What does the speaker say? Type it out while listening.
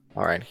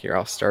All right, here,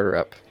 I'll start her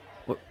up.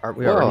 Aren't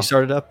we already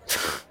started up?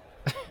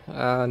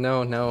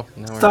 No.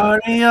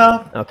 Starting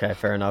up. Okay,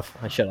 fair enough.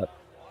 I shut up.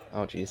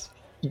 Oh, jeez.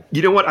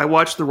 You know what? I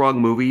watched the wrong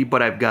movie,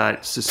 but I've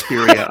got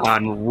Suspiria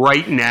on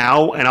right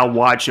now, and I'll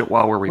watch it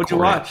while we're recording.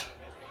 What'd you watch?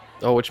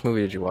 Oh, which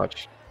movie did you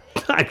watch?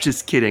 I'm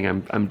just kidding.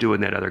 I'm doing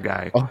that other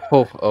guy.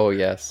 Oh,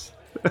 yes.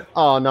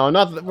 Oh no,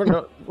 not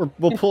we're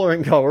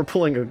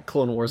pulling a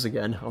Clone Wars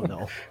again. Oh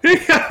no.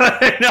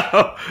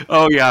 No.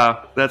 Oh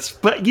yeah.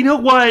 But you know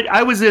what?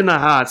 I was in the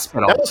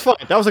hospital. That was fine.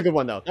 That was a good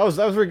one though. That was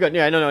very good.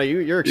 Yeah, no,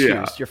 you're excused.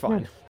 Yeah. You're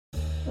fine.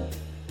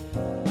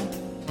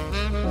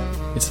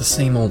 It's the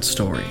same old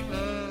story.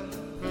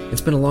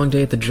 It's been a long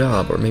day at the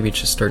job, or maybe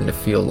it's just starting to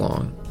feel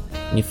long,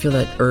 and you feel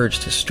that urge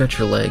to stretch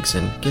your legs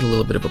and get a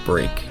little bit of a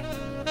break.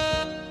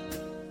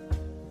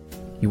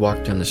 You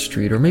walk down the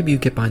street, or maybe you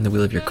get behind the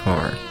wheel of your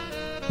car,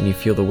 and you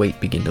feel the weight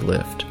begin to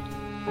lift.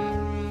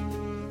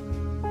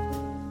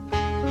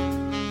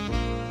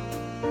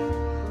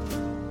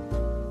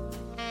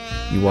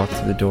 You walk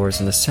through the doors,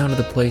 and the sound of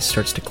the place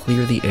starts to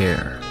clear the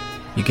air.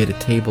 You get a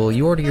table,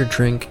 you order your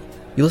drink,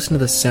 you listen to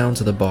the sounds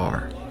of the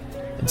bar,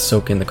 and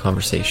soak in the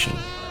conversation.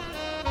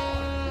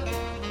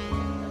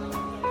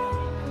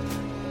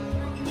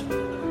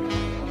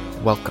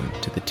 Welcome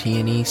to the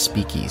T&E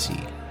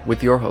Speakeasy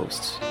with your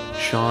hosts,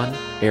 Sean,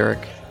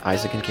 Eric,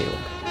 Isaac, and Caleb.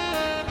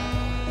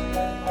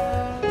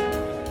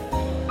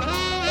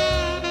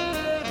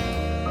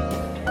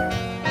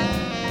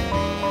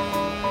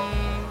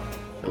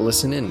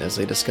 Listen in as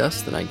they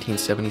discuss the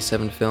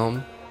 1977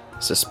 film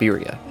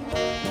Suspiria.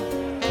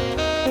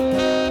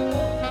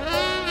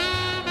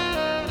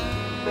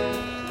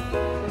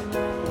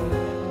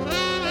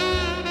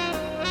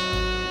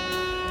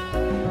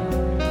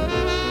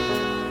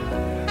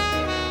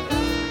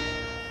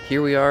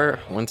 Here we are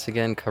once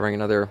again covering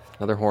another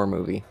horror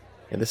movie.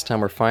 And this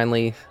time we're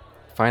finally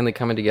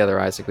coming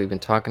together, Isaac. We've been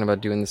talking about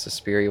doing the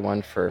Suspiria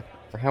one for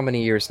how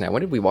many years now?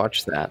 When did we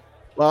watch that?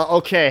 Well,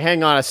 okay,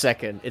 hang on a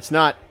second. It's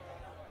not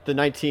the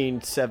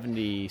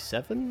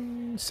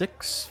 1977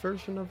 6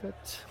 version of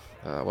it.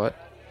 What?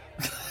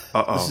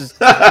 Uh-oh. This is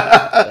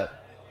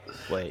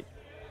wait.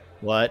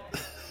 What?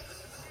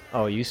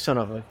 Oh, you son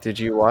of a Did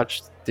you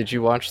watch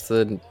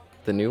the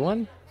new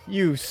one?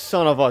 You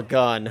son of a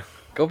gun.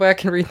 Go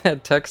back and read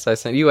that text I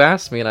sent. You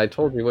asked me and I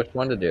told you which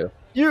one to do.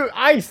 You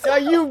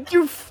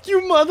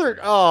mother.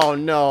 Oh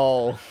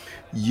no.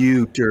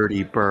 You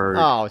dirty bird.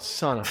 Oh,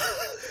 son of.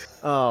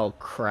 Oh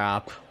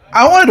crap.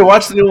 I wanted to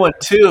watch the new one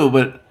too,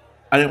 but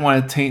I didn't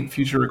want to taint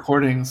future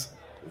recordings.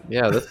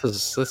 Yeah,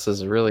 this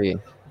is really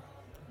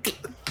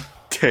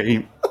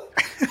Tame.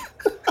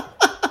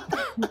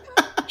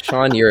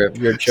 Sean, your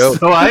joke.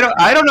 So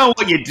I don't know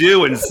what you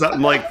do when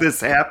something like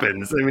this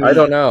happens. I mean, I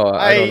don't know.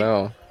 I don't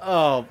know.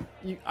 Oh,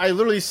 I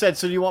literally said,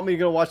 so do you want me to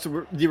go watch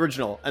the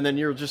original? And then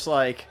you're just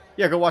like,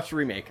 yeah, go watch the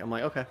remake. I'm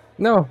like, okay.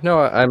 No,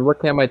 I'm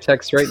looking at my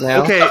text right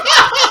now. Okay.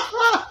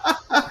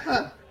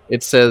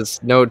 It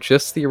says, no,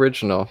 just the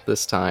original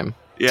this time.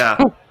 Yeah,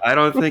 I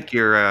don't think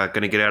you're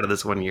going to get out of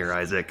this 1 year,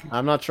 Isaac.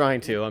 I'm not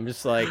trying to. I'm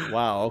just like,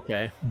 wow,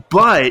 okay.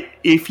 But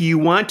if you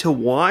want to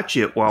watch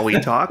it while we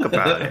talk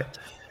about it,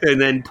 and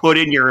then put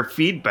in your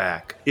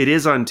feedback, it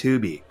is on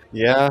Tubi.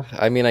 Yeah,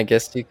 I mean, I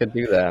guess you could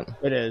do that.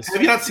 It is.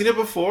 Have you not seen it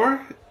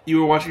before? You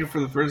were watching it for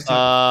the first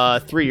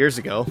time? 3 years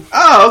ago.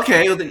 Oh,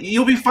 okay.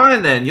 You'll be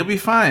fine then. You'll be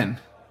fine.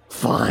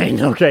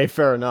 Fine. Okay,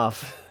 fair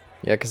enough.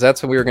 Yeah, because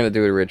that's what we were going to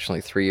do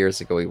originally 3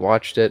 years ago. We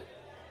watched it,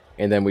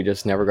 and then we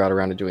just never got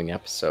around to doing the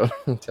episode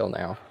until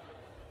now.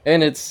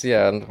 And it's,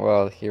 yeah,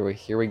 well, here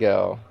we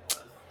go.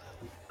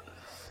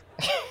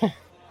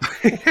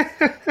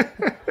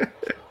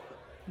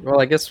 Well,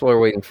 I guess we're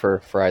waiting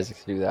for Isaac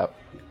to do that.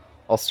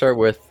 I'll start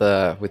with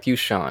you,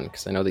 Sean,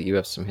 because I know that you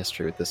have some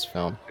history with this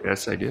film.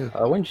 Yes, I do.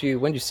 When did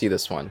you see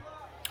this one?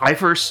 I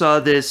first saw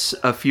this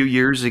a few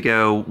years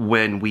ago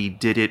when we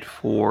did it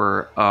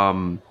for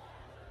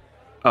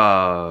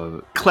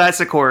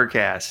Classic Horror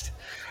Cast.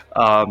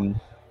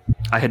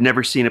 I had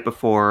never seen it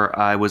before.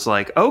 I was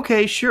like,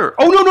 okay, sure.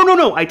 Oh,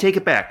 no. I take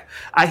it back.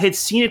 I had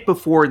seen it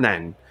before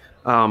then.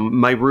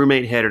 My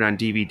roommate had it on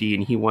DVD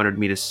and he wanted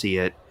me to see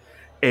it.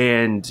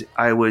 And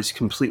I was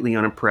completely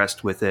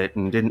unimpressed with it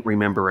and didn't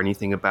remember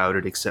anything about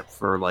it except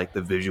for like the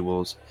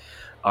visuals.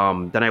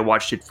 Then I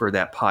watched it for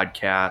that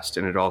podcast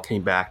and it all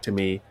came back to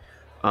me,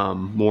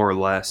 more or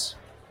less.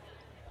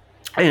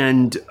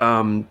 And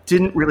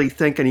didn't really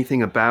think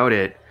anything about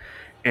it.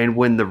 And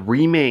when the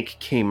remake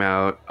came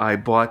out, I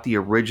bought the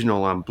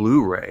original on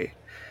Blu-ray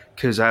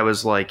because I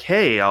was like,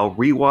 hey, I'll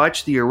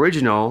rewatch the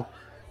original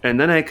and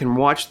then I can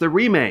watch the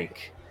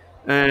remake.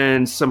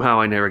 And somehow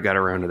I never got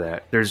around to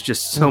that. There's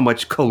just so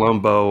much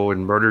Columbo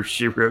and Murder,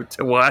 She Wrote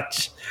to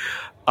watch.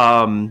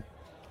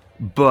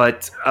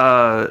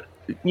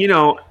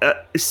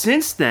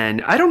 Since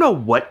then, I don't know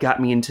what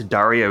got me into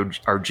Dario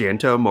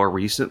Argento more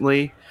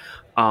recently.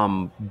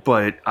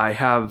 But I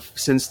have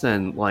since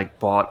then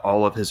bought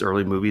all of his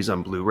early movies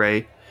on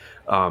Blu-ray.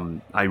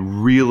 I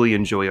really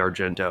enjoy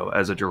Argento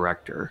as a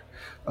director.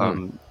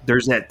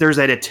 There's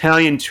that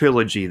Italian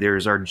trilogy.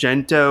 There's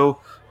Argento,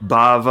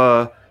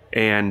 Bava,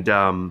 and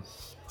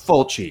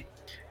Fulci.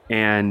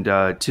 And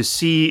to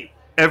see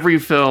every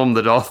film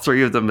that all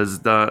three of them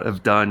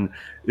have done,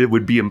 it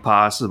would be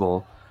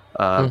impossible.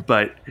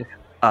 But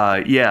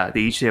they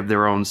each have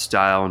their own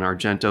style, and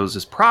Argento's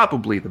is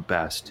probably the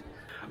best.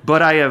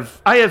 But I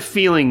have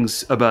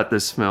feelings about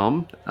this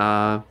film.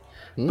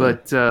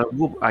 But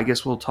I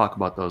guess we'll talk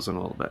about those in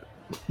a little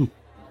bit.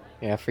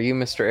 Yeah, for you,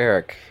 Mr.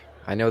 Eric,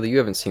 I know that you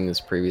haven't seen this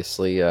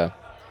previously.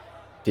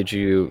 Did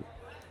you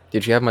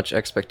have much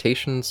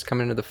expectations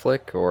coming into the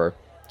flick, or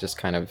just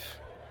kind of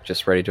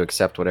just ready to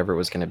accept whatever it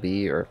was going to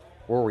be, or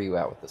where were you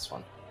at with this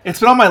one? It's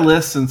been on my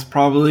list since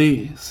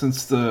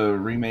the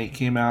remake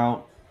came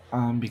out,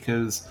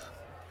 because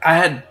I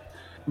had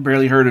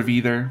barely heard of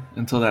either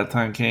until that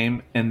time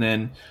came, and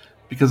then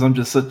because I'm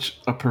just such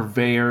a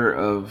purveyor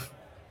of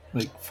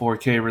like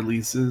 4K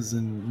releases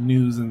and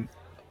news and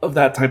of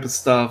that type of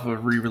stuff,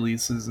 of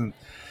re-releases, and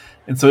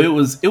so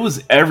it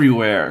was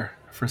everywhere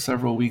for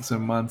several weeks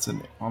and months,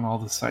 and on all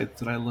the sites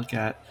that I look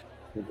at,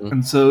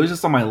 and so it was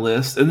just on my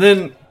list, and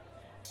then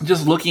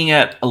just looking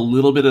at a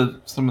little bit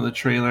of some of the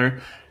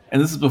trailer,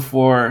 and this is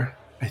before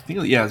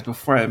it's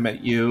before I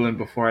met you and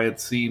before I had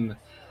seen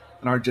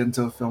an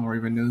Argento film or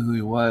even knew who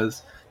he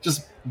was.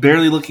 Just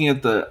barely looking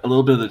at a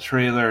little bit of the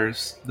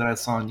trailers that I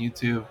saw on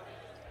YouTube,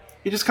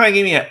 it just kind of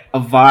gave me a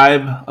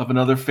vibe of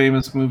another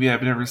famous movie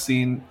I've never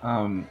seen,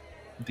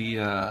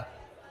 the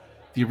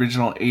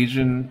original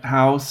Asian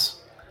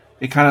House.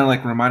 It kind of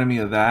like reminded me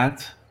of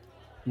that,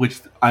 which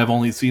I've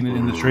only seen it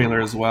in the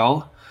trailer as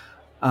well.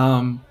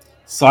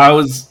 So I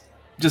was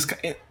just,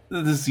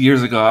 this is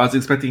years ago, I was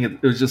expecting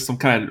it was just some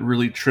kind of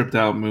really tripped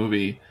out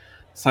movie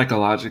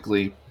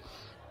psychologically.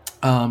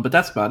 But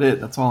that's about it.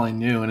 That's all I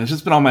knew. And it's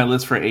just been on my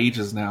list for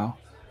ages now.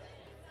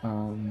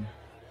 And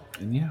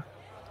yeah.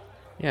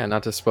 Yeah,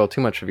 not to spoil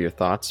too much of your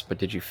thoughts, but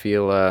did you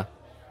feel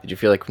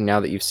like now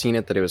that you've seen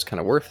it that it was kind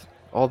of worth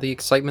all the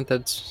excitement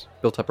that's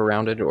built up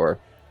around it, or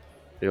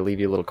did it leave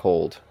you a little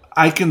cold?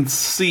 I can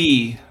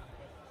see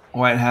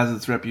why it has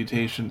its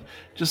reputation.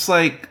 Just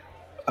like,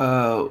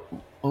 what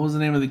was the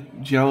name of the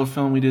Giallo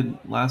film we did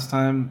last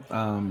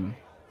time?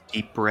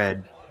 Deep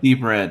Red.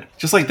 Deep Red.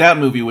 Just like that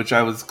movie, which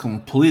I was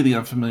completely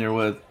unfamiliar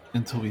with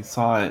until we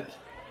saw it.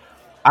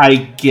 I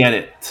get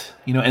it.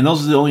 And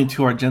those are the only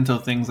two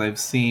Argento things I've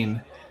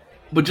seen.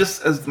 But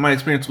just as my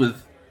experience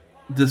with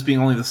this being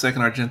only the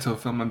second Argento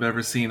film I've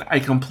ever seen, I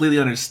completely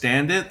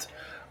understand it,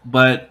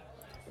 but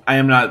I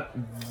am not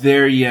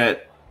there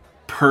yet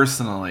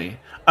personally.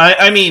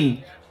 I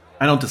mean,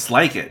 I don't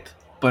dislike it,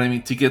 but I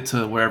mean, to get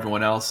to where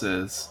everyone else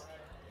is,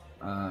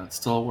 it's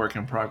still a work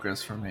in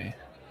progress for me.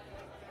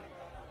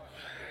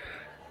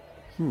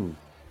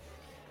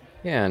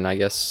 Yeah, and I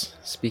guess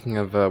speaking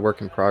of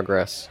work in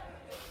progress,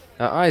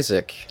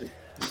 Isaac,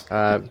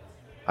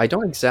 I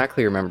don't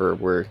exactly remember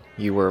where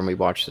you were when we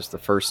watched this the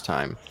first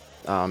time.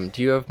 Do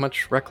you have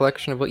much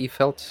recollection of what you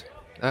felt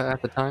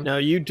at the time? Now,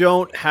 you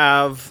don't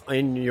have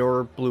in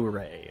your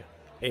Blu-ray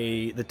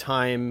the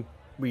time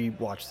we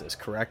watched this,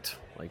 correct?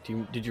 Like,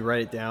 did you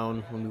write it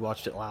down when we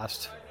watched it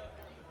last?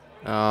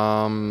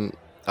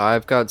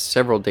 I've got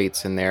several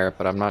dates in there,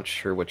 but I'm not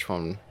sure which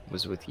one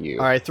was with you.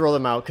 All right, throw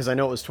them out, because I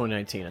know it was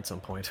 2019 at some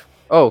point.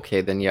 Oh,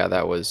 okay, then yeah,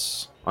 that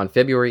was on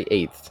February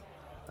 8th,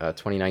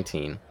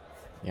 2019.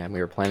 Yeah, and we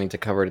were planning to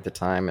cover it at the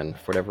time, and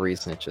for whatever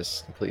reason, it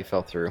just completely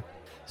fell through.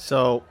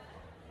 So,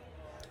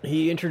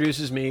 he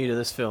introduces me to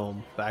this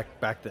film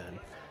back then.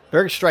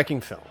 Very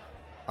striking film.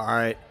 All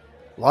right,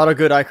 a lot of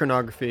good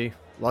iconography,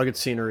 a lot of good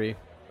scenery,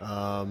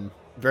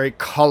 very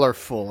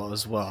colorful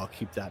as well.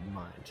 Keep that in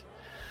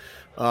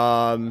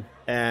mind.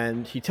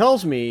 And he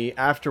tells me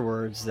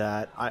afterwards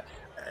that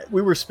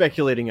we were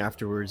speculating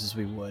afterwards as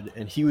we would,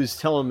 and he was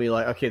telling me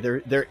like, okay,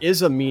 there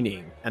is a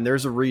meaning and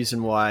there's a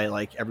reason why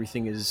like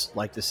everything is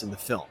like this in the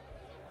film.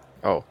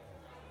 Oh,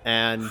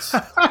 and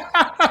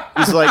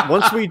he's like,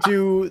 once we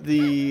do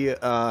the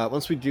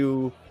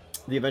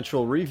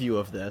eventual review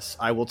of this,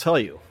 I will tell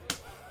you.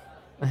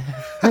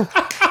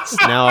 It's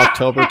now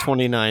October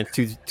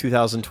 29th,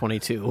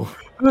 2022.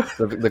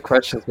 the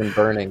question's been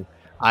burning.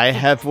 I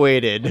have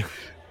waited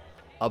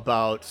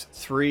about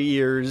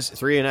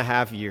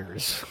 3.5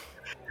 years.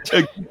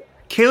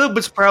 Caleb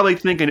was probably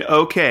thinking,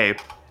 okay,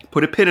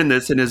 put a pin in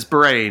this in his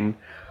brain,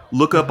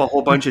 look up a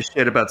whole bunch of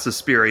shit about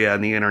Suspiria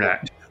on the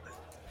internet.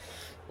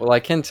 Well, I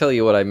can tell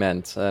you what I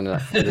meant, and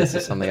this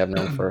is something I've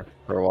known for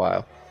a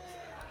while.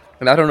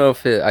 And I don't know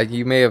if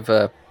you may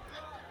have,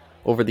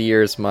 over the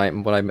years,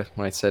 what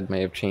I said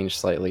may have changed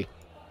slightly.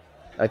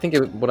 I think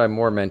what I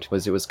more meant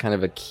was it was kind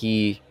of a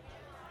key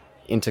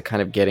into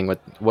kind of getting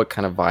what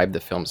kind of vibe the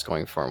film's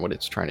going for and what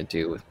it's trying to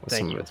do with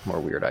some of its more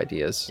weird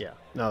ideas. Yeah,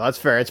 no, that's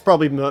fair. It's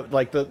probably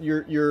like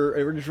your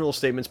original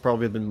statements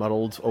probably have been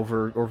muddled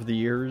over the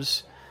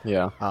years.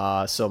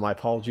 Yeah. So my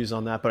apologies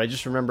on that, but I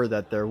just remember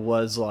that there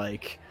was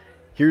like,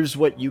 here's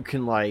what you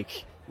can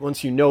like.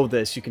 Once you know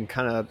this, you can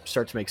kind of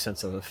start to make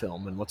sense of the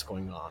film and what's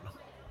going on.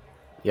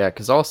 Yeah,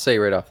 because I'll say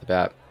right off the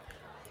bat,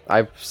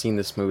 I've seen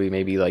this movie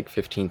maybe like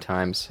 15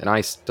 times, and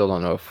I still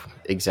don't know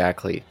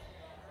exactly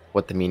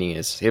what the meaning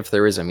is, if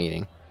there is a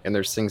meaning. and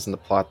there's things in the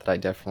plot that I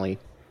definitely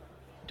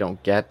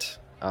don't get.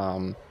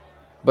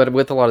 But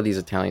with a lot of these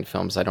Italian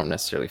films, I don't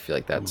necessarily feel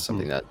like that's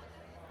something that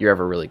you're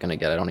ever really going to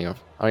get. I don't even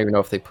know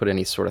if they put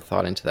any sort of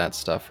thought into that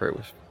stuff,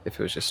 or if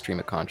it was just stream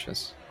of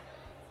conscious.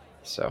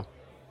 So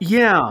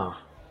Yeah.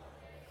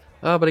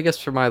 but I guess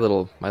for my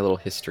little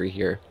history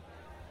here.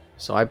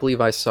 So I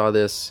believe I saw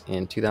this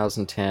in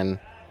 2010.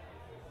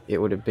 It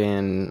would have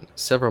been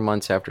several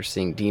months after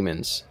seeing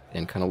Demons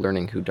and kind of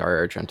learning who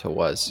Dario Argento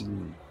was.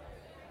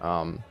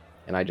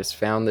 And I just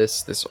found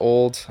this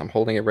old, I'm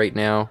holding it right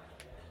now,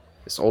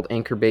 this old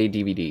Anchor Bay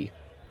DVD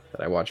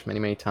that I watched many,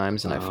 many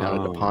times, and I found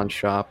it at a pawn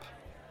shop.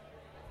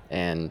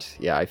 And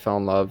yeah, I fell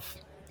in love,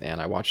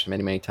 and I watched it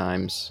many, many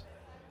times.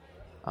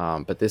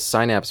 But this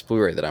Synapse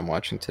Blu-ray that I'm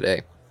watching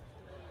today,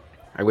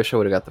 I wish I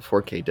would have got the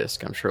 4K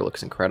disc. I'm sure it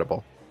looks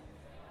incredible.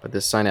 But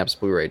this Synapse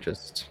Blu-ray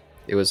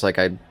it's like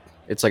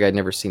I'd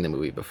never seen the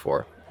movie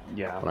before.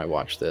 Yeah. When I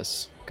watched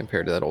this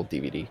compared to that old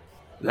DVD.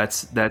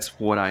 That's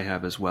what I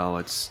have as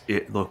well.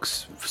 It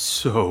looks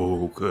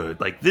so good.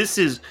 Like, this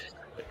is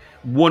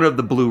one of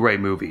the Blu-ray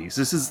movies.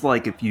 This is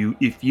like, if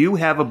you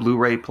have a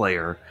Blu-ray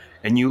player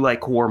and you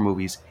like horror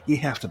movies, you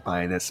have to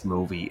buy this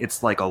movie.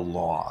 It's like a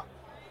law.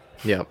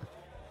 Yep.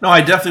 No,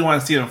 I definitely want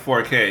to see it in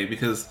 4K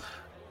because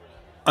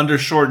under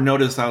short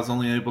notice, I was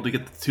only able to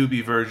get the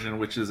Tubi version,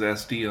 which is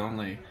SD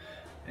only,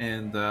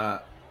 and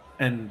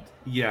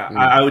yeah,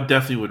 I would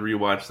definitely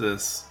rewatch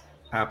this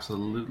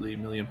absolutely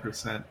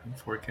 1,000,000% in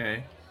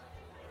 4K.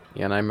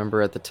 Yeah, and I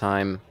remember at the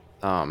time,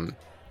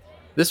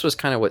 this was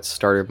kind of what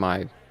started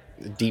my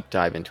deep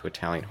dive into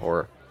Italian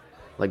horror.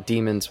 Like,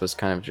 Demons was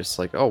kind of just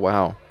like, oh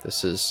wow,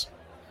 this is,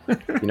 I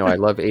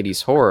love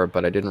 80s horror,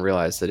 but I didn't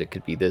realize that it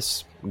could be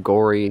this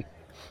gory,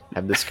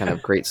 have this kind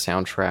of great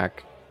soundtrack.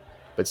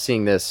 But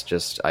seeing this,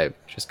 I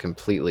just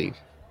completely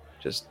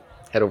just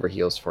head over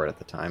heels for it at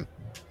the time.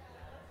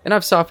 And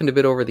I've softened a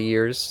bit over the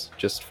years,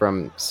 just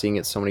from seeing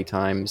it so many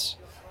times.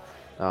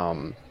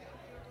 But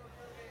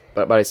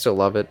I still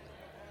love it.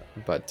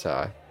 But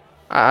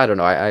I don't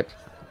know. I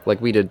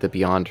like, we did The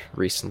Beyond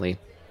recently.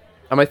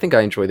 I think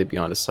I enjoy The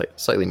Beyond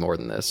slightly more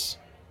than this.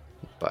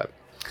 But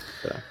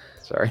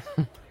sorry,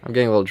 I'm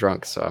getting a little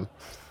drunk, so.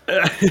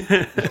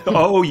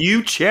 Oh,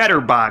 you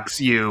chatterbox,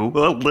 you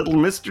little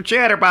Mr.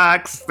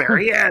 Chatterbox. There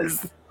he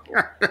is.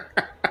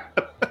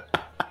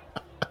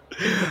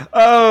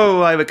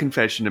 Oh, I have a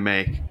confession to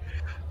make.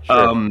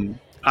 Sure.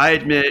 I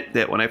admit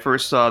that when I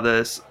first saw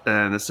this,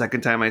 and the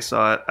second time I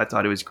saw it, I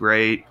thought it was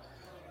great.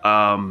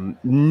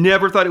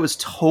 Never thought it was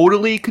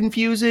totally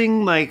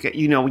confusing. Like,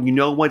 you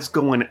know what's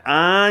going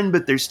on,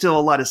 but there's still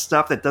a lot of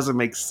stuff that doesn't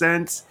make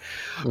sense.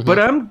 Mm-hmm. But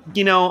I'm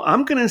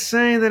going to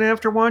say that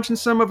after watching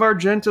some of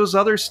Argento's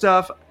other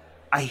stuff,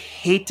 I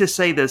hate to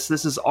say this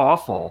is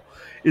awful,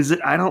 is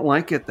that I don't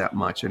like it that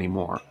much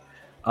anymore.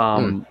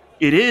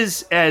 It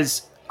is,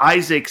 as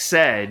Isaac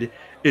said,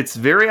 it's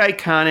very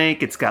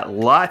iconic. It's got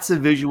lots of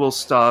visual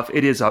stuff.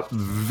 It is a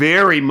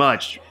very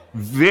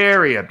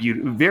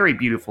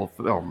beautiful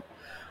film.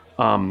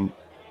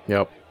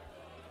 Yep.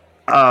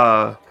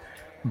 But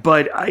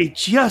I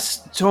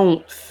just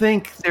don't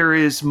think there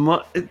is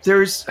much.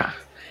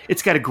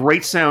 It's got a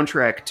great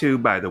soundtrack too,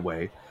 by the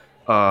way.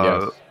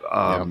 Yes.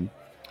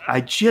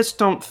 I just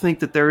don't think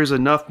that there is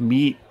enough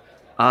meat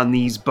on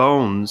these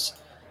bones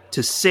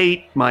to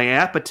sate my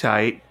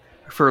appetite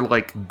for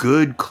like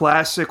good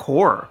classic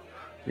horror.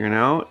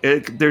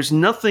 There's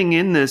nothing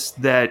in this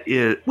that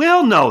is.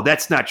 Well, no,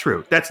 that's not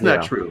true. That's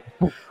not true.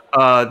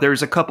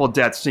 There's a couple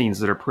death scenes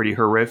that are pretty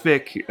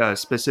horrific,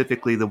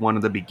 specifically the one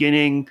at the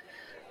beginning,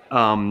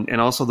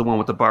 and also the one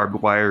with the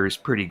barbed wire is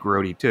pretty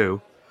grody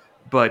too.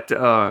 But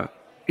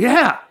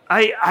yeah,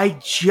 I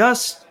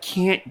just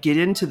can't get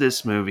into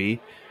this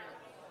movie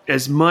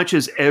as much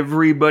as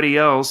everybody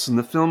else in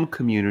the film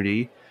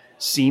community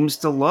seems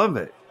to love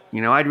it.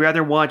 I'd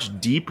rather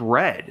watch Deep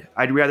Red.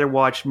 I'd rather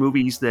watch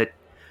movies that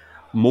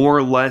more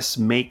or less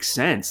make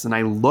sense. And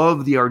I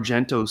love the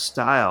Argento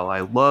style.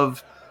 I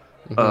love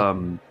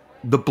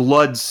the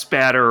blood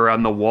spatter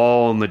on the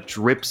wall and the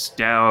drips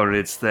down.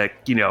 It's that,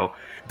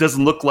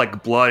 doesn't look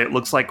like blood. It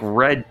looks like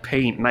red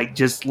paint. And I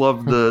just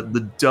love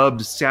the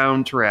dubbed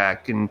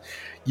soundtrack and,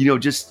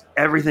 just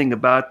everything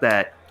about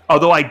that.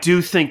 Although I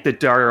do think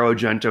that Dario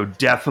Argento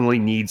definitely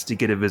needs to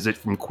get a visit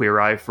from Queer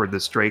Eye for the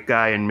straight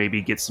guy and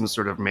maybe get some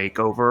sort of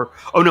makeover.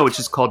 Oh, no, it's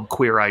just called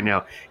Queer Eye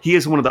now. He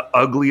is one of the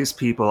ugliest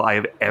people I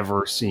have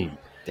ever seen.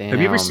 Damn. Have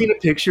you ever seen a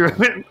picture of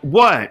him?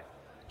 What?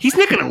 He's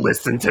not going to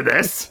listen to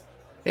this.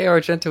 Hey,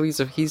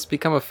 Argento, he's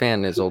become a fan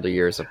in his older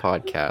years of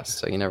podcasts,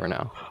 so you never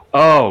know.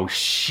 Oh,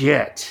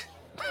 shit.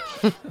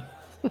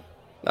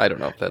 I don't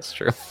know if that's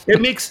true.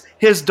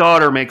 His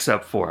daughter makes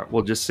up for it.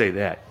 We'll just say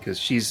that, because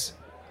she's...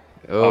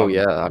 Oh,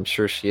 yeah, I'm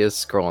sure she is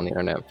scrolling the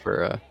internet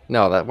for...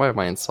 No, why am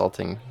I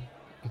insulting?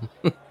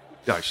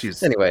 No,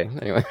 she's... Anyway.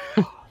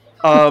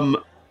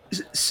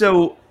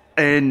 So,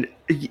 and,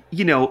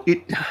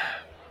 it...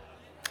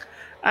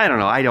 I don't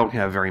know. I don't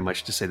have very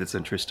much to say that's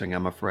interesting,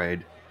 I'm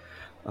afraid.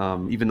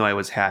 Even though I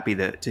was happy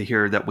to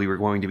hear that we were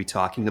going to be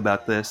talking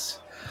about this.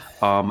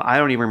 I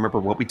don't even remember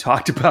what we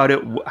talked about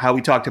it, how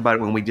we talked about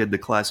it when we did the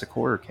classic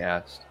horror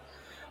cast.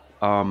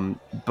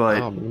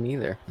 But Oh, me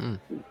neither.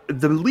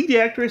 the lead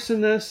actress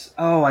in this,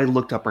 I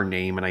looked up her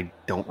name and I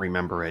don't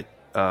remember it.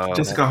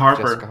 Jessica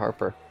Harper. Jessica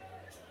Harper.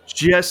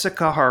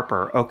 Jessica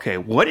Harper. Okay,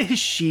 what has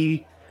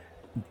she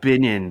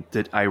been in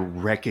that I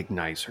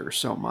recognize her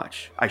so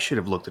much? I should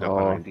have looked it up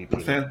on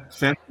IMDb.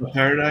 Phantom of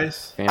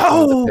Paradise. Phantom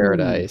of the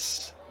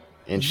Paradise.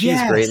 And she's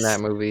Yes! great in that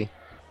movie.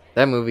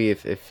 That movie,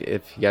 if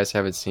you guys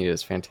haven't seen it,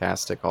 is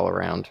fantastic all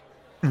around.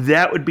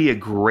 That would be a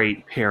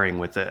great pairing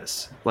with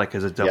this, like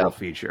as a double Yep.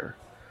 feature.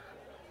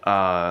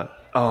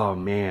 Oh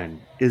man,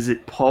 is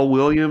it Paul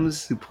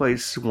Williams who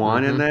plays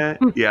Swan in that?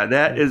 Yeah,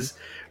 that is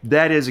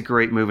a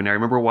great movie. And I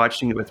remember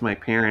watching it with my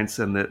parents,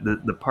 and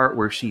the part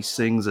where she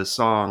sings a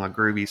song, a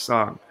groovy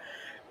song,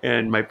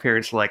 and my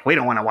parents were like, "We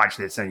don't want to watch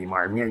this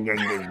anymore."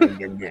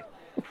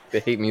 They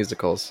hate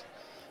musicals,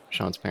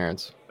 Sean's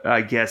parents.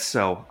 I guess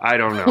so. I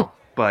don't know,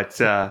 but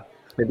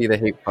Maybe they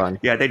hate fun.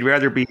 yeah, they'd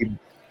rather be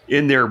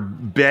in their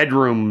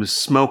bedrooms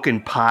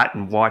smoking pot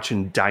and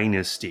watching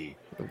Dynasty.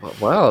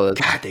 Well,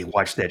 God, they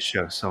watch that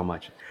show so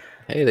much.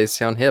 hey, they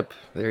sound hip.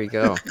 There you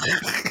go.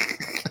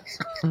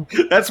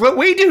 That's what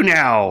we do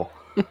now.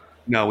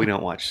 No, we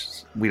don't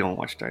watch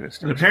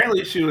Dynasty. And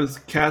apparently, she was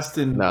cast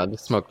in. No,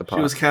 just smoke the pot.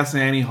 She was cast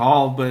in Annie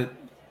Hall, but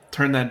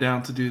turned that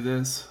down to do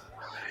this.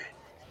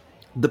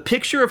 The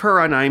picture of her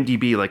on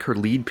IMDb, like her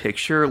lead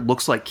picture,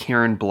 looks like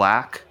Karen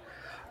Black.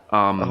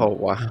 Oh,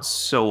 wow.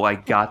 So I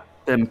got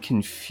them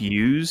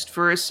confused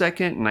for a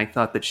second, and I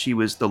thought that she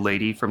was the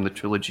lady from the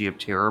Trilogy of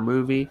Terror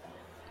movie.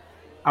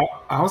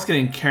 I was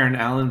getting Karen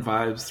Allen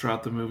vibes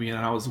throughout the movie, and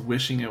I was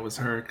wishing it was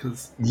her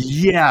because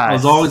Yeah, I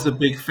was always a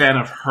big fan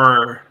of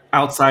her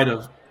outside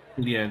of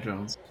Indiana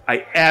Jones.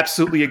 I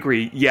absolutely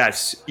agree.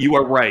 Yes, you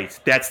are right.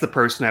 That's the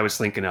person I was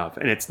thinking of,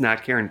 and it's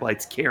not Karen Black,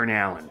 it's Karen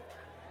Allen.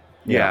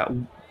 Yeah,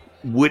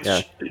 which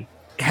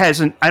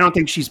hasn't. I don't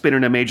think she's been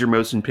in a major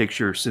motion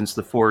picture since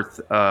the fourth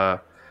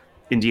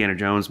Indiana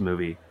Jones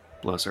movie.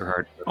 Bless her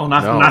heart. Oh,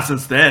 not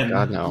since then.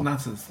 God, no.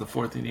 Not since the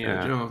fourth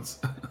Indiana Jones.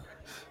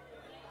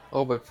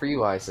 Oh, but for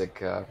you,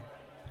 Isaac,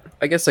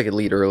 I guess I could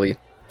lead early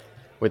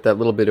with that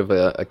little bit of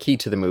a key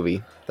to the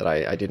movie that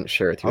I didn't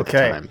share with you at the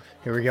time.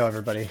 Here we go,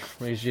 everybody.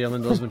 Ladies and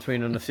gentlemen, those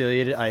between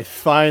unaffiliated, I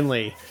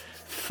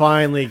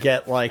finally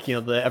get, like, you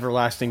know, the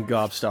everlasting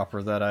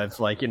gobstopper that I've,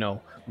 like, you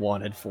know,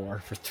 wanted for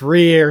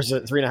 3 years,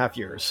 3.5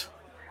 years.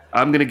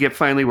 I'm gonna get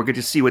finally. We're going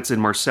to see what's in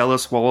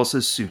Marcellus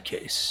Wallace's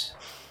suitcase.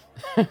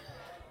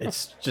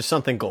 It's just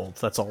something gold.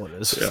 That's all it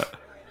is. Yeah.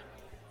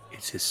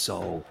 It's his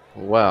soul.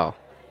 Wow.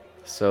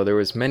 So there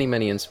was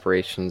many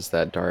inspirations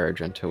that Dario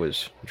Argento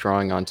was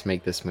drawing on to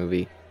make this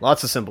movie.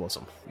 Lots of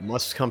symbolism.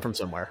 Must come from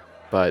somewhere.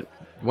 But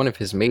one of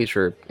his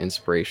major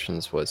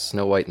inspirations was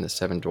Snow White and the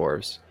Seven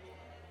Dwarfs.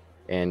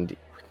 And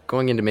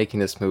going into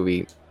making this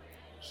movie,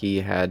 he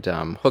had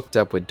hooked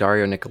up with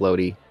Dario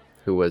Nicolodi,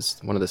 who was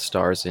one of the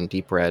stars in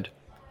Deep Red.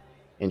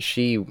 And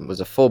she was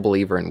a full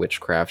believer in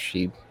witchcraft.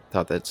 She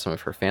thought that some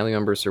of her family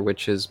members are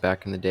witches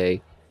back in the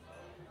day.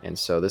 And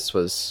so this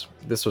was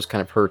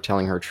kind of her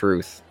telling her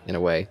truth in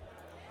a way.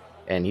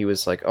 And he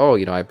was like, oh,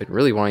 you know, I've been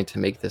really wanting to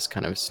make this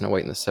kind of Snow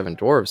White and the Seven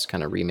Dwarfs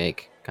kind of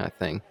remake kind of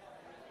thing.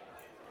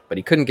 But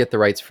he couldn't get the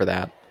rights for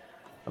that.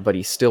 But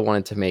he still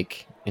wanted to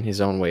make, in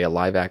his own way, a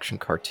live-action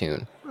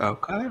cartoon.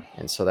 Okay.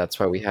 And so that's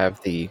why we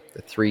have the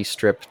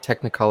 3-strip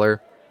Technicolor,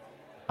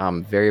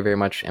 very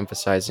much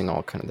emphasizing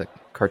all kind of the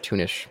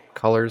cartoonish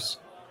colors.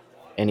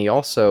 And he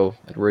also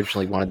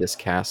originally wanted this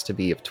cast to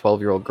be of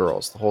 12-year-old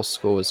girls. The whole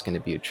school was going to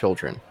be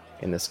children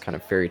in this kind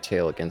of fairy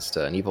tale against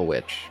an evil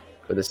witch.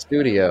 But the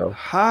studio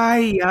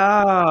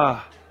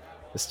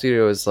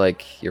is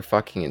like, you're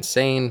fucking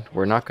insane.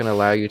 We're not going to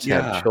allow you to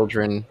have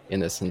children in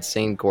this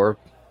insane gore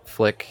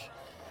flick.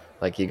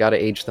 Like, you got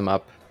to age them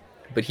up.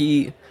 But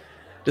he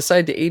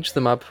decided to age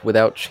them up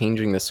without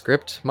changing the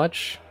script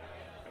much.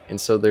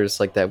 And so there's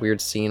like that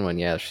weird scene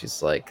when,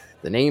 she's like,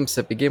 the names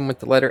that begin with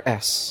the letter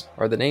S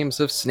are the names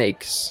of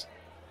snakes.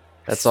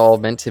 That's all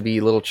meant to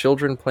be little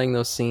children playing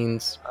those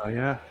scenes. Oh,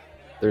 yeah.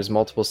 There's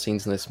multiple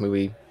scenes in this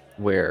movie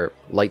where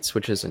light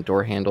switches and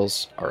door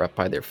handles are up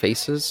by their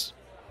faces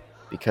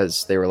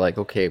because they were like,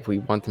 okay, if we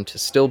want them to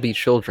still be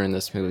children in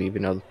this movie,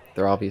 even though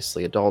they're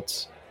obviously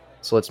adults,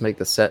 so let's make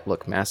the set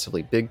look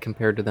massively big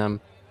compared to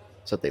them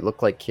so that they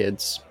look like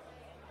kids.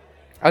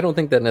 I don't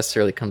think that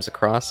necessarily comes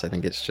across. I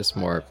think it's just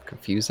more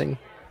confusing.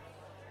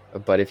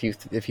 But if you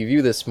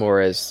view this more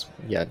as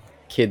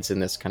kids in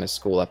this kind of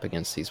school up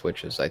against these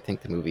witches, I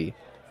think the movie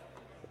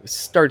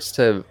starts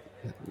to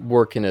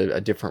work in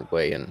a different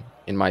way, and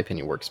in my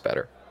opinion works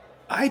better.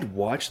 I'd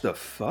watch the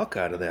fuck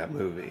out of that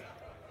movie.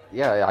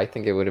 Yeah, I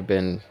think it would have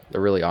been a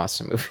really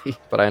awesome movie,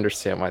 but I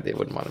understand why they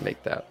wouldn't want to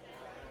make that,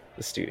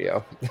 the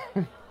studio.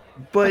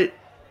 But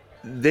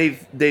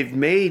they've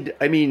made,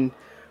 I mean,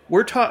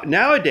 we're talking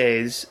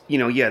nowadays, you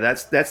know,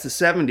 that's the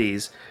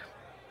 70s.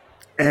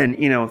 And,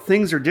 you know,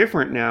 things are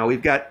different now.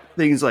 We've got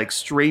things like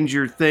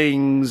Stranger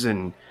Things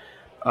and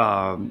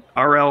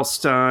R.L.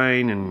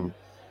 Stine and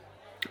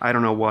I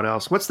don't know what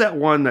else. What's that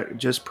one that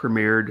just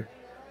premiered?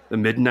 The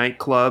Midnight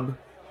Club.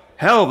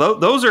 Hell,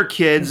 those are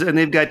kids and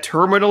they've got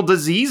terminal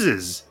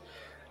diseases.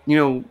 You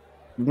know,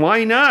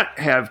 why not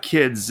have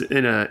kids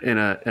in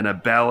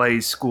a ballet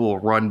school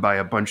run by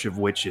a bunch of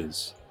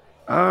witches?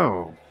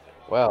 Oh,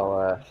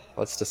 Well,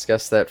 let's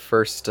discuss that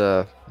first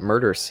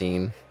murder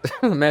scene.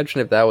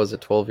 Imagine if that was a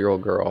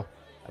 12-year-old girl.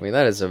 I mean,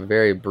 that is a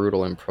very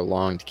brutal and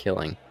prolonged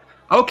killing.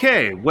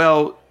 okay.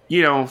 Well,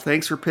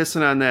 thanks for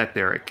pissing on that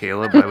there,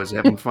 Caleb. I was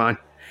having fun.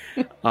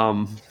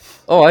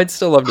 Oh, I'd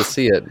still love to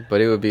see it,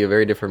 but it would be a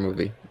very different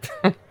movie.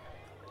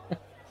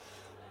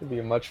 It'd be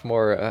a much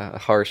more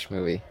harsh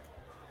movie.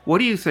 What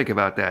do you think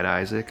about that,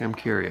 Isaac? I'm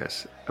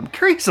curious. I'm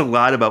curious a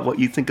lot about what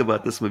you think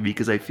about this movie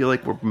because I feel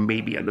like we're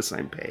maybe on the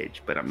same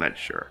page, but I'm not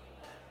sure.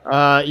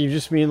 You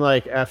just mean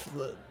like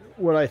after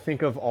what I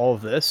think of all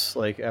of this,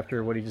 like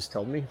after what he just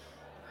told me?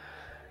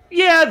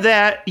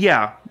 Yeah.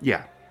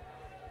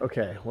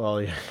 Okay,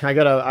 well, yeah,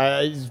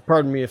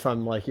 pardon me if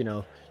I'm like,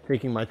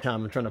 taking my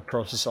time. I'm trying to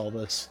process all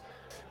this.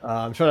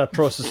 I'm trying to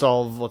process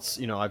all of what's,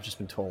 I've just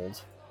been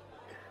told.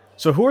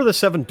 So who are the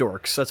 7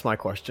 dorks? That's my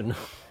question.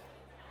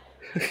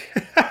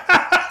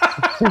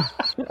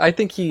 I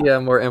think he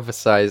more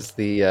emphasized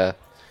the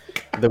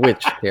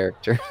witch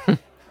character.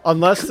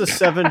 Unless the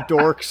 7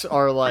 dorks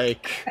are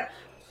like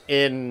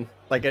in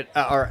like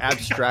are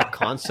abstract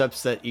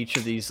concepts that each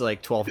of these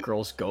like 12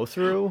 girls go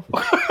through.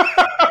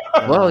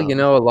 Well,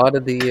 a lot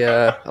of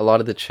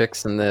the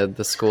chicks in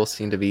the school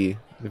seem to be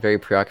very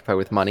preoccupied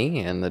with money,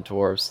 and the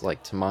dwarves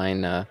like to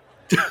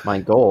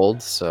mine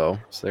gold. So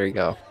there you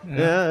go.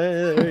 Yeah,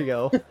 there you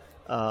go.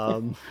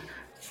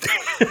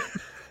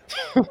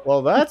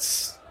 Well,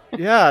 that's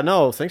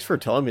no. Thanks for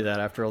telling me that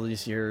after all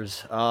these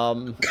years.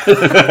 I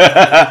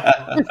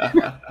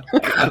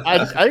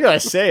gotta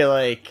say,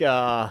 like,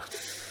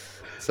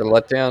 Is it a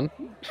letdown?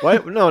 why?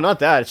 No, not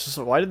that. It's just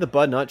why did the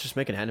Bud not just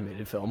make an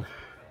animated film?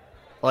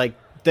 Like,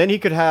 then he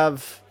could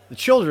have the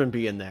children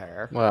be in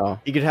there. Wow.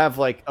 He could have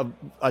like a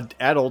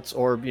adults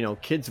or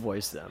kids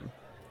voice them,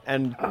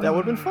 and that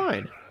would have been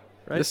fine.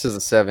 Right? This is the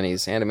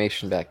 70s.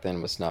 Animation back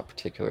then was not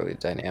particularly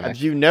dynamic. Have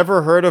you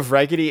never heard of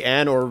Raggedy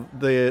Ann or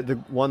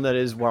the one that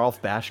is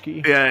Ralph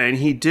Bashki? Yeah, and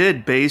he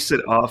did base it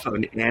off of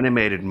an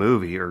animated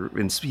movie,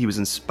 he was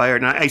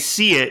inspired. And I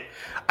see it.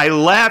 I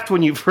laughed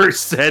when you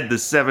first said the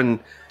 7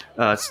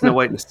 Snow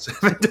White and the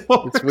 7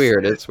 Dwarfs. It's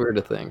weird. It's weird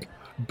to think.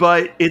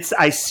 But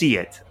I see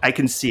it. I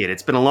can see it.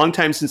 It's been a long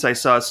time since I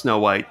saw Snow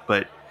White,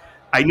 but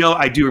I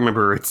do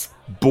remember it's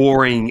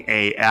boring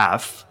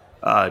AF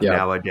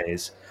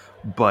nowadays.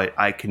 But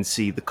I can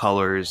see the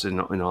colors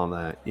and all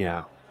that.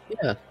 Yeah.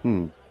 Yeah.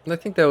 And I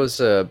think that was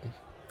a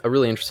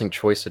really interesting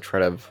choice to try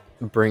to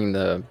bring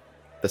the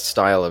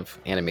style of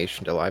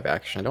animation to live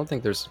action. I don't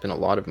think there's been a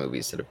lot of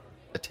movies that have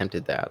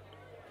attempted that.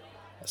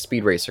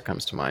 Speed Racer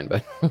comes to mind,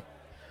 but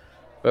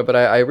but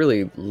I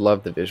really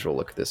love the visual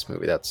look of this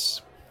movie.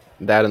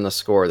 That and the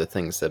score are the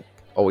things that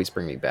always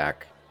bring me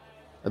back.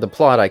 The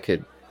plot I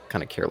could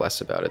kind of care less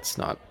about. It's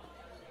not.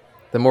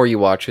 The more you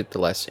watch it, the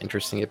less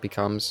interesting it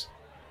becomes.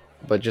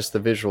 But just the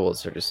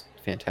visuals are just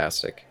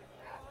fantastic.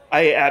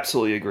 I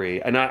absolutely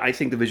agree. And I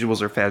think the visuals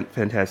are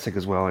fantastic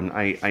as well. And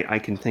I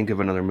can think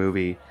of another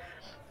movie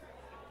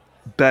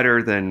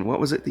better than, what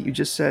was it that you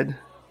just said?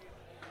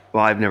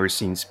 Well, I've never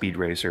seen Speed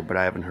Racer, but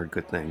I haven't heard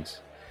good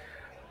things.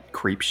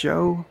 Creep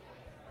Show?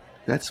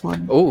 That's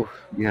one? Oh,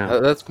 Yeah.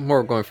 that's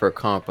more going for a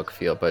comic book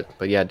feel, but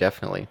yeah,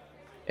 definitely.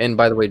 And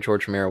by the way,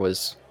 George Romero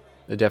was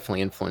definitely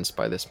influenced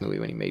by this movie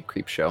when he made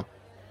Creep Show.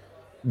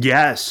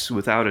 Yes,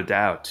 without a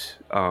doubt.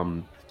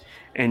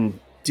 And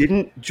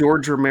didn't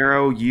George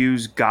Romero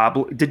use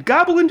Goblin? Did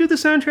Goblin do the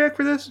soundtrack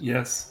for this?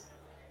 Yes.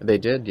 They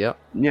did, yep.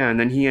 Yeah, and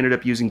then he ended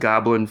up using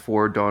Goblin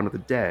for Dawn of the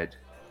Dead.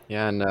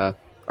 Yeah, and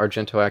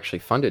Argento actually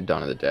funded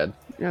Dawn of the Dead.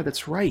 Yeah,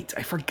 that's right.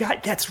 I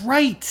forgot. That's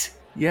right.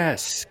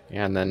 Yes.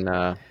 Yeah, and then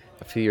a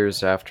few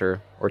years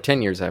after, or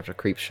 10 years after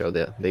Creep Show,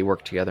 they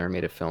worked together and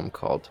made a film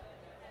called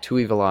Two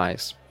Evil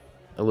Eyes,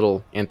 a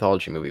little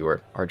anthology movie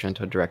where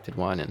Argento directed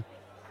one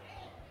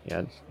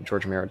and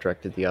George Romero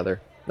directed the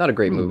other. Not a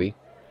great movie,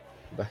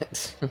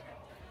 but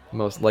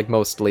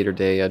most later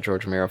day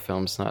George Romero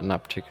films,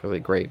 not particularly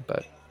great,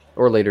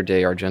 or later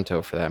day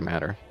Argento for that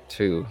matter.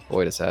 Too.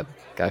 Boy, does that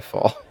guy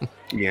fall.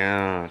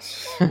 Yeah,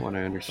 that's what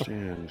I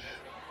understand.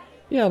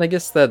 Yeah, and I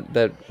guess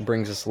that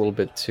brings us a little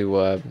bit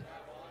to.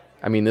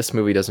 I mean, this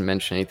movie doesn't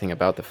mention anything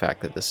about the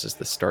fact that this is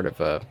the start of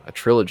a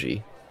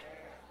trilogy,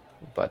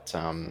 but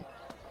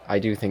I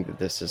do think that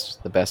this is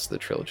the best of the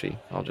trilogy.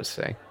 I'll just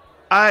say.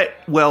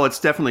 Well, it's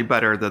definitely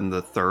better than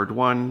the third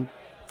one,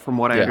 from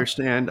what I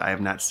understand. I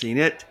have not seen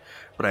it,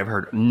 but I've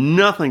heard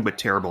nothing but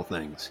terrible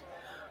things.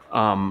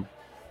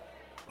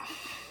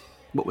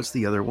 What was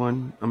the other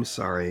one? I'm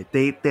sorry.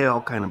 They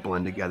all kind of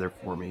blend together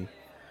for me.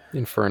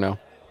 Inferno.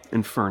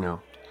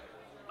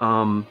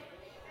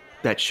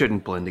 That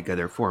shouldn't blend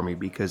together for me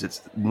because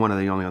it's one of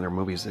the only other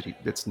movies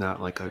that's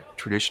not like a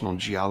traditional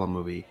Giallo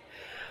movie.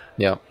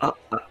 Yeah.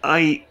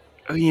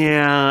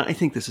 Yeah, I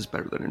think this is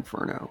better than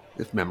Inferno,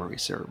 if memory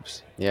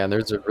serves. Yeah, and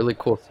there's a really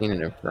cool scene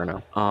in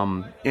Inferno.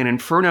 And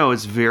Inferno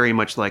is very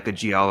much like a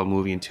Giallo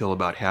movie until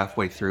about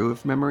halfway through,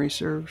 if memory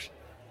serves.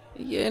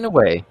 Yeah, in a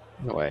way.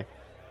 In a way.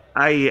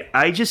 I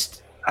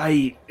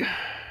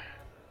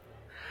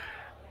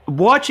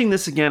watching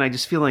this again, I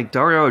just feel like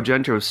Dario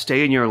Argento,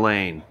 stay in your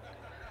lane.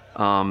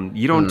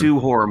 You don't do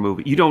horror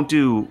movie. You don't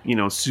do,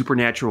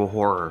 supernatural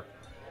horror.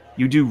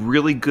 You do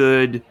really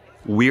good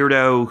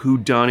weirdo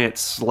whodunit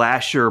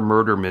slasher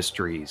murder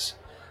mysteries.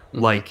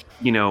 Like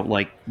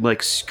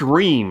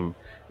Scream,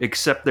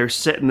 except they're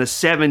set in the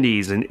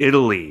 70s in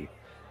Italy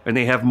and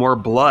they have more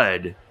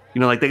blood.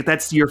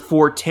 That's your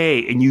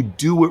forte and you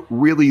do it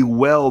really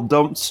well.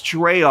 Don't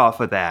stray off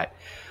of that.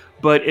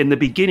 But in the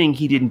beginning,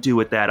 he didn't do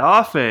it that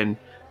often.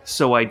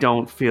 So I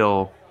don't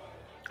know.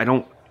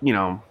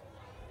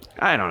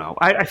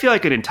 I feel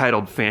like an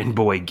entitled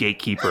fanboy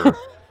gatekeeper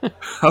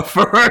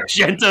for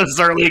Argento's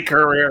early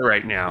career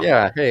right now.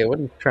 Yeah, hey, what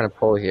are you trying to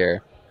pull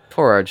here?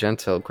 Poor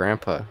Argento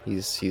grandpa.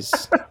 He's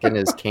getting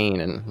his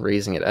cane and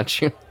raising it at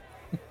you.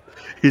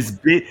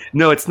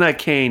 No, it's not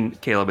cane,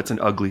 Caleb. It's an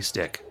ugly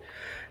stick.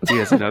 He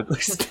has an ugly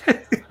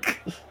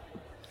stick.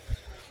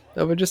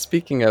 No, but just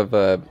speaking of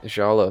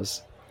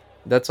Giallos,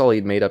 that's all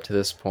he'd made up to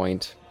this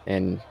point,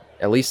 and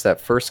at least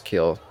that first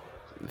kill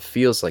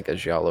feels like a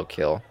Giallo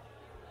kill,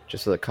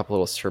 just with a couple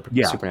little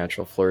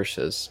supernatural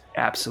flourishes.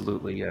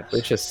 Absolutely, yes. But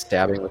it's just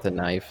stabbing with a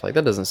knife. Like,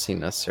 that doesn't seem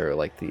necessarily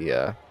like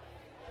the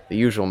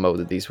usual mode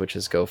that these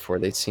witches go for.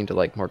 They seem to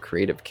like more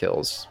creative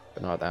kills,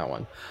 but not that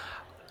one.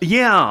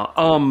 Yeah.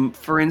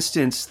 For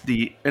instance,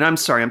 and I'm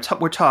sorry,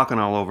 we're talking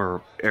all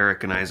over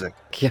Eric and Isaac.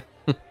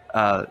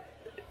 Yeah.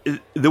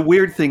 The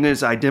weird thing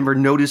is, I never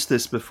noticed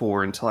this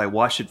before until I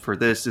watched it for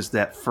this. Is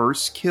that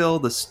first kill,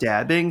 the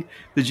stabbing?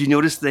 Did you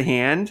notice the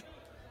hand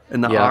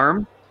and the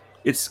arm?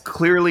 It's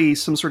clearly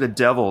some sort of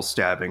devil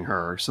stabbing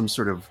her. Some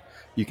sort of,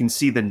 you can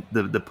see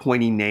the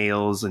pointy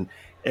nails, and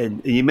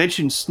you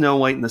mentioned Snow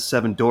White and the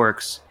Seven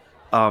Dorks.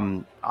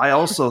 I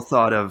also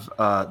thought of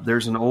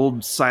there's an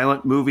old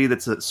silent movie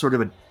that's a sort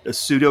of a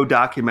pseudo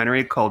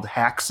documentary called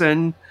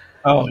Haxan.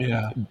 Oh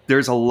yeah,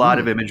 there's a lot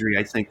of imagery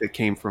I think that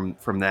came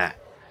from that.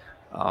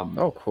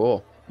 Oh,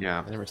 cool. Yeah,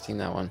 I've never seen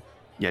that one.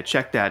 Yeah,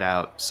 check that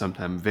out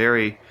sometime.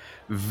 Very,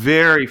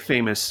 very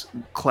famous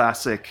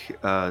classic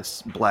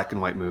black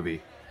and white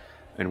movie,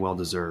 and well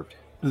deserved.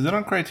 Is it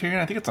on Criterion?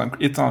 I think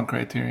it's on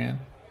Criterion.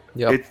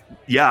 Yep.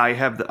 I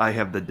have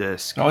the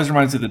disc. It always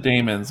reminds me of the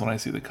Damons when I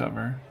see the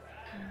cover.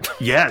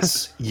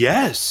 Yes.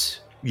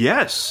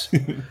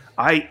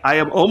 I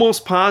am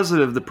almost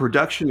positive the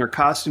production or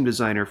costume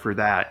designer for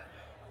that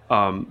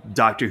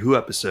Doctor Who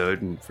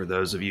episode, and for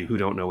those of you who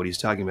don't know what he's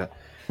talking about,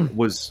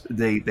 was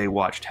they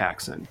watched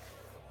Haxan.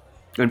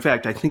 In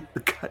fact, I think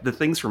the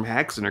things from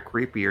Haxan are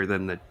creepier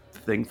than the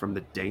thing from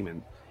the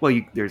Damon. Well,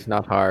 there's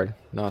not hard.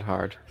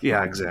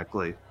 Yeah,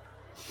 exactly.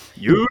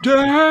 You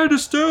dare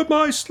disturb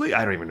my sleep.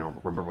 I don't even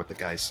remember what the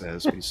guy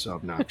says, but he's so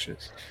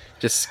obnoxious.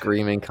 Just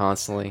screaming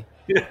constantly.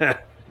 Yeah.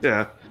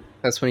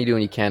 That's when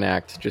you can't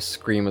act. Just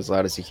scream as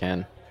loud as you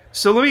can.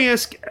 So let me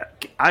ask,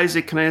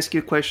 Isaac, can I ask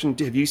you a question?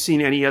 Have you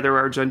seen any other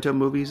Argento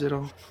movies at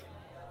all?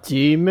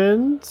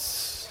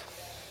 Demons?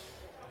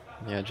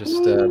 Yeah,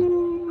 just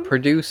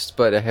produced,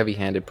 but a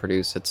heavy-handed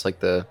produce. It's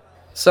like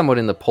somewhat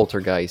in the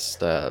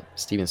Poltergeist,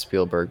 Steven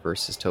Spielberg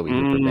versus Tobe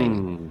Hooper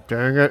vein.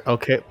 Dang it.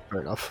 Okay,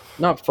 fair enough.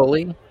 Not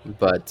fully,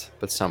 but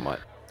somewhat.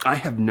 I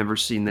have never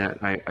seen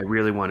that. I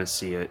really want to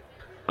see it.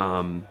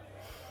 Okay.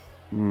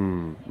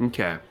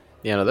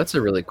 Yeah, no, that's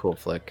a really cool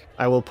flick.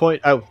 I will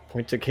point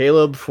to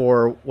Caleb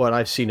for what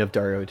I've seen of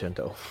Dario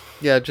Argento.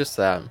 Yeah, just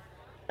that.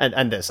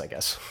 And this, I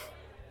guess.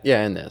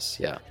 Yeah, and this,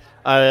 yeah.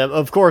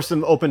 Of course,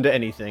 I'm open to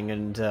anything,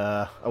 and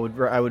I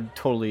would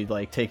totally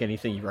take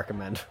anything you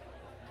recommend.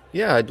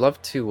 Yeah, I'd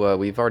love to.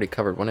 We've already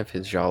covered one of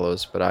his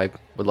giallos, but I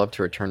would love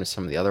to return to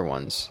some of the other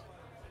ones.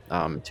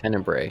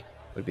 Tenebrae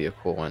would be a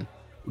cool one.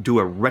 Do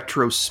a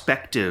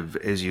retrospective,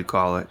 as you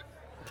call it.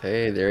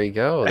 Okay, there you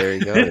go.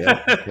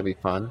 Yeah, it'll be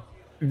fun.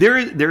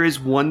 There is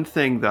one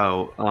thing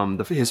though.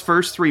 His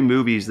first three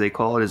movies, they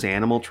call it his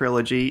animal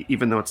trilogy,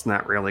 even though it's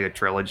not really a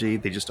trilogy.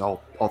 They just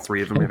all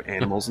three of them have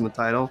animals in the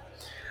title.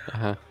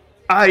 Uh-huh.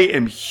 I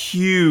am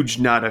huge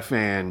not a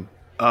fan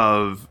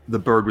of the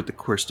bird with the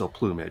crystal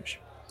plumage.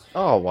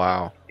 Oh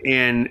wow!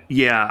 And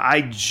yeah,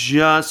 I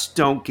just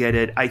don't get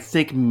it. I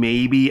think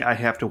maybe I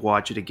have to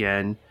watch it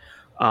again.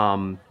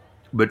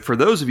 But for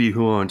those of you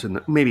who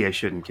aren't, maybe I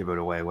shouldn't give it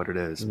away what it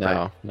is.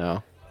 No.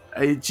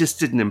 It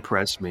just didn't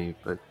impress me.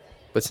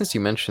 But since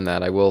you mentioned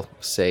that, I will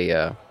say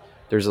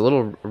there's a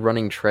little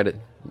running thread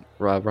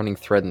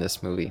in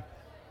this movie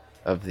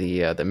of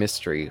the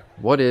mystery.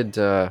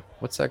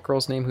 What's that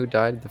girl's name who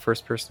died? The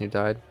first person who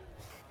died?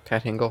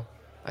 Pat Hingle,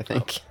 I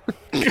think.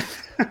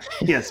 Oh.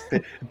 Yes,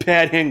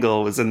 Pat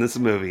Hingle was in this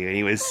movie, and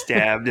he was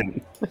stabbed.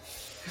 And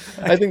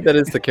I think that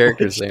is the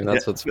character's name.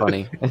 That's what's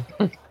funny.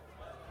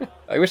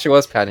 I wish it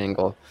was Pat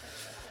Hingle.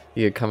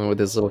 He had come in with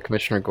his little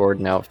Commissioner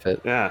Gordon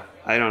outfit. Yeah,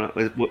 I don't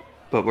know. But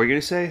what were you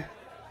going to say?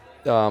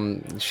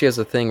 she has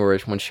a thing where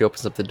when she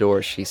opens up the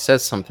door, she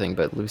says something,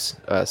 but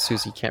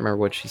Susie can't remember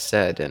what she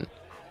said, and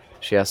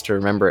she has to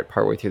remember it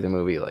partway through the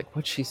movie, like,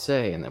 what'd she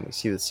say? And then we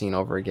see the scene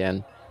over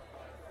again.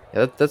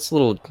 Yeah, that's a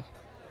little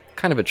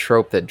kind of a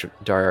trope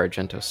that Dario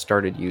Argento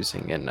started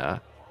using in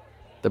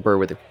The Bird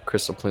with the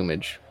Crystal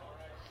Plumage.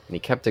 And he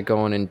kept it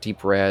going in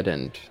Deep Red,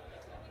 and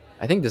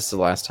I think this is the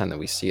last time that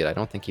we see it. I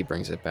don't think he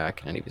brings it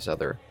back in any of his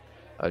other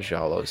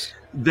giallos.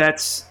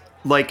 That's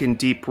like in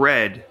Deep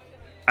Red.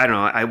 I don't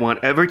know. I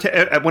want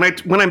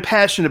when I'm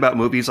passionate about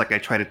movies, like I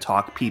try to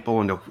talk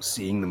people into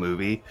seeing the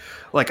movie.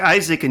 Like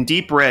Isaac in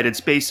Deep Red,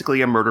 it's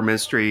basically a murder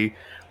mystery.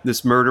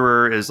 This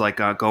murderer is like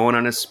going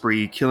on a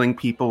spree, killing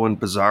people in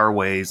bizarre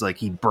ways. Like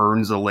he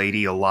burns a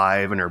lady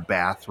alive in her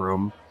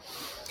bathroom,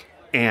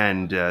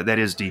 and that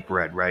is Deep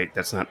Red, right?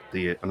 That's not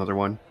the another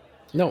one.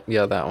 No,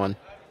 yeah, that one.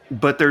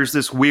 But there's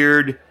this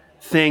weird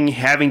thing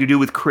having to do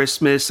with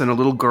Christmas and a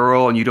little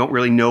girl, and you don't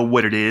really know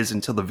what it is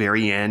until the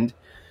very end.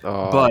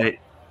 But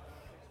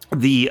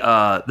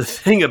the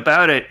thing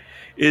about it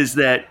is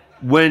that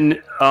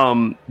when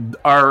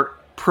our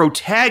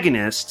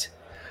protagonist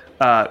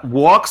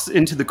walks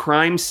into the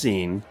crime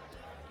scene,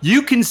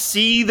 you can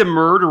see the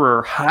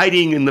murderer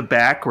hiding in the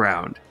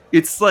background.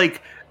 It's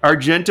like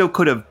Argento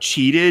could have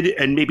cheated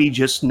and maybe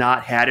just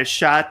not had a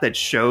shot that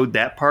showed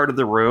that part of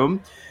the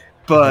room.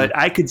 But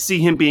I could see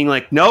him being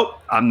like,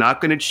 nope, I'm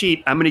not going to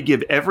cheat. I'm going to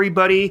give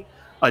everybody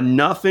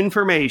enough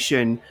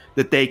information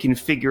that they can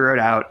figure it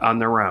out on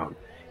their own.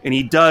 And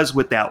he does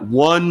with that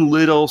one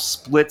little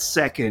split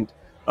second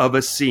of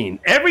a scene.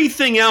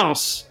 Everything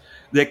else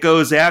that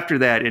goes after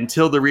that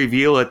until the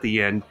reveal at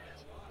the end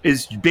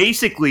is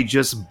basically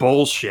just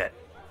bullshit.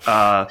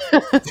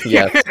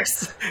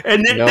 Yes.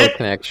 And no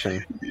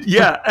connection.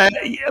 Yeah,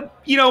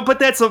 but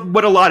that's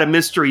what a lot of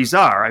mysteries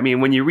are. I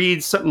mean, when you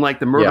read something like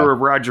The Murder of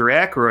Roger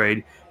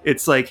Ackroyd,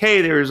 it's like,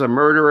 hey, there's a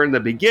murderer in the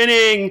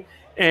beginning,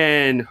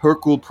 and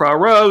Hercule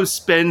Poirot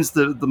spends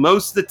the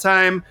most of the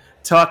time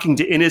talking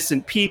to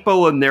innocent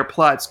people, and their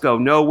plots go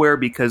nowhere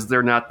because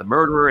they're not the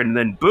murderer, and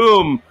then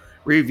boom,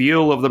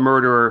 reveal of the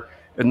murderer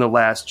in the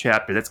last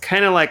chapter. That's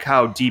kind of like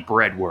how Deep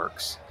Red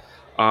works.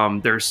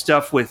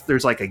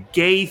 There's like a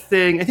gay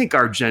thing. I think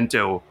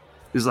Argento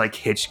is like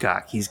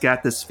Hitchcock. He's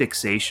got this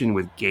fixation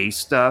with gay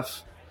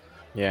stuff.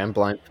 Yeah, and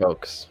blind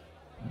folks.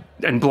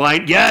 And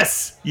blind,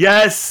 yes.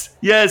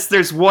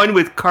 There's one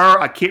with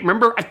I can't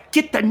remember. I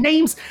get the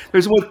names.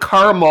 There's one with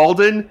Carl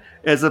Malden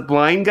as a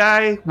blind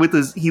guy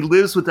he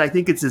lives with, I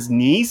think it's his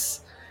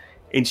niece,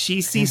 and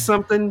she sees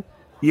something.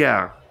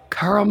 Yeah,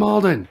 Carl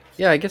Malden.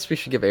 Yeah, I guess we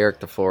should give Eric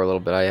the floor a little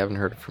bit. I haven't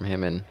heard from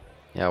him in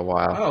a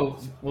while. Oh,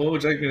 what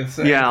was I going to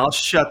say? Yeah, I'll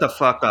shut the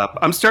fuck up.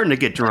 I'm starting to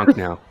get drunk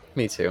now.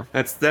 Me too.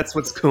 That's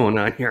what's going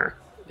on here.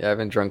 Yeah, I've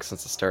been drunk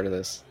since the start of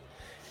this.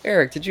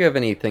 Eric, did you have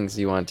any things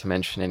you wanted to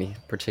mention? Any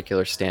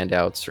particular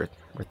standouts or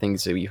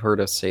things that you heard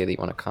us say that you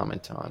want to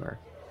comment on, or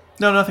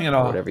no, nothing at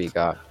all. Whatever you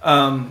got.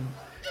 Oh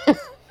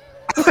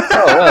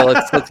well,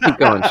 let's keep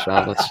going,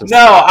 Sean.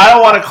 No, I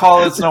don't want to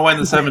call it Snow White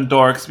and the Seven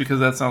Dwarfs because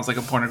that sounds like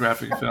a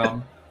pornographic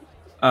film.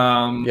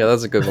 Yeah,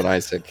 that's a good one,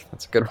 Isaac.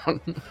 That's a good one.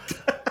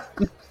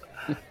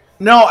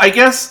 No,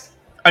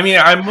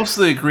 I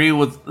mostly agree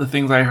with the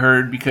things I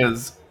heard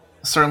because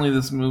certainly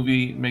this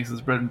movie makes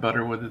its bread and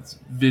butter with its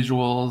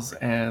visuals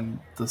and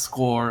the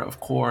score, of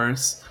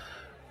course.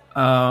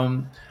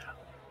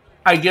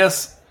 I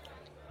guess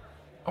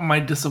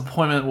my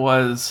disappointment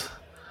was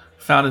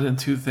founded in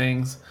two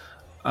things.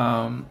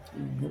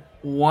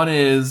 One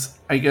is,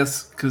 I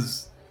guess,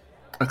 because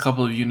a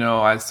couple of you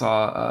know, I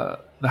saw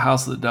The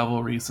House of the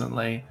Devil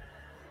recently,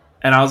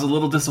 and I was a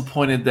little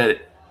disappointed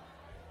that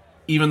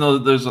even though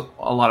there's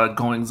a lot of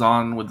goings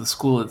on with the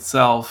school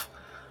itself,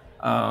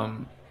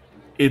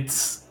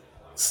 it's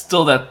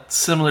still that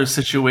similar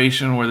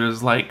situation where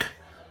there's like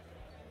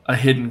a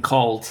hidden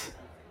cult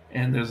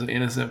and there's an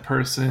innocent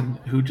person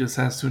who just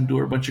has to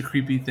endure a bunch of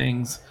creepy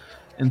things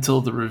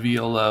until the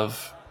reveal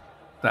of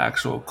the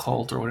actual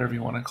cult or whatever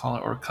you want to call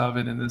it, or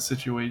coven in this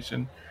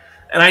situation.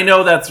 And I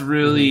know that's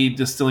really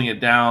distilling it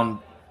down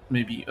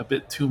maybe a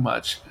bit too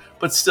much,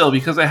 but still,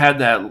 because I had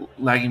that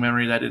laggy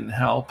memory, that didn't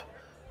help.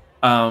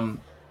 And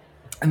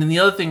then the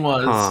other thing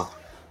was,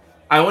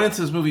 I went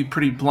into this movie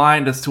pretty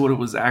blind as to what it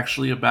was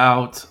actually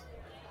about.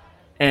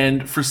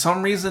 And for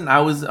some reason,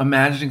 I was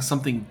imagining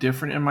something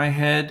different in my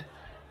head.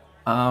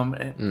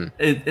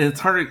 It's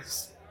hard to...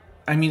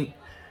 I mean,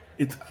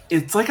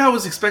 it's like I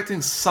was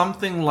expecting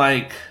something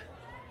like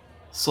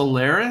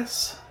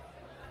Solaris.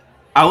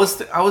 I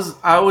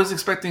was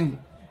expecting...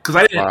 Because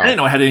I didn't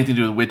know it had anything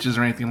to do with witches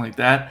or anything like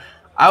that.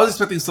 I was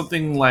expecting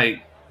something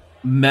like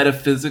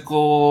metaphysical,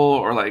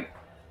 or like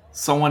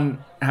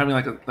someone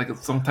having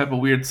some type of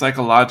weird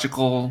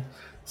psychological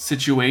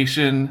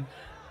situation.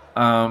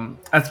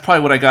 That's probably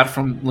what I got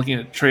from looking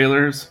at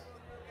trailers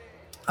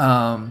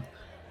a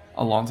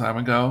long time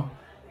ago.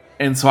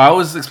 And so I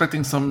was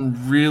expecting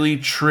some really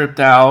tripped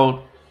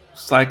out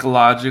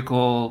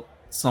psychological,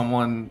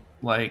 someone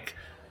like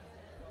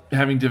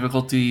having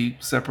difficulty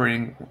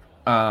separating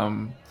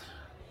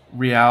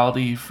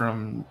reality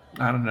from,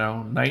 I don't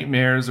know,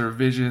 nightmares or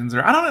visions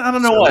or I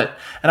don't know what.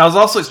 And I was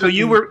also So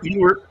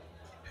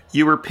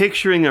you were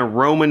picturing a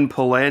Roman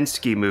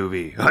Polanski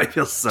movie. I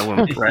feel so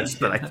impressed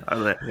that I thought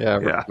of that.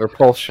 Yeah,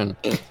 Repulsion.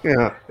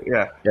 Yeah.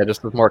 Yeah,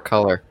 just with more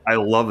color. I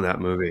love that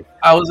movie.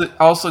 I was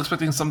also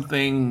expecting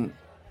something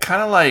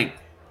kind of like,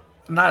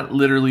 not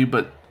literally,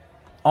 but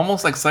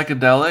almost like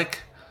psychedelic,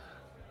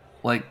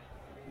 like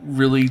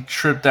really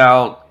tripped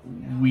out,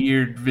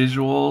 weird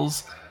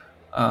visuals.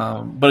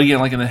 But again,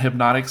 like in a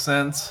hypnotic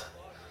sense.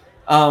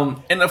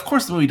 And of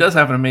course, the movie does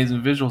have an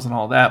amazing visuals and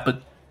all that,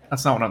 but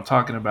that's not what I'm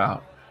talking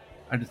about.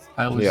 I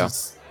don't know.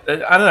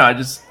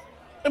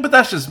 But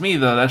that's just me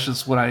though. That's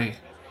just what I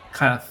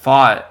kind of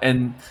thought.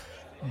 And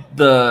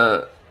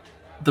the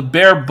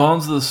bare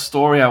bones of the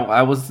story,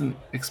 I wasn't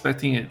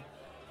expecting it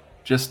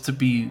just to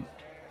be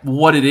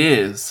what it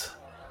is.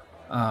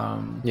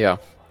 Yeah.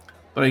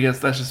 But I guess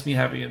that's just me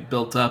having it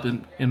built up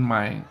in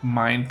my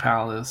mind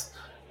palace,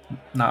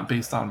 not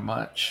based on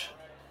much.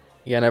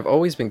 Yeah, and I've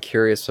always been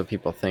curious what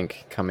people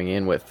think coming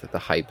in with the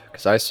hype,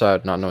 because I saw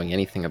it not knowing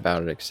anything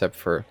about it except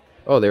for,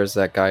 oh, there's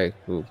that guy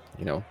who,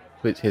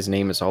 his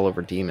name is all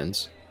over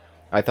Demons.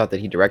 I thought that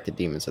he directed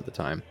Demons at the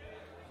time.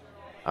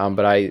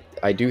 But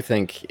I do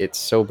think it's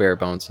so bare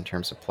bones in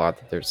terms of plot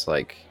that there's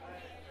like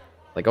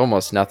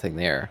almost nothing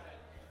there.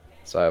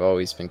 So I've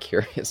always been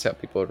curious how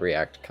people would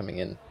react coming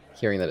in,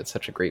 hearing that it's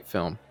such a great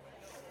film,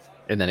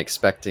 and then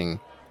expecting,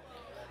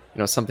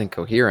 something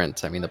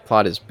coherent. I mean, the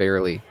plot is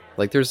barely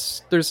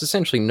there's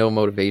essentially no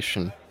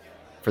motivation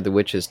for the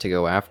witches to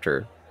go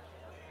after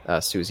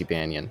Susie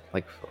Bannion.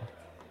 Like,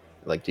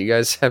 do you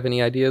guys have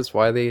any ideas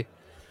why they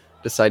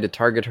decide to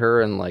target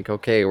her and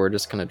okay, we're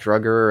just gonna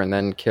drug her and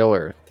then kill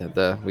her?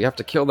 We have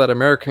to kill that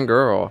American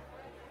girl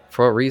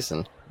for a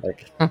reason.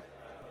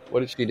 What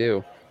did she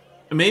do?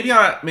 Maybe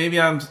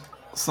I'm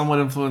somewhat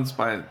influenced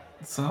by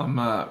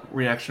some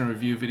reaction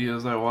review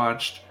videos I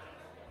watched,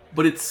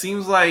 but it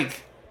seems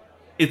like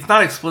it's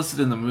not explicit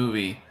in the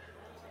movie.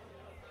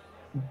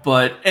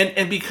 But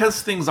and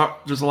because there's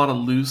a lot of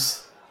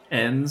loose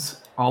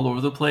ends all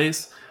over the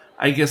place,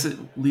 I guess it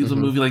leaves a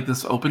movie like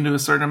this open to a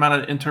certain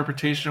amount of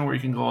interpretation where you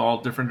can go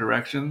all different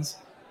directions.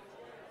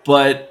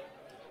 But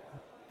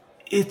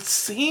it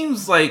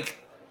seems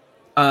like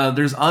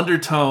there's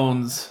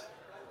undertones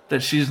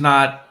that she's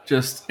not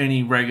just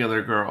any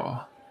regular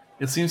girl.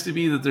 It seems to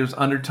be that there's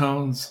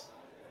undertones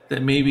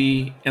that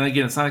maybe, and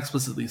again, it's not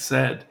explicitly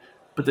said,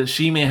 but that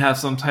she may have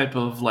some type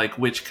of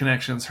witch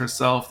connections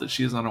herself that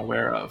she is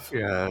unaware of.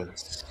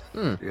 Yes.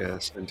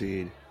 Yes,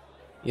 indeed.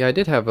 Yeah, I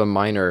did have a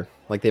minor,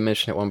 they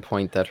mentioned at one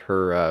point that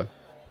her,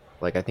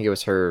 I think it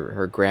was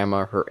her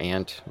grandma, her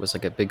aunt, was a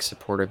big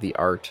supporter of the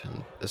art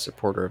and a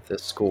supporter of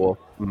this school.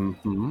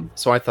 Mm-hmm.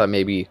 So I thought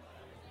maybe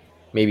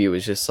it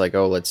was just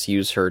oh, let's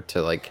use her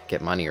to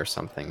get money or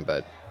something.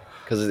 But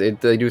because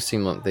they do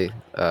seem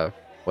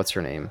what's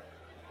her name?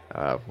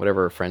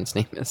 Whatever her friend's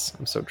name is.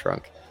 I'm so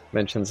drunk.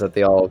 Mentions that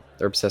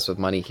they're obsessed with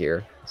money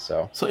here.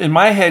 So in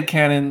my head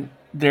canon,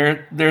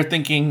 they're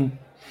thinking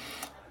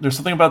there's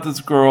something about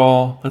this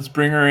girl. Let's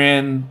bring her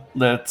in.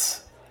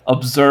 Let's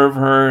observe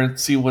her and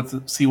see what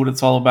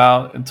it's all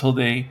about until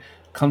they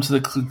come to the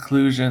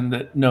conclusion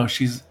that no,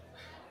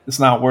 it's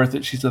not worth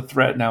it. She's a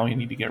threat. Now we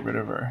need to get rid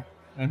of her.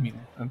 I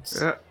mean,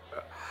 that's.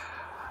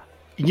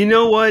 You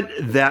know what?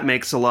 That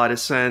makes a lot of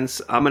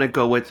sense. I'm going to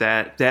go with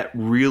that. That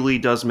really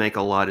does make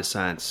a lot of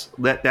sense.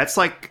 That's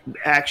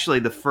actually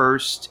the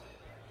first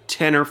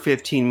 10 or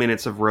 15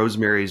 minutes of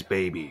Rosemary's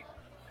Baby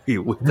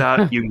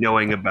without you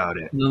knowing about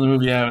it. Another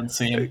movie I haven't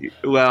seen.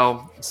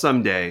 Well,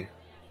 someday.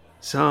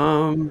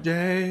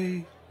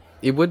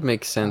 It would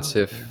make sense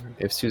if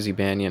Susie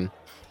Bannion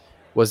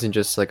wasn't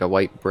just a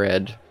white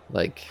bread,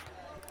 kind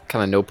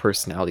of no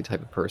personality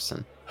type of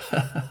person.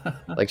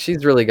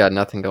 She's really got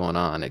nothing going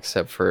on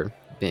except for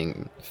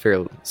being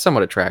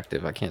somewhat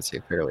attractive. I can't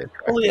say fairly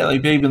attractive. Oh yeah,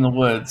 Babe in the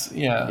Woods.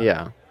 Yeah.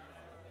 Yeah.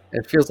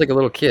 It feels like a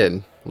little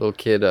kid.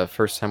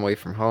 First time away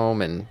from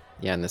home, and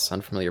in this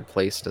unfamiliar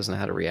place, doesn't know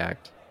how to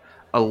react.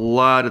 A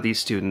lot of these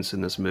students in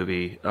this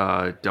movie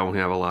don't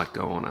have a lot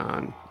going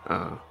on.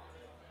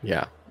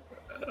 Yeah.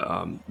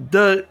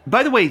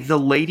 By the way, the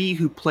lady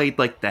who played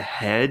the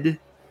head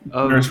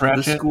of Nurse the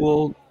Ratched?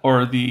 school,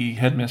 Or the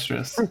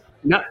headmistress.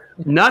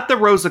 not the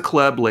Rosa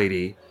Klebb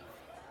lady,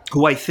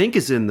 who I think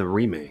is in the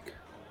remake.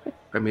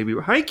 Or maybe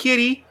hi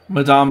Kitty.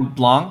 Madame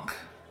Blanc,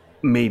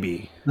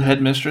 Maybe. the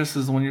headmistress,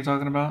 is the one you're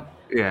talking about.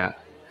 Yeah.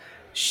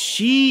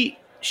 She's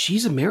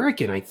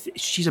American.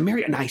 She's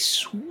American. I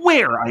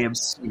swear I have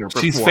seen her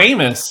before. She's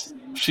famous.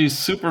 She's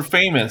super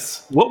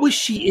famous. What was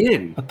she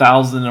in?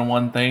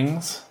 1,001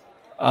 Things.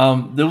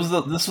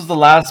 This was the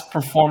last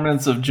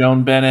performance of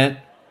Joan Bennett.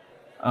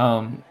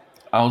 I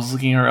was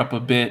looking her up a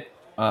bit,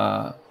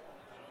 her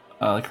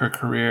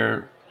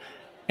career,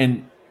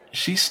 and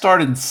she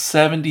starred in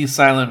 70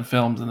 silent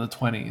films in the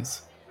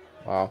 20s.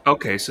 Wow.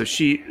 Okay, so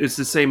she is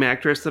the same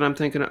actress that I'm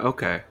thinking of?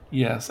 Okay.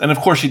 Yes, and of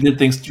course she did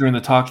things during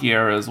the talkie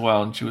era as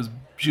well, and she was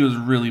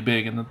really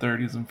big in the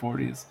 30s and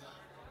 40s.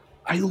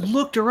 I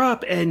looked her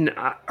up, and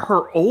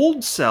her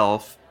old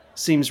self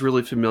seems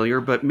really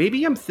familiar, but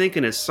maybe I'm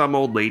thinking of some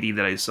old lady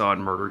that I saw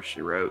in Murder,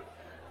 She Wrote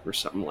or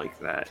something like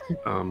that.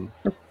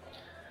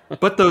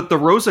 But the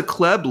Rosa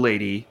Klebb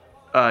lady,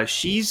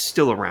 she's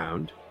still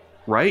around,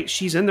 right?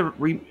 She's in the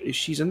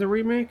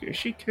remake. Is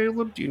she,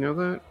 Caleb? Do you know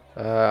that?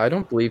 I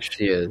don't believe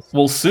she is.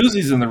 Well,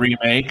 Susie's in the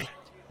remake.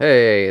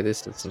 Hey,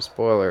 this is some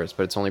spoilers,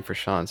 but it's only for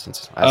Sean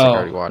since Isaac Oh.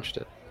 already watched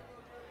it.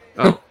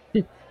 Oh,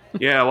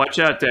 yeah. Watch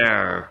out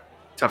there,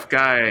 tough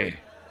guy.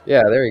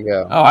 Yeah, there you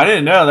go. Oh, I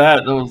didn't know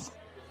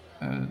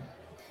that.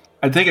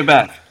 I take it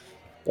back.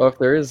 Well,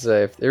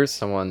 if there's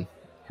someone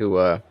who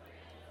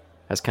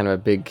has kind of a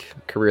big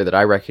career that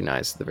I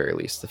recognize at the very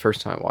least, the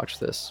first time I watched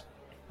this,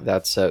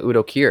 that's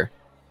Udo Kier.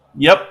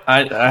 Yep, I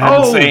had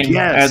Oh, the same.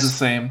 yes. I had the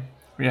same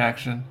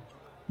reaction.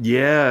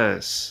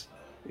 Yes.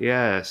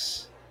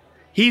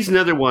 He's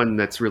another one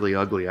that's really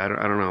ugly. I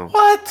don't know.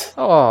 What?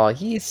 Oh,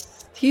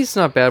 he's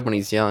not bad when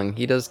he's young.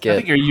 He does I get.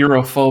 think you're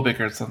Europhobic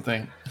or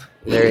something.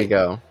 There you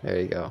go. There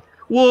you go.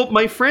 Well,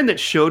 my friend that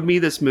showed me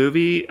this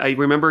movie, I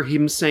remember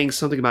him saying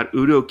something about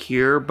Udo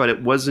Kier, but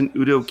it wasn't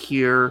Udo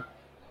Kier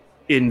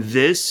in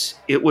this.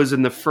 It was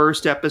in the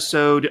first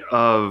episode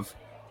of,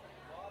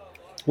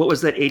 what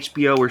was that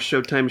HBO or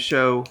Showtime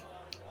show?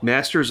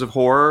 Masters of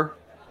Horror.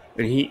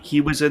 And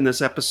he was in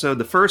this episode.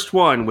 The first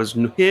one was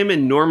him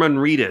and Norman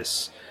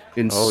Reedus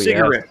in Oh,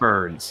 Cigarette yes.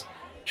 Burns.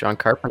 John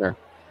Carpenter.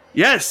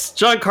 Yes,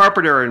 John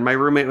Carpenter. And my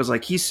roommate was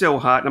like, he's so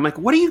hot. And I'm like,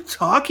 what are you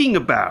talking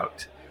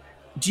about?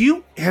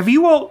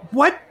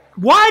 What?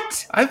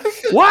 I think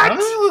What? He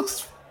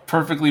looks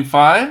perfectly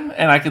fine,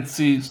 and I could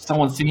see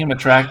someone seeing him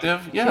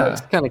attractive. He Yeah.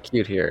 looks kind of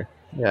cute here.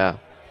 Yeah.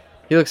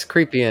 He looks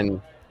creepy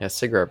in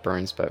Cigarette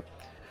Burns, but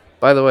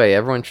by the way,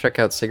 everyone check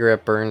out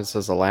Cigarette Burns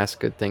as the last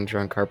good thing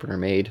John Carpenter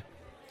made.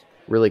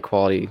 Really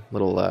quality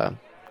little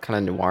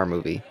kind of noir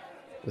movie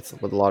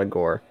with a lot of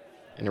gore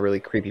and a really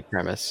creepy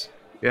premise.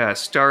 Yeah,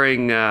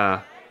 starring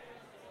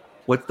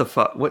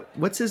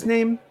what's his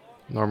name?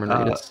 Norman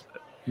Reedus.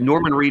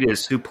 Norman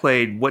Reedus, who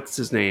played what's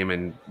his name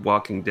in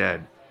Walking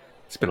Dead.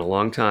 It's been a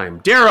long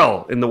time.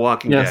 Daryl in The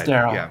Walking Yes,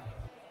 Dead. Daryl. Yeah.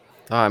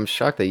 Oh, I'm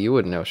shocked that you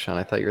wouldn't know, Sean.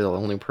 I thought you were the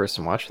only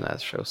person watching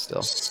that show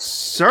still.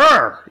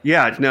 Sir.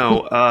 Yeah,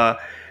 no. I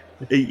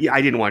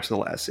didn't watch the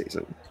last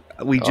season.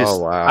 Oh,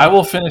 wow. I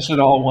will finish it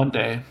all one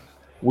day.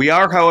 We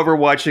are, however,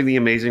 watching The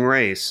Amazing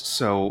Race,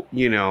 so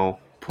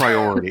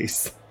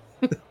priorities.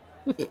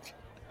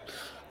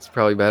 It's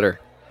probably better.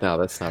 No,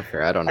 that's not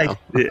fair. I don't know.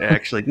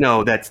 Actually,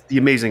 no. That's The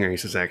Amazing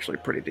Race is actually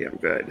pretty damn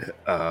good.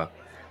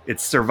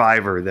 It's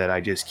Survivor that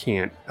I just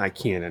can't. I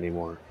can't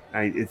anymore.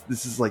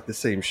 This is like the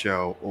same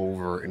show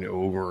over and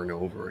over and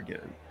over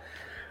again.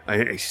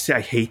 I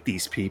hate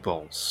these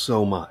people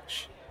so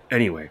much.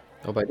 Anyway,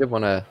 Oh, but I did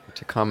want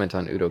to comment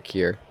on Udo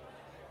Kier.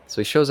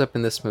 So he shows up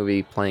in this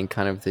movie playing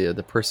kind of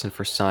the person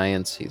for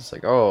science. He's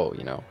like, what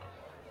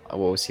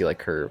was he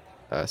like? Her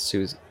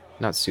Susie,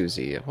 not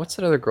Susie. What's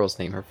that other girl's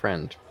name? Her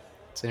friend.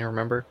 Does anyone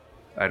remember?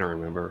 I don't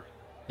remember.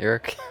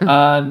 Eric.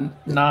 Not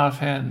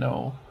offhand,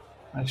 no.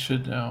 I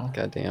should know.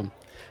 Goddamn.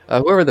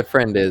 Whoever the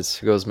friend is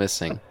who goes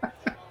missing.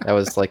 That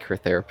was like her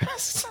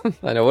therapist.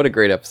 I know, what a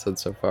great episode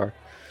so far.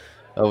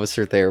 That was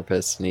her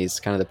therapist, and he's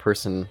kind of the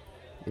person,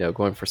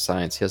 going for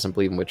science. He doesn't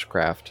believe in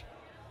witchcraft.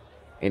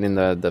 And in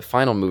the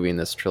final movie in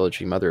this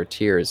trilogy, Mother of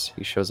Tears,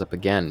 he shows up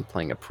again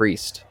playing a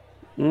priest.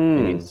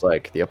 And he's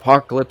like, the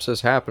apocalypse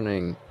is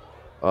happening.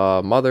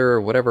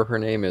 Mother, whatever her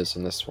name is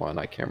in this one,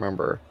 I can't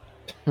remember.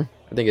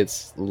 I think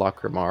it's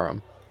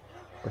Lacrimarum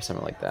or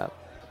something like that.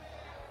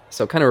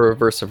 So kind of a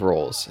reverse of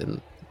roles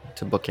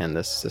to bookend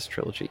this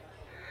trilogy.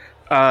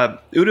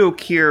 Udo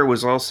Kier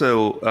was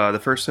also the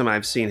first time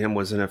I've seen him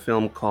was in a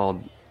film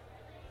called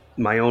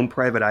My Own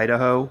Private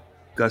Idaho.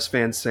 Gus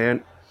Van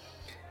Sant.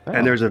 Oh.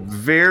 And there's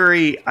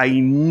I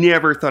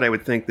never thought I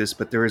would think this,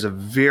 but there is a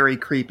very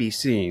creepy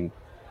scene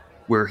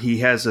where he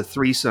has a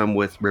threesome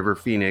with River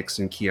Phoenix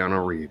and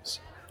Keanu Reeves.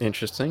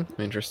 Interesting.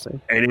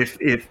 And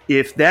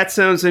if that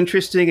sounds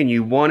interesting and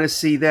you want to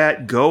see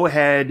that, go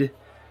ahead.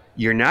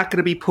 You're not going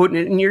to be putting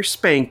it in your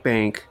spank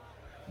bank,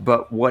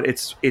 but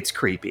it's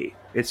creepy.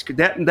 It's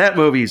that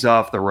movie's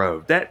off the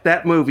road.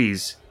 That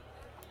movie's,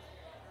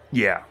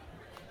 yeah.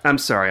 I'm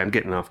sorry, I'm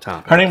getting off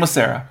topic. Her name was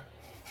Sarah.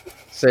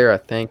 Sarah,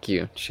 thank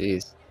you.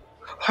 Jeez.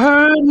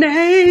 Her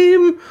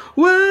name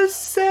was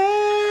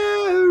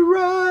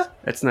Sarah.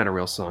 That's not a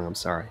real song. I'm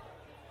sorry.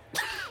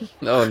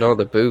 No,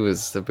 the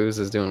booze. The booze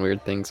is doing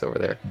weird things over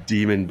there.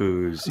 Demon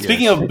booze.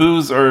 Speaking yes. of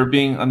booze or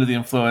being under the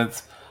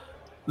influence,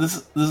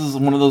 this is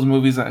one of those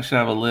movies that I should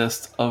have a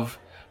list of,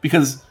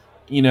 because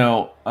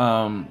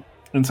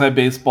inside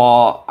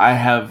baseball, I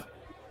have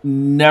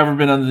never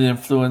been under the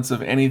influence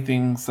of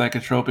anything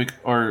psychotropic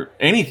or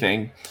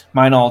anything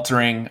mind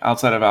altering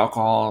outside of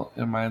alcohol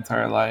in my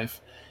entire life,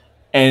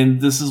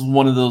 and this is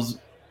one of those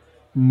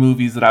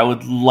movies that I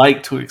would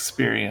like to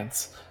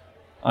experience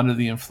under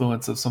the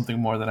influence of something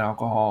more than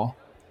alcohol.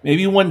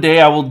 Maybe one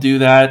day I will do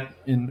that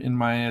in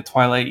my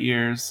twilight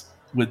years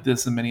with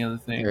this and many other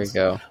things.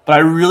 There you go. But I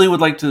really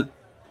would like to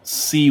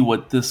see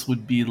what this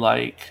would be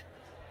like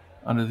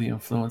under the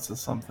influence of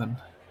something.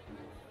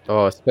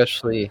 Oh,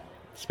 especially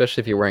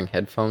Especially if you're wearing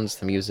headphones,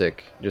 the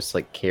music just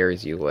like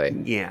carries you away.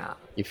 Yeah.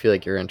 You feel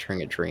like you're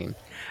entering a dream.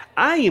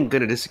 I am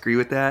going to disagree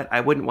with that.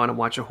 I wouldn't want to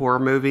watch a horror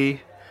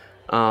movie.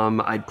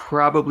 I'd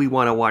probably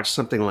want to watch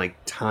something like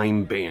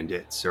Time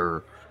Bandits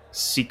or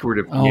Secret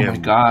of Oh my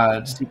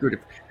god! Secret of,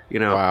 you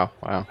know.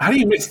 Wow. How do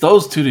you mix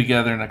those two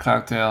together in a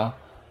cocktail?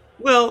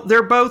 Well,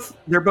 they're both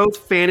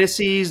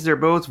fantasies. They're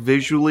both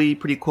visually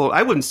pretty cool. I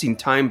haven't seen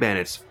Time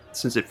Bandits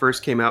since it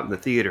first came out in the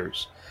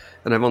theaters,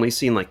 and I've only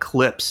seen like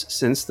clips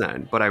since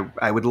then. But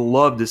I would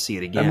love to see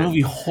it again. That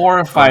movie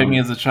horrified me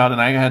as a child,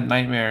 and I had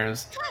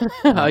nightmares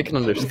I can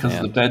understand. because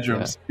of the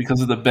bedrooms, because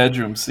of the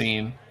bedroom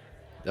scene.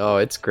 Oh,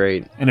 it's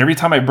great. And every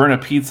time I burn a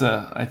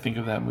pizza, I think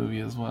of that movie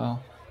as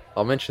well.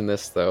 I'll mention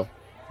this though.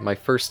 My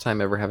first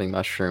time ever having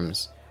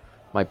mushrooms,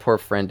 my poor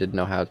friend didn't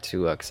know how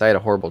to, because I had a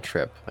horrible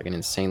trip, like an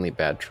insanely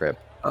bad trip.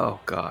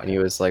 Oh God! And he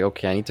was like,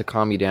 "Okay, I need to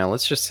calm you down.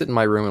 Let's just sit in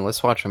my room and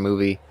let's watch a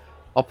movie.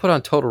 I'll put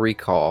on Total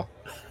Recall."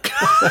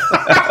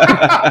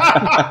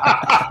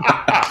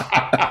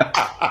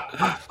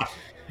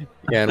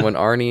 Yeah, and when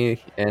Arnie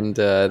and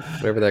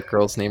whatever that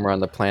girl's name are on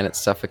the planet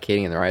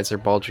suffocating and their eyes are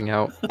bulging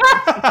out,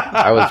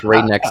 I was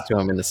right next to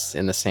him in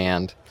the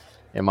sand,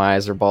 and my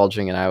eyes are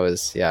bulging, and it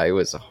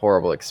was a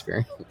horrible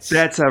experience.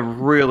 That's a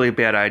really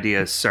bad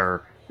idea,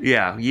 sir.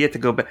 Yeah, you have to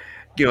go back.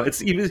 You know,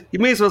 you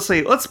may as well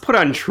say, let's put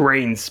on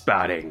Train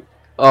Spotting.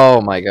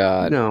 Oh my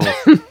god. No.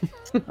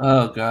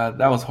 Oh god,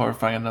 that was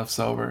horrifying enough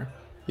sober.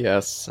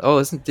 Yes.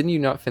 Oh, didn't you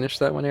not finish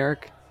that one,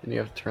 Eric? Didn't you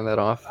have to turn that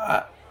off?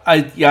 I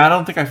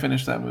don't think I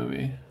finished that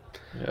movie.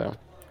 Yeah.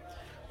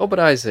 Oh, but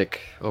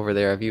Isaac, over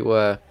there, have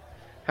you,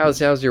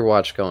 how's your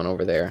watch going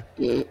over there?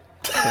 Going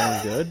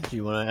good. Do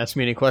you want to ask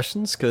me any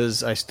questions?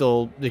 Because I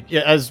still,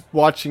 as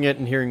watching it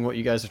and hearing what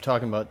you guys are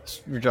talking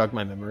about, you jogged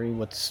my memory.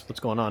 What's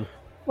going on?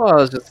 Well, I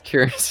was just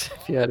curious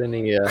if you had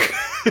any,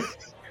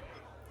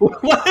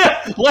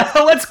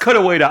 Let's cut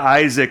away to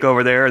Isaac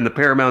over there in the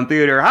Paramount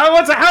Theater.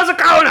 How's it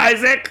going,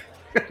 Isaac?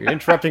 You're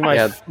interrupting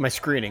my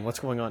screening. What's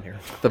going on here?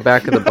 the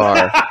back of the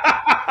bar.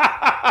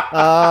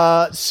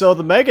 So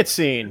the Maggot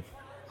scene.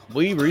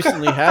 We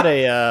recently had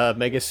a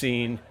Maggot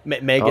scene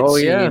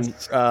yes.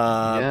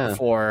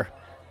 before.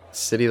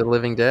 City of the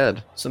Living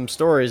Dead. Some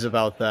stories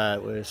about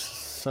that with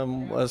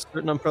a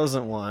certain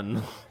unpleasant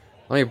one.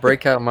 Let me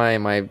break out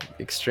my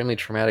extremely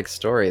traumatic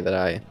story that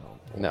I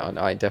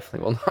definitely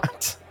will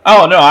not.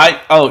 Oh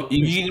no,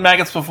 you've eaten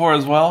maggots before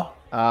as well?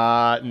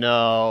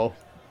 No.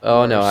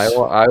 Oh no,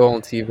 I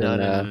won't even.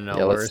 No,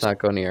 yeah, worse. let's not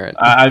go near it.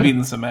 I've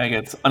eaten some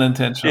maggots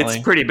unintentionally.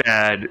 It's pretty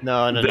bad.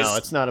 No.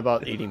 It's not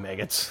about eating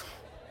maggots.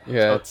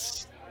 Yeah,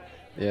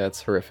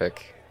 it's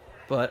horrific.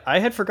 But I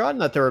had forgotten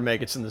that there were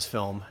maggots in this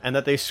film, and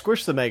that they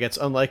squish the maggots,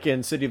 unlike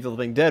in City of the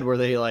Living Dead, where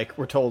they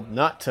were told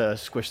not to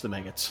squish the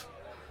maggots.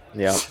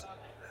 Yeah.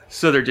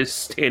 So they're just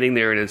standing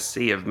there in a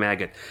sea of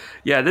maggot.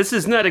 Yeah, this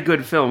is not a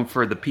good film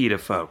for the PETA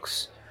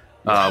folks.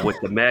 With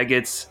the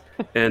maggots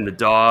and the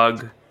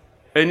dog.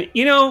 And,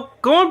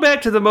 going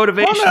back to the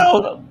motivation...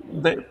 Oh,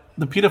 no.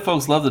 The PETA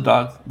folks love the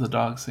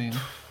dog scene.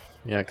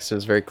 Yeah, because it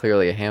was very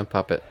clearly a hand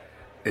puppet.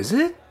 Is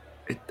it?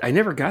 I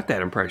never got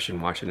that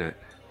impression watching it.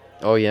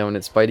 Oh yeah, when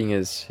it's biting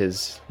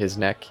his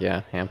neck,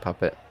 yeah, hand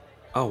puppet.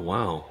 Oh,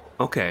 wow.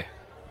 Okay.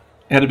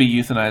 It had to be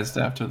euthanized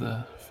after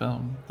the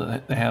film,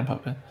 the hand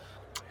puppet.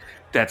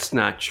 That's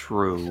not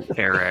true,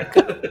 Eric.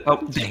 Oh,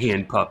 the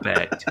hand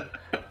puppet.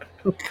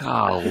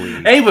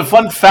 Golly. Hey, but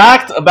fun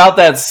fact about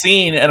that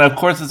scene, and of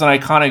course it's an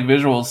iconic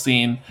visual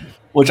scene,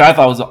 which I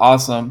thought was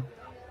awesome.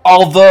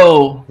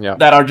 Although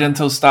that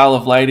Argento style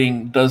of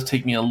lighting does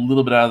take me a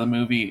little bit out of the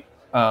movie,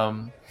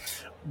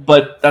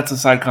 but that's a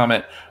side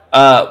comment.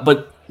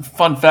 But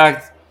fun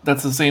fact,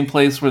 that's the same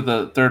place where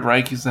the Third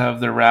Reich used to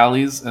have their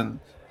rallies, and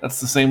that's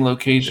the same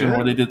location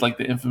where they did like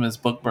the infamous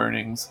book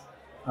burnings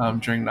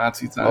during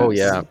Nazi times. Oh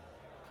yeah,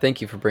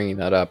 thank you for bringing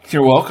that up.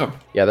 You're welcome.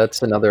 Yeah,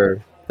 that's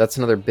another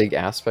big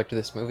aspect of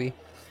this movie.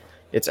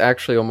 It's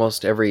actually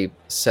almost every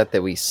set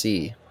that we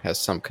see has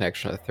some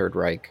connection to the Third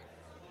Reich.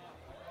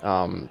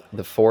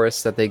 The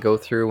forest that they go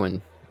through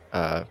when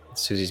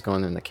Susie's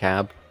going in the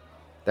cab,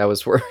 that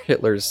was where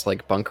Hitler's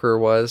bunker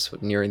was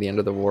near the end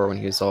of the war when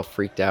he was all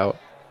freaked out.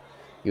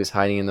 He was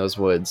hiding in those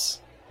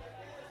woods.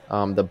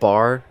 The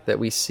bar that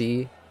we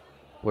see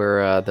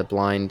where the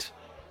blind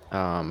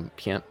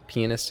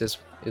pianist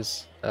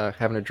is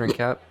having a drink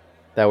at,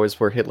 that was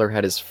where Hitler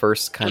had his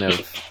first kind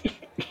of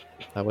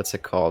what's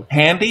it called?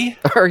 Handy?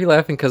 Are you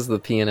laughing because of the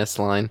pianist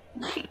line?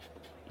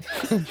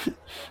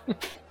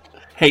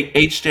 Hey,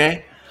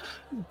 HJ.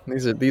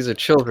 These are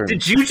children.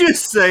 Did you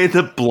just say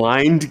the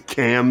blind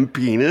cam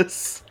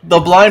penis? The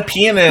blind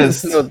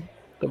pianist. The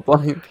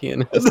blind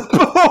pianist.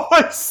 Oh,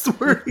 I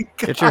swear to God.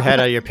 Get your head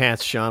out of your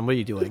pants, Sean. What are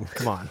you doing?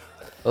 Come on.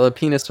 Well, the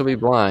pianist will be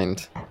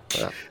blind.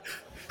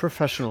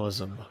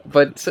 Professionalism.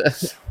 But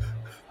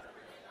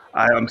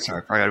I'm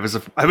sorry.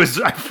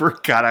 I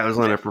forgot I was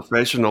on a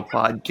professional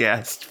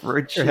podcast for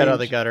a change. Your head out of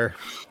the gutter.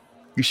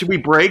 Should we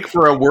break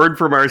for a word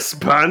from our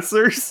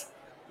sponsors?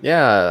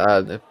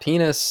 yeah, the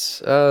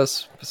penis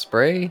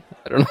spray.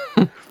 I don't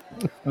know.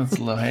 That's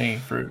low hanging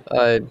fruit.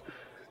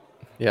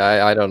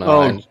 Yeah, I don't know.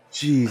 Oh,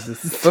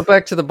 Jesus. But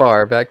back to the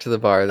bar. Back to the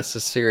bar. This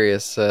is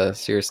serious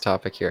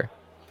topic here.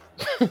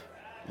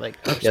 Like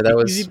Yeah, that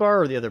was- Speakeasy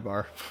bar or the other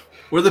bar?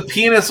 Where the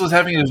pianist was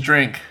having his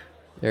drink.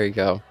 There you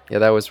go. Yeah,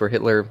 that was where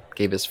Hitler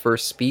gave his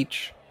first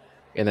speech,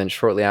 and then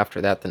shortly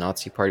after that, the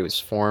Nazi Party was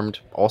formed,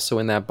 also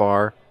in that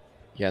bar.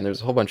 Yeah, and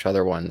there's a whole bunch of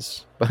other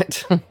ones,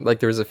 but like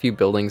there was a few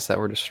buildings that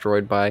were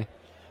destroyed by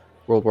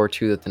World War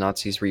II that the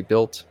Nazis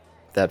rebuilt.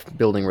 That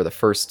building where the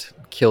first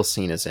kill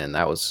scene is in,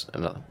 that was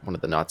one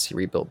of the Nazi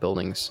rebuilt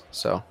buildings.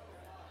 So,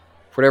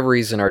 for whatever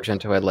reason,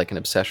 Argento had like an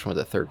obsession with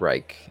the Third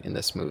Reich in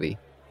this movie.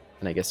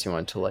 And I guess he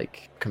wanted to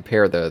like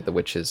compare the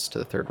witches to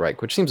the Third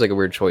Reich, which seems like a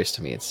weird choice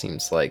to me. It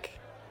seems like,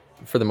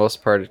 for the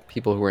most part,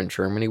 people who were in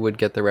Germany would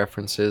get the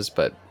references,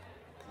 but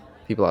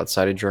people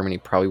outside of Germany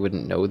probably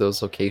wouldn't know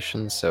those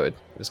locations. So it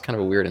was kind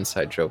of a weird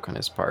inside joke on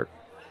his part.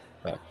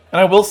 And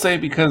I will say,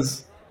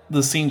 because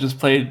the scene just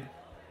played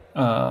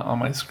on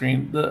my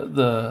screen,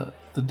 the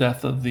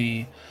death of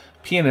the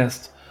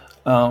pianist,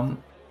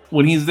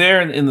 when he's there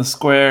in the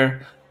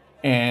square,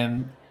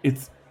 and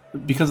it's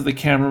because of the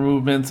camera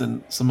movements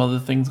and some other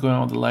things going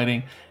on with the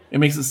lighting, it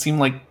makes it seem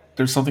like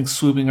there's something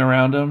swooping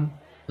around him.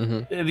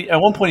 Mm-hmm.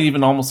 At one point, it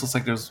even almost looks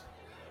like there's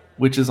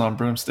witches on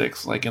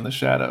broomsticks, like in the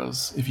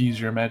shadows, if you use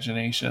your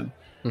imagination.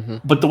 Mm-hmm.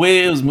 But the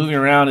way it was moving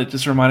around, it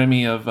just reminded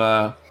me of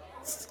the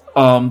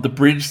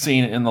bridge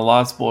scene in The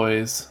Lost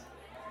Boys,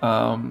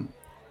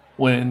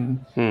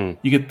 when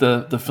you get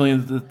the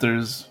feeling that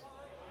there's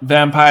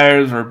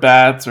vampires or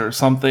bats or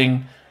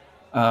something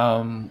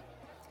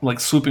like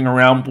swooping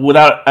around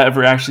without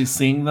ever actually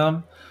seeing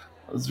them.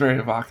 It was very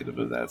evocative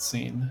of that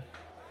scene.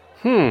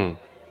 Yeah,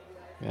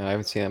 I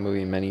haven't seen that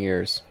movie in many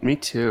years. Me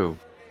too.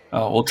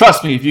 Oh, well,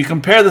 trust me, if you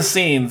compare the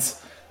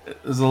scenes,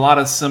 there's a lot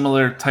of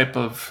similar type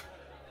of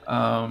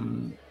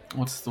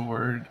what's the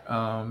word?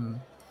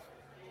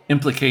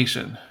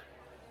 Implication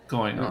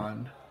going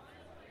on.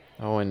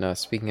 Oh, and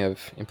speaking of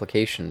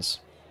implications,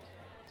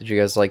 did you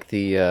guys like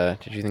the?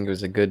 Did you think it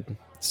was a good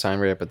sign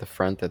right up at the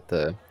front that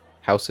the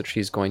house that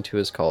she's going to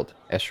is called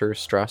Escher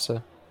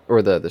Strasse,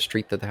 or the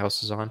street that the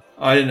house is on?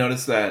 Oh, I didn't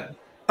notice that.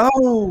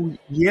 Oh,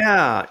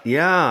 yeah,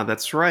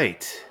 that's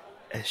right.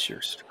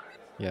 Escher.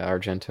 Yeah,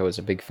 Argento is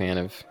a big fan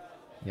of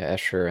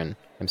Escher, and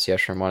MC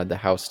Escher wanted the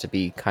house to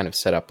be kind of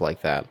set up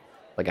like that,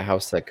 like a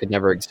house that could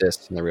never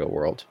exist in the real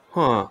world.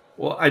 Huh.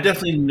 Well, I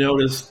definitely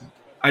noticed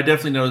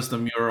the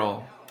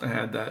mural that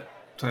had that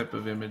type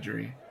of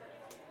imagery.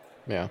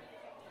 Yeah.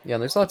 Yeah,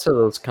 and there's lots of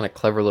those kind of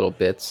clever little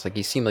bits. Like,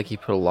 he seemed like he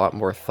put a lot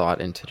more thought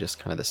into just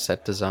kind of the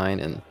set design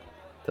and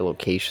the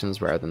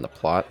locations rather than the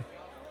plot.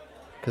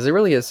 Because it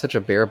really is such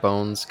a bare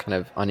bones, kind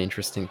of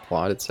uninteresting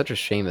plot. It's such a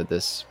shame that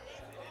this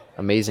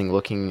amazing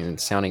looking and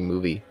sounding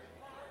movie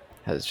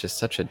has just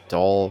such a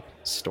dull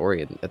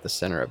story at the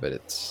center of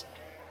it.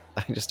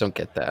 I just don't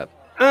get that.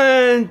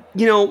 It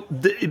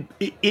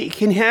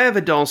can have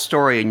a dull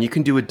story, and you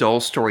can do a dull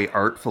story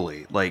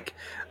artfully. Like,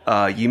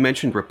 you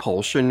mentioned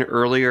Repulsion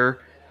earlier.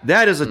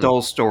 That is a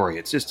dull story.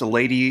 It's just a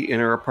lady in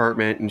her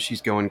apartment, and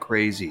she's going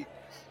crazy.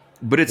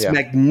 But it's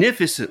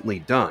magnificently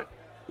done,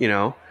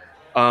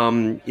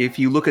 If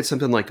you look at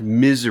something like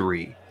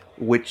Misery,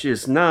 which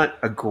is not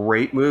a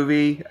great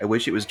movie. I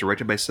wish it was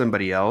directed by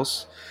somebody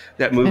else.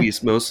 That movie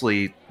is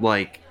mostly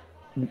like,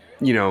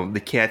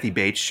 the Kathy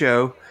Bates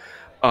show.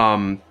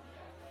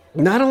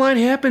 Not a lot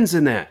happens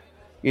in that,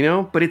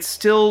 but it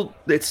still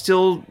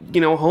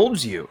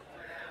holds you.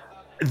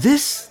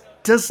 This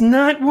does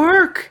not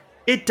work.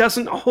 It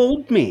doesn't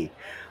hold me.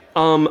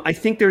 I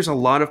think there's a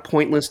lot of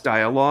pointless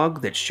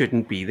dialogue that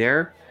shouldn't be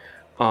there.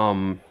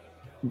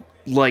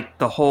 Like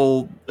the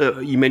whole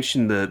you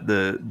mentioned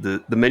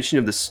the mention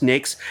of the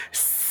snakes.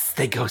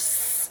 They go.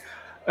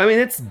 I mean,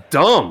 it's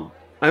dumb.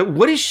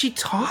 What is she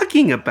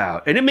talking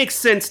about? And it makes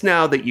sense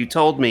now that you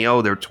told me,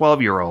 they're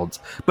 12-year-olds.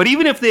 But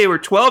even if they were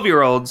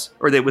 12-year-olds,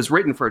 or that was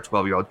written for a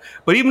 12-year-old,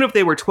 but even if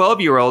they were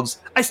 12-year-olds,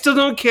 I still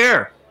don't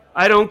care.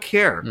 I don't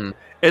care.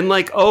 And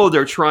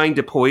they're trying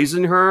to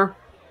poison her.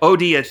 Oh,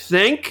 do you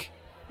think?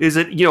 Is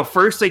it,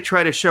 first they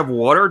try to shove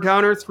water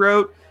down her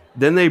throat,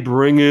 then they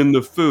bring in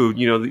the food.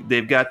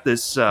 They've got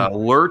this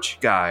Lurch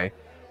guy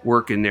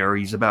working there.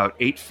 He's about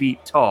 8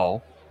 feet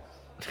tall.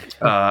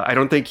 I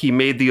don't think he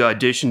made the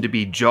audition to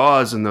be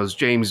Jaws in those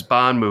James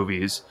Bond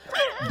movies,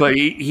 but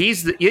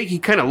he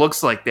kind of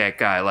looks like that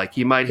guy. Like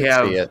he might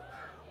have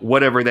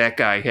whatever that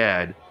guy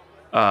had.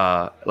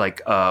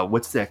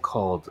 What's that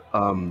called?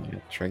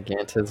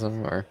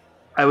 Gigantism, or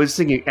I was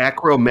thinking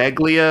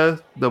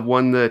acromegalia, the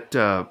one that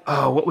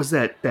what was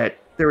that? That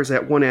there was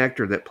that one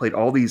actor that played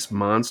all these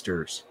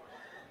monsters.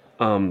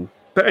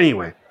 But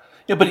anyway,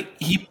 yeah, but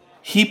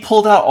he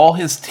pulled out all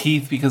his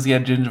teeth because he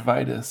had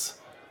gingivitis.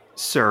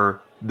 Sir,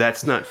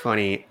 that's not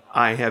funny.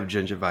 I have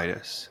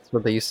gingivitis. That's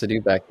what they used to do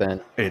back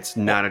then. It's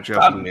not a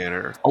joking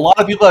manner. A lot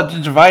of people have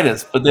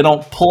gingivitis, but they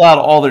don't pull out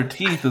all their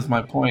teeth, is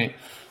my point.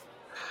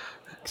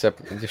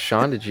 Except,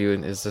 Sean,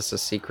 is this a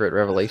secret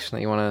revelation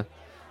that you want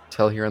to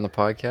tell here on the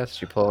podcast?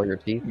 Did you pull all your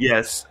teeth?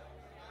 Yes.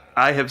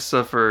 I have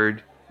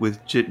suffered with...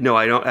 No,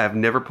 I don't. I've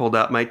never pulled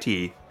out my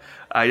teeth.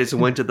 I just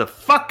went to the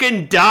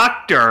fucking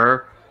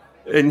doctor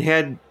and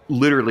had,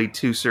 literally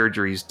 2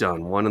 surgeries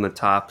done. One on the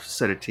top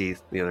set of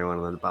teeth, the other one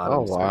on the bottom.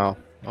 Oh wow.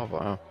 Oh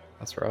wow.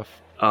 That's rough.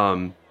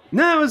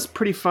 No, it was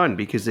pretty fun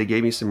because they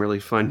gave me some really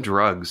fun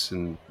drugs,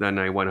 and then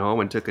I went home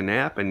and took a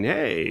nap, and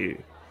hey,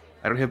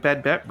 I don't have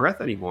bad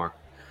breath anymore.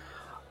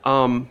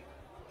 You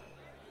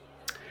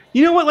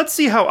know what? Let's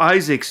see how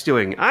Isaac's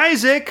doing.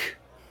 Isaac,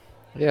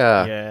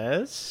 Yeah.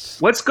 Yes.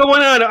 what's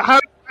going on? How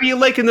are you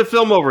liking the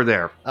film over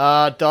there?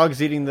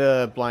 Dog's eating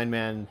the blind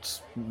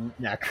man's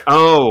neck.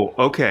 Oh,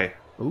 okay.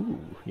 Ooh,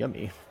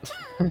 yummy.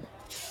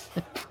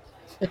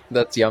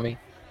 That's yummy.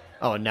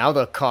 Oh, and now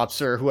the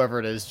cops or whoever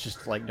it is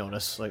just like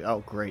notice. Like,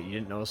 oh, great, you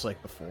didn't notice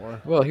like before.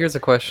 Well, here's a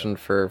question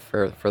for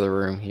the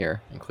room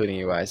here, including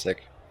you,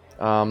 Isaac.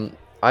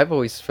 I've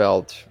always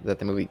felt that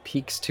the movie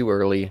peaks too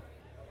early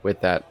with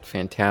that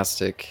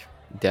fantastic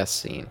death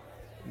scene.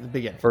 The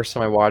beginning. First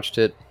time I watched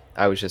it,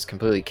 I was just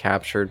completely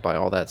captured by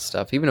all that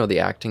stuff. Even though the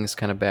acting is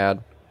kind of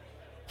bad,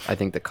 I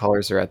think the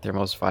colors are at their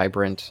most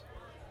vibrant.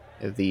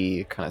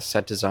 The kind of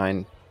set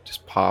design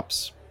just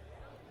pops.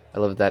 I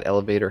love that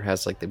elevator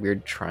has like the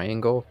weird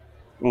triangle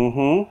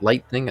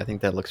light thing. I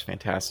think that looks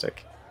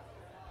fantastic.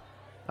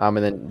 And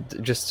then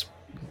just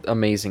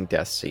amazing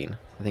death scene.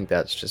 I think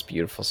that's just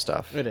beautiful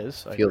stuff. It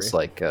is. I Feels agree.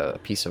 like a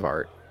piece of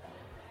art.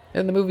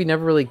 And the movie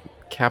never really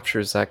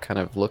captures that kind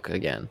of look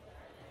again.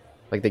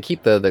 Like they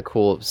keep the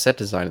cool set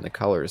design and the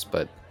colors,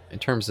 but in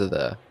terms of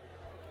the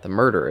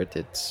murder,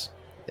 it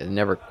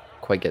never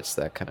quite gets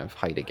that kind of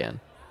height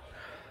again.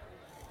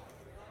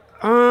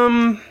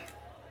 I'm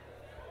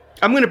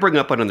going to bring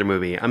up another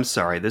movie. I'm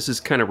sorry, this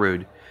is kind of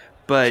rude,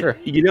 but Sure.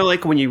 you know,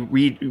 like when you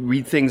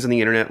read things on the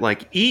internet,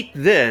 like eat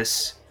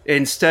this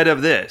instead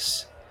of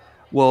this.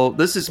 Well,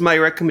 this is my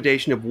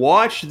recommendation of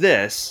watch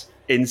this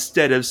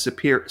instead of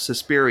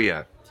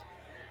Suspiria,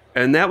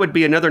 and that would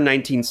be another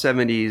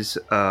 1970s,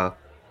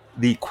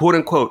 the quote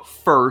unquote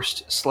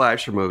first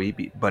slasher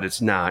movie, but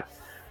it's not,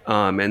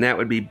 and that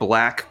would be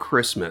Black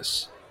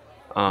Christmas.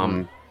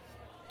 From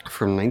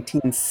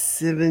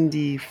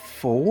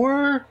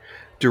 1974,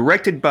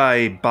 directed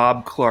by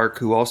Bob Clark,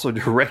 who also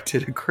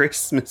directed A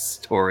Christmas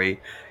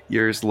Story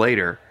years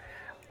later.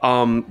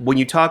 When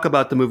you talk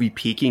about the movie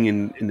peaking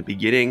in the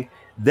beginning,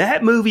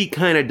 that movie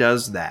kind of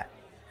does that.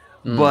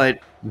 But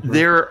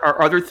there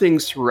are other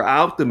things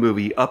throughout the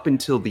movie up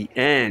until the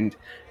end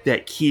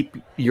that keep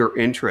your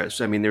interest.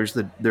 I mean, there's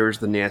the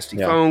nasty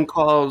phone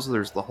calls.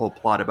 There's the whole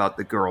plot about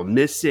the girl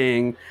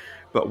missing.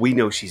 But we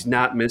know she's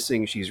not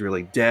missing. She's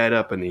really dead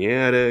up in the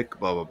attic,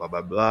 blah, blah, blah,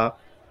 blah, blah.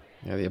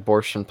 Yeah, the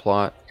abortion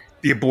plot.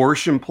 The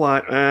abortion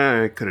plot,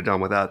 I could have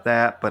done without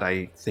that, but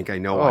I think I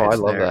know why Oh, it's I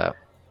love there. that.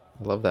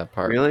 I love that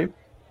part. Really?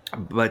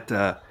 But,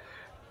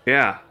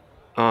 yeah.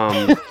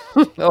 Well,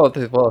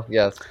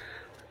 yes.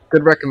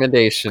 Good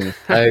recommendation.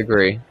 I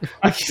agree.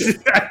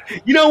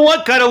 You know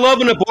what? Gotta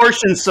love an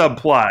abortion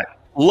subplot.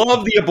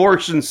 Love the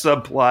abortion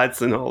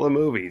subplots in all the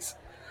movies.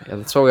 Yeah,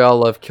 that's why we all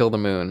love Kill the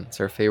Moon. It's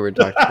our favorite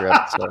Doctor Who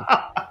episode.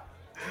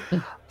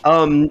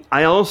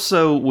 I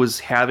also was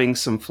having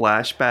some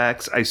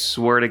flashbacks. I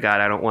swear to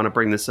God, I don't want to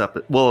bring this up.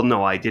 Well,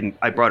 no, I didn't.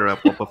 I brought it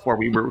up before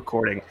we were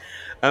recording.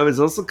 I was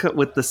also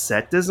with the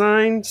set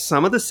design.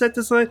 Some of the set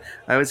design,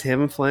 I was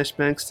having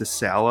flashbacks to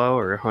Sallow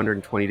or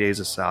 120 Days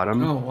of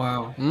Sodom. Oh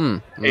wow!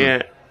 And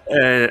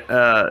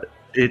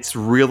it's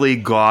really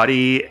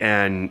gaudy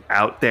and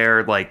out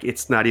there. Like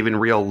it's not even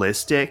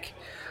realistic.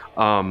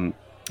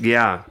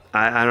 Yeah,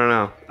 I don't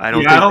know. I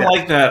don't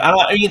like that.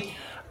 I mean,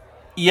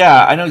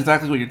 yeah, I know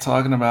exactly what you're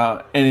talking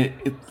about, and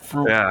it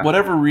for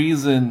whatever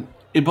reason,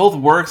 it both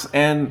works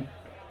and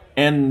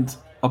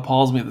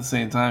appalls me at the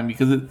same time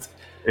because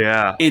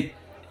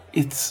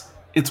it's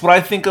what I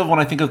think of when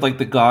I think of like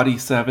the gaudy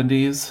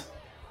 70s.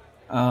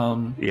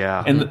 And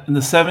in the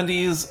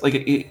 70s, like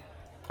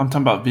I'm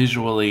talking about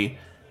visually,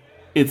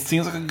 it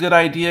seems like a good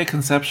idea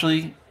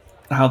conceptually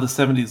how the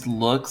 70s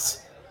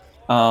looks.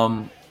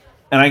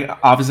 And I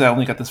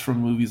only got this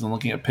from movies and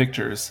looking at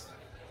pictures.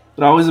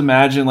 But I always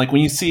imagine, like,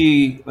 when you